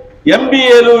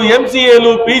 ఎంబీఏలు,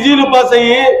 ఎంసీఏలు, పీజీలు పాస్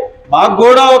అయ్యి మాకు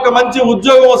కూడా ఒక మంచి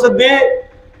ఉద్యోగం వస్తుంది.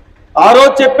 ఆ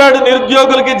రోజు చెప్పాడు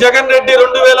నిరుద్యోగులకి జగన్ రెడ్డి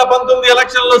 2019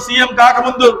 ఎలక్షన్లో సీఎం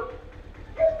కాకముందు.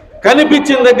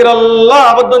 కనిపించిన దగ్గరల్లా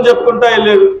అబద్ధం చెప్పుకుంటా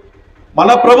వెళ్ళాడు. మన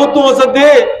ప్రభుత్వం వస్తుంది,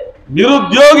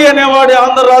 నిరుద్యోగి అనేవాడు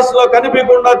ఆంధ్ర రాష్ట్రంలో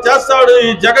కనిపించకుండా చేస్తాడు ఈ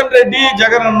జగన్ రెడ్డి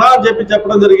జగనన్న అని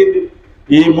చెప్పడం జరిగింది.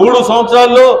 ఈ 3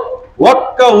 సంవత్సరాల్లో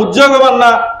ఒక్క ఉద్యోగం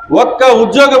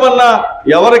అన్నా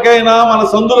ఎవరికైనా మన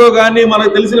సందులో కానీ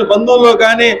మనకు తెలిసిన బంధువుల్లో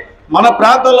కానీ మన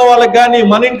ప్రాంతంలో వాళ్ళకి కానీ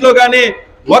మన ఇంట్లో కానీ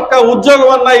ఒక్క ఉద్యోగం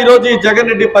అన్నా ఈరోజు ఈ జగన్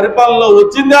రెడ్డి పరిపాలనలో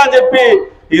వచ్చిందా అని చెప్పి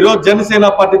ఈరోజు జనసేన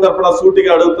పార్టీ తరఫున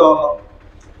సూటిగా అడుగుతా ఉన్నాం.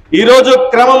 ఈరోజు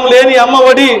క్రమం లేని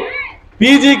అమ్మఒడి,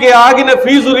 పీజీకి ఆగిన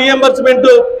ఫీజు రీఎంబర్స్మెంట్,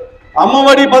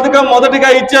 అమ్మఒడి పథకం మొదటిగా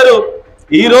ఇచ్చారు.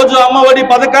 ఈరోజు అమ్మఒడి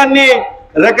పథకాన్ని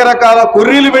రకరకాల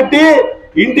కొర్రీలు పెట్టి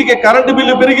ఇంటికి కరెంటు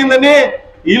బిల్లు పెరిగిందని,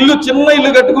 చిన్న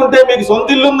ఇల్లు కట్టుకుంటే మీకు సొంత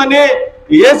ఇల్లు ఉందని,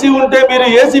 ఏసీ ఉంటే మీరు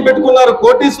ఏసీ పెట్టుకున్నారు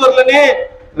కోటీశ్వర్లని,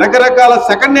 రకరకాల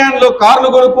సెకండ్ హ్యాండ్ లో కార్లు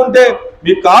కొనుక్కుంటే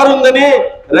మీ కారు ఉందని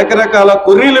రకరకాల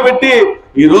కొర్రీలు పెట్టి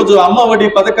ఈరోజు అమ్మఒడి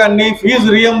పథకాన్ని ఫీజు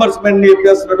రీఎంబర్స్మెంట్ ని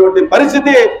చేస్తున్నటువంటి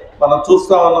పరిస్థితి మనం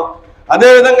చూస్తా ఉన్నాం.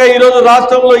 అదేవిధంగా ఈరోజు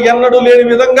రాష్ట్రంలో ఎన్నడూ లేని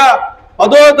విధంగా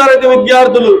 10వ తరగతి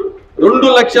విద్యార్థులు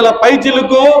 2 లక్షల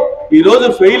పైచిలకు ఈరోజు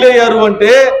ఫెయిల్ అయ్యారు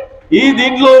అంటే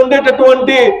దీంట్లో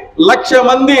ఉండేటటువంటి 1,00,000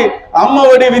 మంది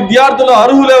అమ్మఒడి విద్యార్థులు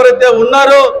అర్హులు ఎవరైతే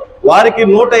ఉన్నారో వారికి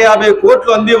 150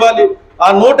 కోట్లు అందివ్వాలి. ఆ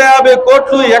 150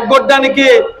 కోట్లు ఎగ్గొట్టడానికి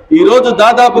ఈరోజు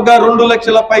దాదాపుగా 2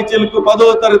 లక్షల పైచిలకు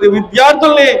 10వ తరగతి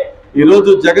విద్యార్థుల్ని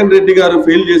ఈరోజు జగన్ రెడ్డి గారు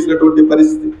ఫెయిల్ చేసినటువంటి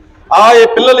పరిస్థితి. ఆ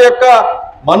పిల్లల యొక్క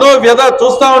మనోవ్యధ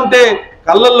చూస్తా ఉంటే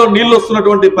కళ్ళల్లో నీళ్లు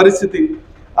వస్తున్నటువంటి పరిస్థితి.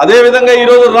 అదేవిధంగా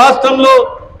ఈరోజు రాష్ట్రంలో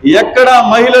ఎక్కడ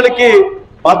మహిళలకి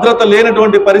భద్రత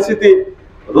లేనటువంటి పరిస్థితి,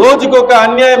 రోజుకొక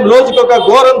అన్యాయం, రోజుకొక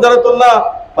ఘోరం జరుగుతున్నా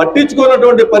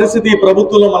పట్టించుకున్నటువంటి పరిస్థితి ఈ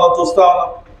ప్రభుత్వంలో మనం చూస్తా ఉన్నాం.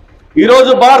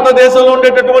 ఈరోజు భారతదేశంలో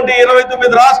ఉండేటటువంటి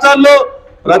 29 రాష్ట్రాల్లో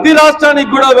ప్రతి రాష్ట్రానికి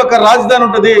కూడా ఒక రాజధాని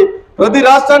ఉంటుంది. ప్రతి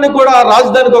రాష్ట్రానికి కూడా ఆ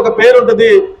రాజధానికి ఒక పేరు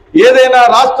ఉంటుంది. ఏదైనా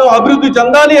రాష్ట్రం అభివృద్ధి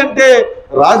చెందాలి అంటే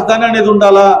రాజధాని అనేది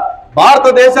ఉండాలా.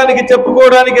 భారతదేశానికి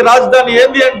చెప్పుకోవడానికి రాజధాని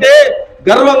ఏంది అంటే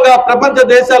గర్వంగా ప్రపంచ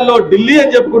దేశాల్లో ఢిల్లీ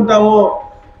అని చెప్పుకుంటాము.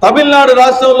 తమిళనాడు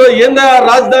రాష్ట్రంలో ఏందా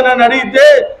రాజధాని అని అడిగితే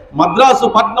మద్రాసు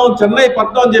పట్నం, చెన్నై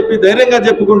పట్నం అని చెప్పి ధైర్యంగా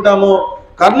చెప్పుకుంటాము.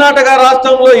 కర్ణాటక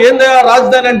రాష్ట్రంలో ఏందా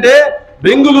రాజధాని అంటే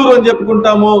బెంగుళూరు అని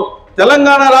చెప్పుకుంటాము.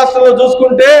 తెలంగాణ రాష్ట్రంలో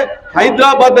చూసుకుంటే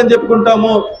హైదరాబాద్ అని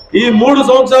చెప్పుకుంటాము. ఈ 3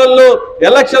 సంవత్సరాల్లో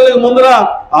ఎలక్షన్లకు ముందర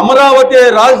అమరావతి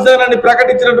రాజధాని అని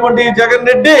ప్రకటించినటువంటి జగన్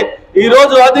రెడ్డి ఈ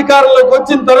రోజు అధికారంలోకి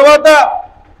వచ్చిన తర్వాత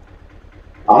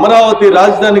అమరావతి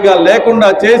రాజధానిగా లేకుండా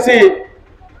చేసి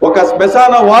ఒక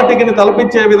శ్మశాన వాటికని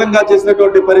తలపించే విధంగా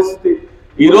చేసినటువంటి పరిస్థితి.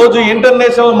 ఈ రోజు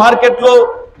ఇంటర్నేషనల్ మార్కెట్ లో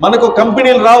మనకు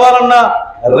కంపెనీలు రావాలన్నా,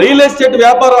 రియల్ ఎస్టేట్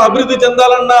వ్యాపారం అభివృద్ధి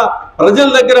చెందాలన్నా, ప్రజల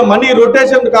దగ్గర మనీ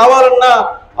రొటేషన్ కావాలన్నా,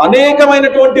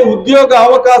 అనేకమైనటువంటి ఉద్యోగ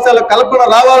అవకాశాల కల్పన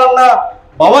రావాలన్నా,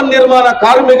 భవన నిర్మాణ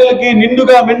కార్మికులకి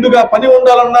నిండుగా మెండుగా పని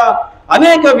ఉండాలన్నా,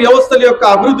 అనేక వ్యవస్థల యొక్క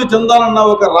అభివృద్ధి చెందాలన్నా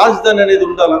ఒక రాజధాని అనేది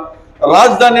ఉండాలి.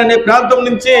 రాజధాని అనే ప్రాంతం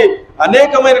నుంచి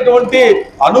అనేకమైనటువంటి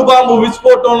అణుబాంబు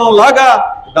విస్ఫోటనం లాగా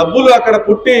డబ్బులు అక్కడ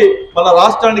పుట్టి మన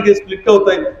రాష్ట్రానికి స్ప్లిట్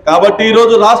అవుతాయి. కాబట్టి ఈ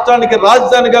రోజు రాష్ట్రానికి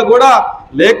రాజధానిగా కూడా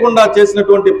లేకుండా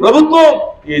చేసినటువంటి ప్రభుత్వం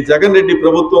ఈ జగన్ రెడ్డి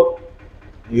ప్రభుత్వం.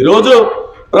 ఈరోజు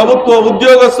ప్రభుత్వ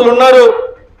ఉద్యోగస్తులు ఉన్నారు.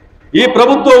 ఈ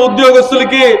ప్రభుత్వ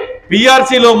ఉద్యోగస్తులకి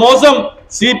పిఆర్సీలో మోసం,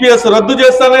 సిపిఎస్ రద్దు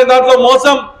చేస్తానే దాంట్లో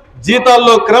మోసం,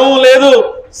 జీతాల్లో క్రమం లేదు,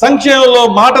 సంక్షేమంలో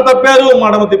మాట తప్పారు,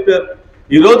 మడమ తిప్పారు.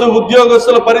 ఈరోజు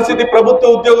ఉద్యోగస్తుల పరిస్థితి, ప్రభుత్వ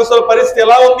ఉద్యోగస్తుల పరిస్థితి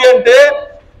ఎలా ఉంది అంటే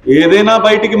ఏదైనా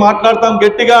బయటికి మాట్లాడతాం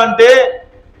గట్టిగా అంటే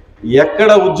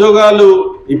ఎక్కడ ఉద్యోగాలు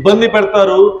ఇబ్బంది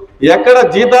పెడతారు, ఎక్కడ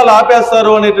జీతాలు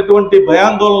ఆపేస్తారు అనేటటువంటి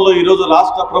భయాందోళనలో ఈరోజు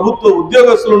రాష్ట్ర ప్రభుత్వ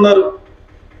ఉద్యోగస్తులు ఉన్నారు.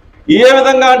 ఏ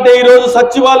విధంగా అంటే ఈరోజు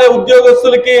సచివాలయ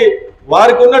ఉద్యోగస్తులకి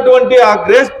వారికి ఉన్నటువంటి ఆ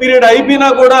గ్రేస్ పీరియడ్ అయిపోయినా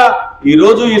కూడా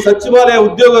ఈరోజు ఈ సచివాలయ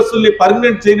ఉద్యోగస్తుల్ని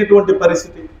పర్మనెంట్ చేయనటువంటి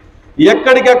పరిస్థితి.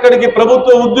 ఎక్కడికక్కడికి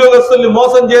ప్రభుత్వ ఉద్యోగస్తుల్ని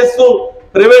మోసం చేస్తూ,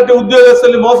 ప్రైవేటు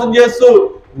ఉద్యోగస్తుల్ని మోసం చేస్తూ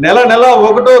నెల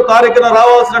 1వ తారీఖున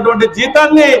రావాల్సినటువంటి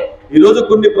జీతాన్ని ఈరోజు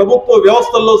కొన్ని ప్రభుత్వ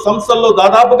వ్యవస్థల్లో, సంస్థల్లో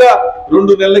దాదాపుగా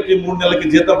 2 నెలలకి 3 నెలలకి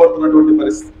జీతం పడుతున్నటువంటి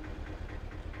పరిస్థితి.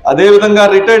 అదేవిధంగా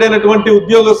రిటైర్డ్ అయినటువంటి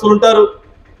ఉద్యోగస్తులు ఉంటారు.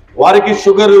 వారికి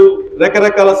షుగరు,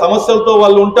 రకరకాల సమస్యలతో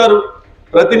వాళ్ళు ఉంటారు.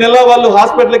 ప్రతి నెల వాళ్ళు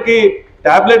హాస్పిటల్కి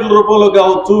టాబ్లెట్ల రూపంలో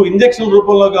కావచ్చు, ఇంజక్షన్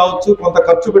రూపంలో కావచ్చు కొంత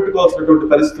ఖర్చు పెట్టుకోవాల్సినటువంటి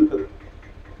పరిస్థితి ఉంటుంది.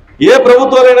 ఏ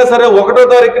ప్రభుత్వాలైనా సరే 1వ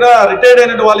తారీఖున రిటైర్డ్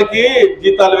అయిన వాళ్ళకి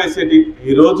జీతాలు వేసేది.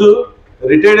 ఈ రోజు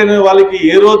రిటైర్డ్ అయిన వాళ్ళకి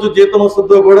ఏ రోజు జీతం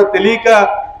వస్తుందో కూడా తెలియక,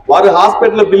 వారి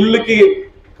హాస్పిటల్ బిల్లులకి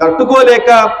కట్టుకోలేక,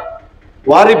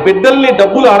 వారి బిడ్డల్ని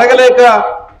డబ్బులు అడగలేక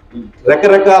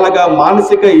రకరకాలుగా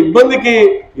మానసిక ఇబ్బందికి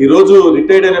ఈరోజు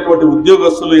రిటైర్డ్ అయినటువంటి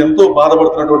ఉద్యోగస్తులు ఎంతో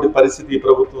బాధపడుతున్నటువంటి పరిస్థితి ఈ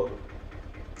ప్రభుత్వం.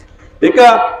 ఇక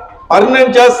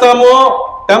పర్మనెంట్ చేస్తాము,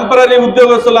 టెంపరీ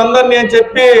ఉద్యోగస్తులందరినీ అని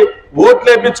చెప్పి ఓట్లు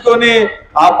వేయించుకొని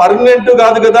ఆ పర్మనెంట్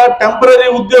కాదు కదా టెంపరీ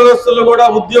ఉద్యోగస్తులు కూడా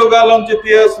ఉద్యోగాల నుంచి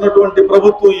తీసేస్తున్నటువంటి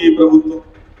ప్రభుత్వం ఈ ప్రభుత్వం.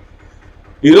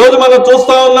 ఈరోజు మనం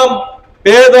చూస్తా ఉన్నాం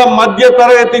పేద మధ్య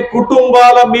తరగతి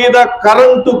కుటుంబాల మీద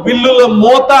కరెంటు బిల్లుల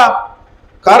మోత,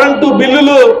 కరెంటు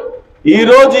బిల్లులు ఈ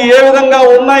రోజు ఏ విధంగా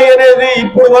ఉన్నాయి అనేది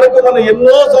ఇప్పుడు వరకు మనం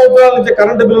ఎన్నో సంవత్సరాల నుంచి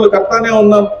కరెంటు బిల్లులు కడతానే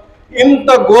ఉన్నాం.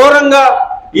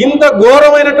 ఇంత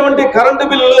ఘోరమైనటువంటి కరెంటు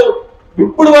బిల్లులు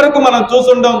ఇప్పుడు వరకు మనం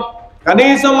చూసుండం.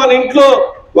 కనీసం మన ఇంట్లో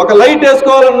ఒక లైట్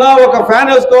వేసుకోవాలన్నా, ఒక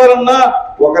ఫ్యాన్ వేసుకోవాలన్నా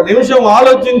ఒక నిమిషం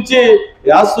ఆలోచించి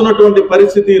వేస్తున్నటువంటి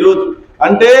పరిస్థితి ఈరోజు.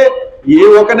 అంటే ఈ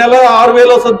ఒక నెల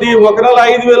 6,000 వస్తుంది, ఒక నెల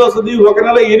 5,000 వస్తుంది, ఒక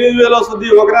నెల 8,000 వస్తుంది,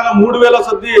 ఒక నెల 3,000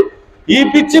 వస్తుంది. ఈ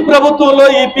పిచ్చి ప్రభుత్వంలో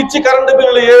ఈ పిచ్చి కరెంటు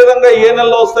బిల్లులు ఏ విధంగా ఏ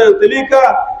నెలలో వస్తాయో తెలియక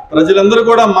ప్రజలందరూ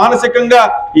కూడా మానసికంగా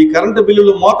ఈ కరెంటు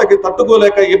బిల్లులు మోతకి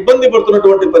తట్టుకోలేక ఇబ్బంది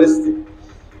పడుతున్నటువంటి పరిస్థితి.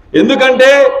 ఎందుకంటే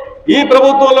ఈ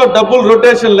ప్రభుత్వంలో డబ్బులు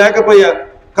రొటేషన్ లేకపోయా,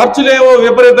 ఖర్చులేమో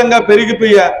విపరీతంగా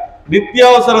పెరిగిపోయా,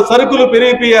 నిత్యావసర సరుకులు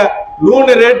పెరిగిపోయా,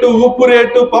 నూనె రేటు, ఉప్పు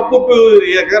రేటు, పప్పు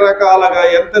రకరకాలుగా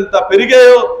ఎంతెంత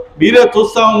పెరిగాయో మీరే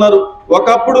చూస్తా ఉన్నారు.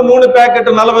 ఒకప్పుడు నూనె ప్యాకెట్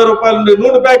 40 రూపాయలు ఉండే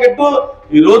నూనె ప్యాకెట్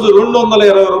ఈ రోజు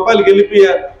 220 రూపాయలకి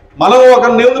వెళ్ళిపోయా. మనం ఒక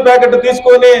నూనె ప్యాకెట్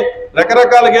తీసుకొని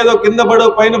రకరకాలుగా ఏదో కింద పడో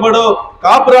పైన పడో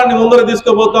కాపురాన్ని ముందర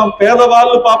తీసుకుపోతాం.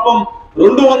 పేదవాళ్ళు పాపం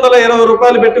 220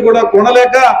 రూపాయలు పెట్టి కూడా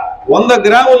కొనలేక 100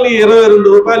 గ్రాముల్ని 22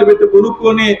 రూపాయలు పెట్టి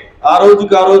కొనుక్కొని ఆ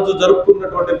రోజు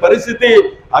జరుపుకున్నటువంటి పరిస్థితి.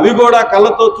 అవి కూడా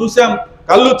కళ్ళతో చూసాం.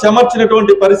 కళ్ళు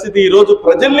చెమర్చినటువంటి పరిస్థితి. ఈ రోజు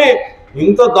ప్రజల్ని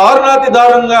ఇంత దారుణాతి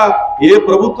దారుణంగా ఏ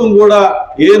ప్రభుత్వం కూడా,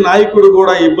 ఏ నాయకుడు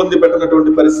కూడా ఇబ్బంది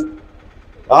పెట్టినటువంటి పరిస్థితి.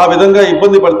 ఆ విధంగా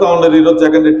ఇబ్బంది పడతా ఉన్నారు ఈరోజు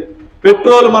జగన్ రెడ్డి.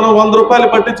 పెట్రోల్ మనం 100 రూపాయలు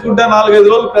పట్టించుకుంటే 4-5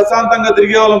 రోజులు ప్రశాంతంగా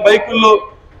తిరిగే వాళ్ళం బైకుల్లో.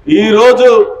 ఈ రోజు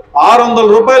 600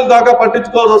 రూపాయల దాకా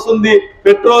పట్టించుకోవాల్సి వస్తుంది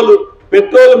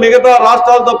పెట్రోల్ మిగతా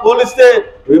రాష్ట్రాలతో పోలిస్తే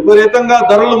విపరీతంగా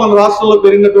ధరలు మన రాష్ట్రంలో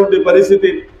పెరిగినటువంటి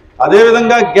పరిస్థితి.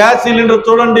 అదేవిధంగా గ్యాస్ సిలిండర్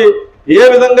చూడండి, ఏ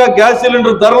విధంగా గ్యాస్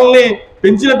సిలిండర్ ధరల్ని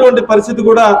పెంచినటువంటి పరిస్థితి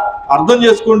కూడా అర్థం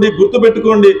చేసుకోండి,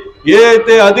 గుర్తుపెట్టుకోండి. ఏ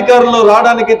అయితే అధికారంలో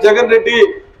రావడానికి జగన్ రెడ్డి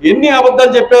ఎన్ని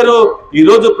అబద్ధాలు చెప్పారో ఈ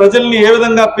రోజు ప్రజల్ని ఏ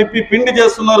విధంగా పిండి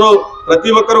చేస్తున్నారో ప్రతి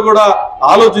ఒక్కరు కూడా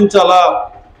ఆలోచించాలా.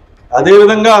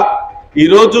 అదేవిధంగా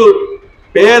ఈరోజు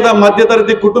పేద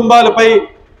మధ్యతరగతి కుటుంబాలపై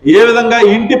ఏ విధంగా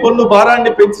ఇంటి పన్ను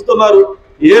భారాన్ని పెంచుతున్నారు,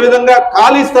 ఏ విధంగా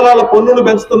ఖాళీ స్థలాల పన్నును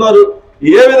పెంచుతున్నారు,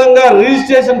 ఏ విధంగా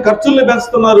రిజిస్ట్రేషన్ ఖర్చుల్ని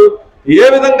పెంచుతున్నారు, ఏ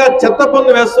విధంగా చెత్త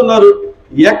పన్ను వేస్తున్నారు.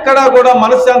 ఎక్కడా కూడా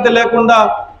మనశ్శాంతి లేకుండా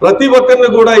ప్రతి ఒక్కరిని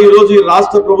కూడా ఈ రోజు ఈ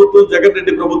రాష్ట్ర ప్రభుత్వం, జగన్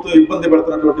రెడ్డి ప్రభుత్వం ఇబ్బంది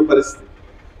పెడుతున్నటువంటి పరిస్థితి.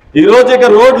 ఈ రోజు ఇక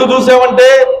రోడ్లు చూసామంటే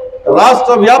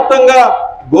రాష్ట్ర వ్యాప్తంగా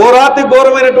ఘోరాతి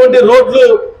ఘోరమైనటువంటి రోడ్లు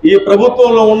ఈ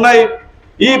ప్రభుత్వంలో ఉన్నాయి.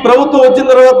 ఈ ప్రభుత్వం వచ్చిన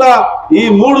తర్వాత ఈ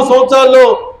 3 సంవత్సరాల్లో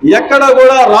ఎక్కడ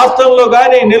కూడా రాష్ట్రంలో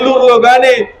గాని, నెల్లూరులో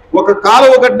గాని ఒక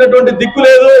కాలువ కట్టినటువంటి దిక్కు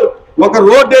లేదు, ఒక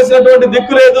రోడ్ వేసినటువంటి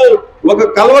దిక్కు లేదు, ఒక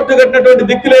కల్వర్టు కట్టినటువంటి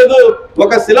దిక్కు లేదు,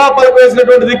 ఒక శిలాపలక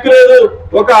వేసినటువంటి దిక్కు లేదు,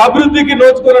 ఒక అభివృద్ధికి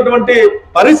నోచుకున్నటువంటి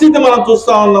పరిస్థితి మనం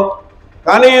చూస్తా ఉన్నాం.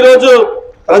 కానీ ఈరోజు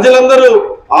ప్రజలందరూ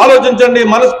ఆలోచించండి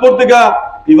మనస్ఫూర్తిగా.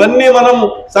 ఇవన్నీ మనం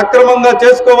సక్రమంగా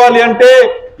చేసుకోవాలి అంటే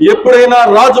ఎప్పుడైనా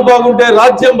రాజు బాగుంటే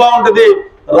రాజ్యం బాగుంటది,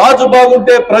 రాజు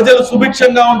బాగుంటే ప్రజలు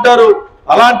సుభిక్షంగా ఉంటారు.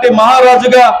 అలాంటి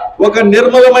మహారాజుగా, ఒక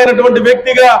నిర్మలమైనటువంటి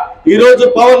వ్యక్తిగా ఈ రోజు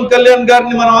పవన్ కళ్యాణ్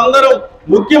గారిని మనం అందరం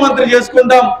ముఖ్యమంత్రి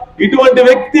చేసుకుంటాం. ఇటువంటి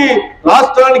వ్యక్తి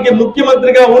రాష్ట్రానికి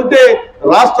ముఖ్యమంత్రిగా ఉంటే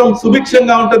రాష్ట్రం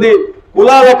సుభిక్షంగా ఉంటది.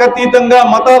 కులాలకు అతీతంగా,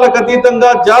 మతాలకు అతీతంగా,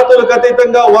 జాతులకు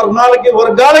అతీతంగా,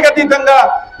 వర్గాలకు అతీతంగా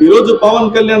ఈ రోజు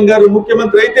పవన్ కళ్యాణ్ గారు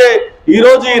ముఖ్యమంత్రి అయితే ఈ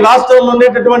రోజు ఈ రాష్ట్రంలో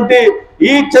ఉండేటటువంటి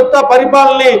ఈ చెత్త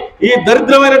పరిపాలనని, ఈ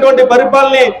దరిద్రమైనటువంటి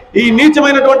పరిపాలనని, ఈ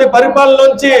నీచమైనటువంటి పరిపాలన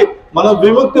నుంచి మనం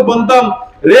విముక్తి పొందాం.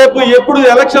 రేపు ఎప్పుడు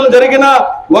ఎలక్షన్లు జరిగినా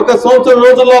 1 సంవత్సరం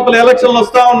రోజుల లోపల ఎలక్షన్లు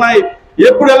వస్తా ఉన్నాయి.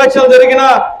 ఎప్పుడు ఎలక్షన్ జరిగినా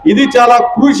ఇది చాలా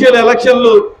క్రూషియల్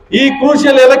ఎలక్షన్లు. ఈ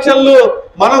క్రూషియల్ ఎలక్షన్లు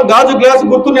మనం గాజు గ్లాసు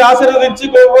గుర్తుని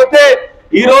ఆశీర్వదించుకోకపోతే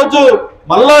ఈ రోజు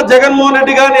మళ్ళా జగన్మోహన్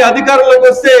రెడ్డి గారిని అధికారంలోకి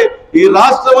వస్తే ఈ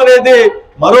రాష్ట్రం అనేది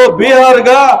మరో బీహార్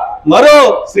గా, మరో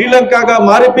శ్రీలంకగా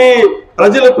మారిపోయి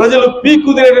ప్రజలు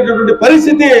పీక్కుదినేటటువంటి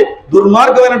పరిస్థితి,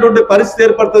 దుర్మార్గమైనటువంటి పరిస్థితి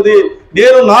ఏర్పడుతుంది.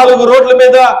 నేను 4 రోడ్ల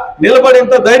మీద నిలబడి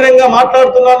ఇంత ధైర్యంగా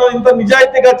మాట్లాడుతున్నాను, ఇంత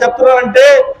నిజాయితీగా చెప్తున్నానంటే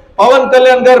పవన్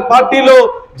కళ్యాణ్ గారి పార్టీలో,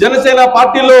 జనసేన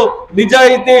పార్టీలో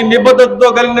నిజాయితీ, నిబద్ధతతో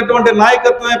కలిగినటువంటి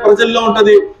నాయకత్వమే ప్రజల్లో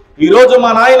ఉంటది. ఈ రోజు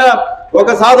మా నాయన ఒక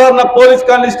సాధారణ పోలీస్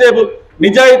కానిస్టేబుల్,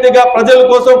 నిజాయితీగా ప్రజల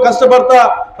కోసం కష్టపడతా,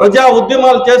 ప్రజా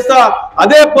ఉద్యమాలు చేస్తా,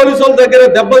 అదే పోలీసుల దగ్గర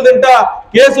దెబ్బలు తింటా,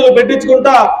 కేసులు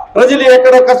పెట్టించుకుంటా, ప్రజలు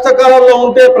ఎక్కడ కష్టకాలంలో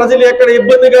ఉంటే, ప్రజలు ఎక్కడ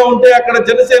ఇబ్బందిగా ఉంటే అక్కడ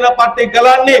జనసేన పార్టీ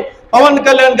గలాన్ని పవన్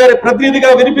కళ్యాణ్ గారి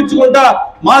ప్రతినిధిగా వినిపించుకుంటా,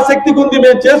 మా శక్తి కొంది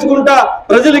మేము చేసుకుంటా,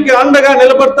 ప్రజలకి అండగా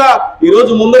నిలబడతా ఈ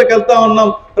రోజు ముందరికి వెళ్తా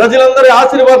ఉన్నాం. ప్రజలందరి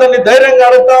ఆశీర్వాదాన్ని ధైర్యంగా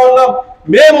అడుగుతా ఉన్నాం.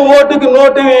 మేము ఓటుకి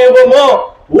నోటు ఇవ్వము,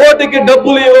 ఓటుకి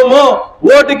డబ్బులు ఇవ్వము,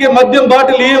 ఓటుకి మద్యం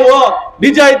బాటిల్ ఇవ్వము,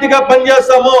 నిజాయితీగా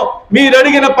పనిచేస్తాము. మీరు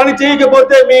అడిగిన పని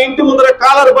చేయకపోతే మీ ఇంటి ముందర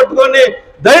కాలర్ పట్టుకొని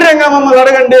ధైర్యంగా మమ్మల్ని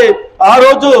అడగండి. ఆ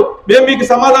రోజు మేము మీకు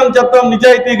సమాధానం చెప్తాం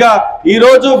నిజాయితీగా. ఈ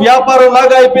రోజు వ్యాపారం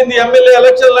లాగా అయిపోయింది ఎమ్మెల్యే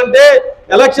ఎలక్షన్లు అంటే.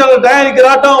 ఎలక్షన్ల టయానికి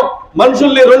రావటం,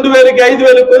 మనుషుల్ని 2000కి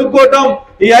 5000 కొనుక్కోవటం,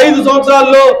 ఈ 5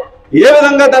 సంవత్సరాల్లో ఏ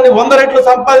విధంగా దాన్ని 100 రెట్లు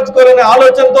సంపాదించుకోవాలనే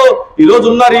ఆలోచనతో ఈ రోజు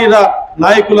ఉన్నారు ఈ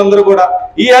నాయకులందరూ కూడా.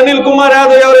 ఈ అనిల్ కుమార్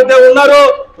యాదవ్ ఎవరైతే ఉన్నారో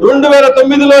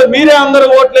 2009లో మీరే అందరూ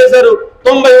ఓట్లేశారు,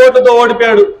 90 ఓట్లతో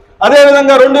ఓడిపోయాడు. అదే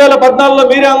విధంగా 2014లో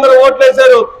మీరే అందరూ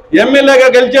ఓట్లేశారు, ఎమ్మెల్యేగా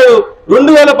గెలిచాడు.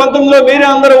 2019లో మీరే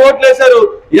అందరూ ఓట్లేశారు,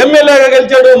 ఎమ్మెల్యేగా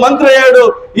గెలిచాడు, మంత్రి అయ్యాడు.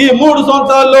 ఈ 3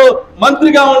 సంవత్సరాల్లో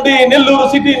మంత్రిగా ఉండి నెల్లూరు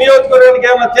సిటీ నియోజకవర్గానికి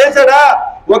ఏమైనా చేశాడా?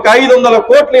 ఒక 500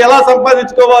 కోట్లు ఎలా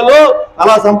సంపాదించుకోవాలో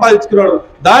అలా సంపాదించుకున్నాడు.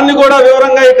 దాన్ని కూడా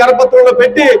వివరంగా ఈ కరపత్రంలో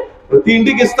పెట్టి ప్రతి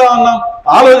ఇంటికి ఇస్తా ఉన్నాం.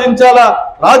 ఆలోచించాలా.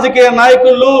 రాజకీయ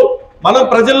నాయకులు మనం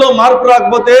ప్రజల్లో మార్పు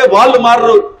రాకపోతే వాళ్ళు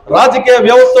మారరు. రాజకీయ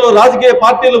వ్యవస్థలు, రాజకీయ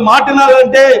పార్టీలు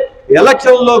మాటినాలంటే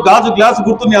ఎలక్షన్లో గాజు గ్లాసు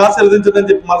గుర్తుని ఆశీర్వదించదని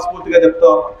చెప్పి మనస్ఫూర్తిగా చెప్తా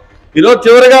ఉన్నాం. ఈరోజు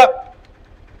చివరిగా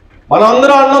మనం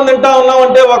అందరం అన్నం తింటా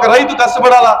ఉన్నామంటే ఒక రైతు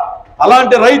కష్టపడాలా.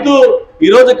 అలాంటి రైతు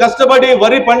ఈరోజు కష్టపడి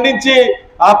వరి పండించి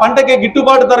ఆ పంటకి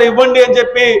గిట్టుబాటు ధర ఇవ్వండి అని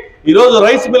చెప్పి ఈరోజు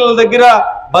రైస్ మిల్లల దగ్గర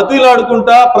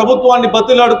బతిలాడుకుంటా, ప్రభుత్వాన్ని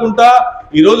బతిలాడుకుంటా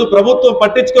ఈరోజు ప్రభుత్వం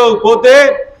పట్టించుకోకపోతే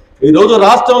ఈరోజు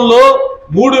రాష్ట్రంలో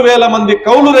 3000 మంది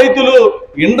కౌలు రైతులు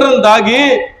ఇండ్రం దాగి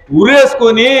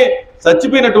ఉరేసుకొని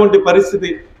చచ్చిపోయినటువంటి పరిస్థితి.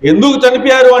 ఎందుకు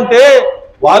చనిపోయారు అంటే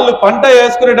వాళ్ళు పంట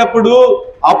వేసుకునేటప్పుడు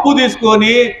అప్పు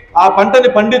తీసుకొని ఆ పంటని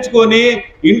పండించుకొని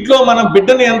ఇంట్లో మనం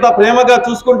బిడ్డని ఎంత ప్రేమగా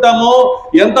చూసుకుంటామో,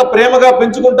 ఎంత ప్రేమగా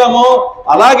పెంచుకుంటామో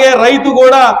అలాగే రైతు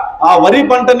కూడా ఆ వరి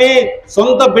పంటని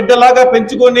సొంత బిడ్డలాగా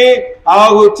పెంచుకొని ఆ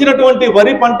వచ్చినటువంటి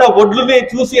వరి పంట ఒడ్లుని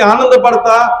చూసి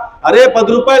ఆనందపడతా, అరే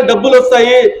 10 రూపాయలు డబ్బులు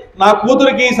వస్తాయి, నా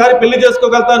కూతురికి ఈసారి పెళ్లి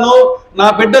చేసుకోగలుగుతాను, నా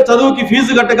బిడ్డ చదువుకి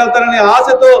ఫీజు కట్టగలుగుతానని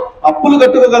ఆశతో అప్పులు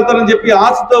కట్టుకోగలుగుతానని చెప్పి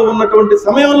ఆశతో ఉన్నటువంటి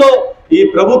సమయంలో ఈ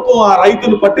ప్రభుత్వం ఆ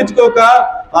రైతును పట్టించుకోక,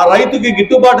 ఆ రైతుకి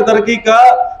గిట్టుబాటు ధరకీక,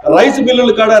 రైస్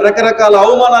మిల్లులు కాడ రకరకాల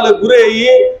అవమానాలకు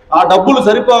గురయ్యి ఆ డబ్బులు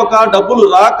సరిపోక, డబ్బులు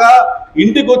రాక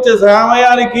ఇంటికి వచ్చే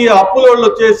సమయానికి అప్పులోళ్ళు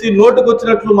వచ్చేసి నోటుకు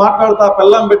వచ్చినట్లు మాట్లాడుతా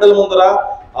పెళ్ళాం బిడ్డల ముందర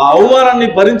ఆ అవమానాన్ని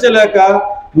భరించలేక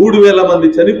 3000 మంది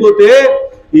చనిపోతే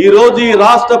ఈ రోజు ఈ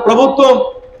రాష్ట్ర ప్రభుత్వం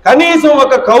కనీసం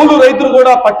ఒక కౌలు రైతును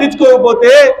కూడా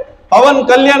పట్టించుకోకపోతే పవన్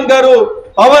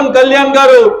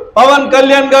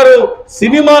కళ్యాణ్ గారు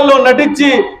సినిమాల్లో నటించి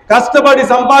కష్టపడి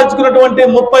సంపాదించుకున్నటువంటి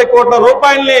 30 కోట్ల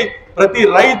రూపాయల్ని ప్రతి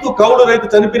రైతు, కౌలు రైతు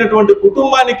చనిపోయినటువంటి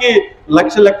కుటుంబానికి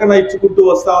లక్ష లెక్కన ఇచ్చుకుంటూ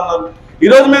వస్తా ఉన్నాం.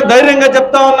 ఈరోజు మేము ధైర్యంగా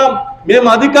చెప్తా ఉన్నాం, మేము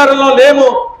అధికారంలో లేము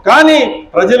కానీ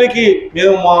ప్రజలకి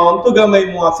మేము మా వంతుగా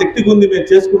మేము ఆ శక్తి గుంది మేము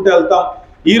చేసుకుంటూ వెళ్తాం.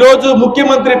 ఈ రోజు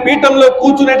ముఖ్యమంత్రి పీఠంలో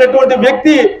కూర్చునేటటువంటి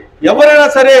వ్యక్తి ఎవరైనా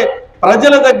సరే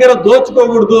ప్రజల దగ్గర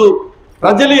దోచుకోకూడదు.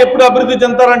 ప్రజలు ఎప్పుడు అభివృద్ధి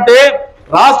చెందుతారంటే,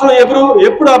 రాష్ట్రం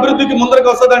ఎప్పుడు అభివృద్ధికి ముందరకు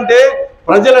వస్తుందంటే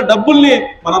ప్రజల డబ్బుల్ని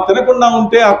మనం తినకుండా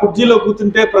ఉంటే, ఆ కుర్చీలో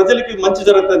కూర్చుంటే ప్రజలకి మంచి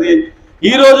జరుగుతుంది.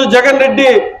 ఈ రోజు జగన్ రెడ్డి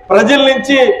ప్రజల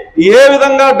నుంచి ఏ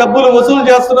విధంగా డబ్బులు వసూలు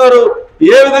చేస్తున్నారు,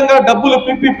 ఏ విధంగా డబ్బులు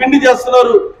పిండి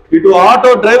చేస్తున్నారు. ఇటు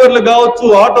ఆటో డ్రైవర్లు కావచ్చు,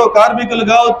 ఆటో కార్మికులు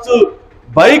కావచ్చు,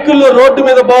 బైకుల్లో రోడ్డు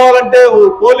మీద పోవాలంటే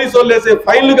పోలీసు వాళ్ళు వేసే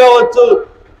ఫైన్లు కావచ్చు,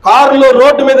 కారులో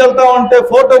రోడ్డు మీద వెళ్తా ఉంటే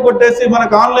ఫోటో కొట్టేసి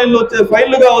మనకు ఆన్లైన్లో వచ్చే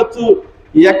ఫైన్లు కావచ్చు,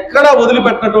 ఎక్కడా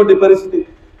వదిలిపెట్టినటువంటి పరిస్థితి.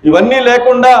 ఇవన్నీ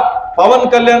లేకుండా పవన్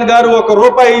కళ్యాణ్ గారు 1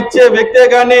 రూపాయి ఇచ్చే వ్యక్తే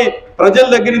గాని ప్రజల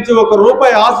దగ్గర నుంచి 1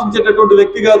 రూపాయి ఆశించేటటువంటి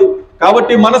వ్యక్తి కాదు.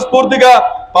 కాబట్టి మనస్ఫూర్తిగా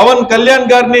పవన్ కళ్యాణ్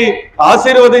గారిని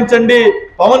ఆశీర్వదించండి.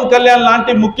 పవన్ కళ్యాణ్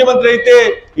లాంటి ముఖ్యమంత్రి అయితే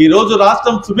ఈ రోజు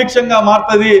రాష్ట్రం సుభిక్షంగా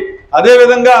మారుతుంది. అదే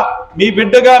విధంగా మీ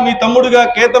బిడ్డగా, మీ తమ్ముడుగా,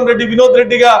 కేతంరెడ్డి వినోద్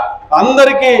రెడ్డిగా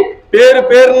అందరికీ పేరు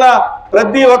పేరున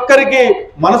ప్రతి ఒక్కరికి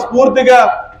మనస్ఫూర్తిగా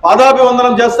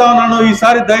పాదాభివందనం చేస్తా ఉన్నాను.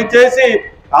 ఈసారి దయచేసి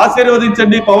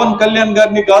ఆశీర్వదించండి పవన్ కళ్యాణ్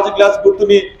గారిని, గాజు గ్లాస్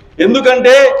గుర్తుని.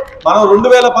 ఎందుకంటే మనం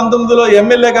 2019లో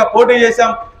ఎమ్మెల్యేగా పోటీ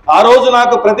చేశాం. ఆ రోజు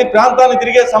నాకు ప్రతి ప్రాంతాన్ని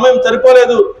తిరిగే సమయం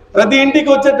సరిపోలేదు, ప్రతి ఇంటికి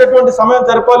వచ్చేటటువంటి సమయం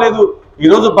సరిపోలేదు. ఈ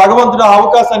రోజు భగవంతుడు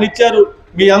అవకాశాన్ని ఇచ్చారు.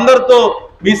 మీ అందరితో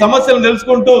మీ సమస్యలు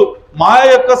తెలుసుకుంటూ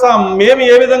మేము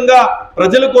ఏ విధంగా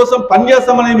ప్రజల కోసం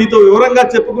పనిచేస్తామని మీతో వివరంగా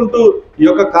చెప్పుకుంటూ ఈ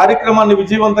యొక్క కార్యక్రమాన్ని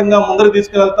విజయవంతంగా ముందరు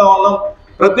తీసుకుని వెళ్తా ఉన్నాం.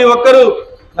 ప్రతి ఒక్కరూ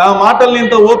నా మాటల్ని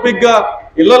ఇంత ఓపికగా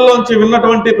ఇళ్లలోంచి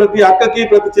విన్నటువంటి ప్రతి అక్కకి,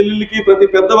 ప్రతి చెల్లెలికి, ప్రతి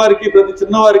పెద్దవారికి, ప్రతి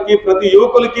చిన్నవారికి, ప్రతి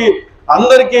యువకులకి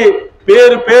అందరికీ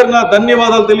పేరున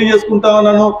ధన్యవాదాలు తెలియజేసుకుంటా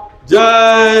ఉన్నాను.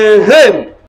 జై హింద్.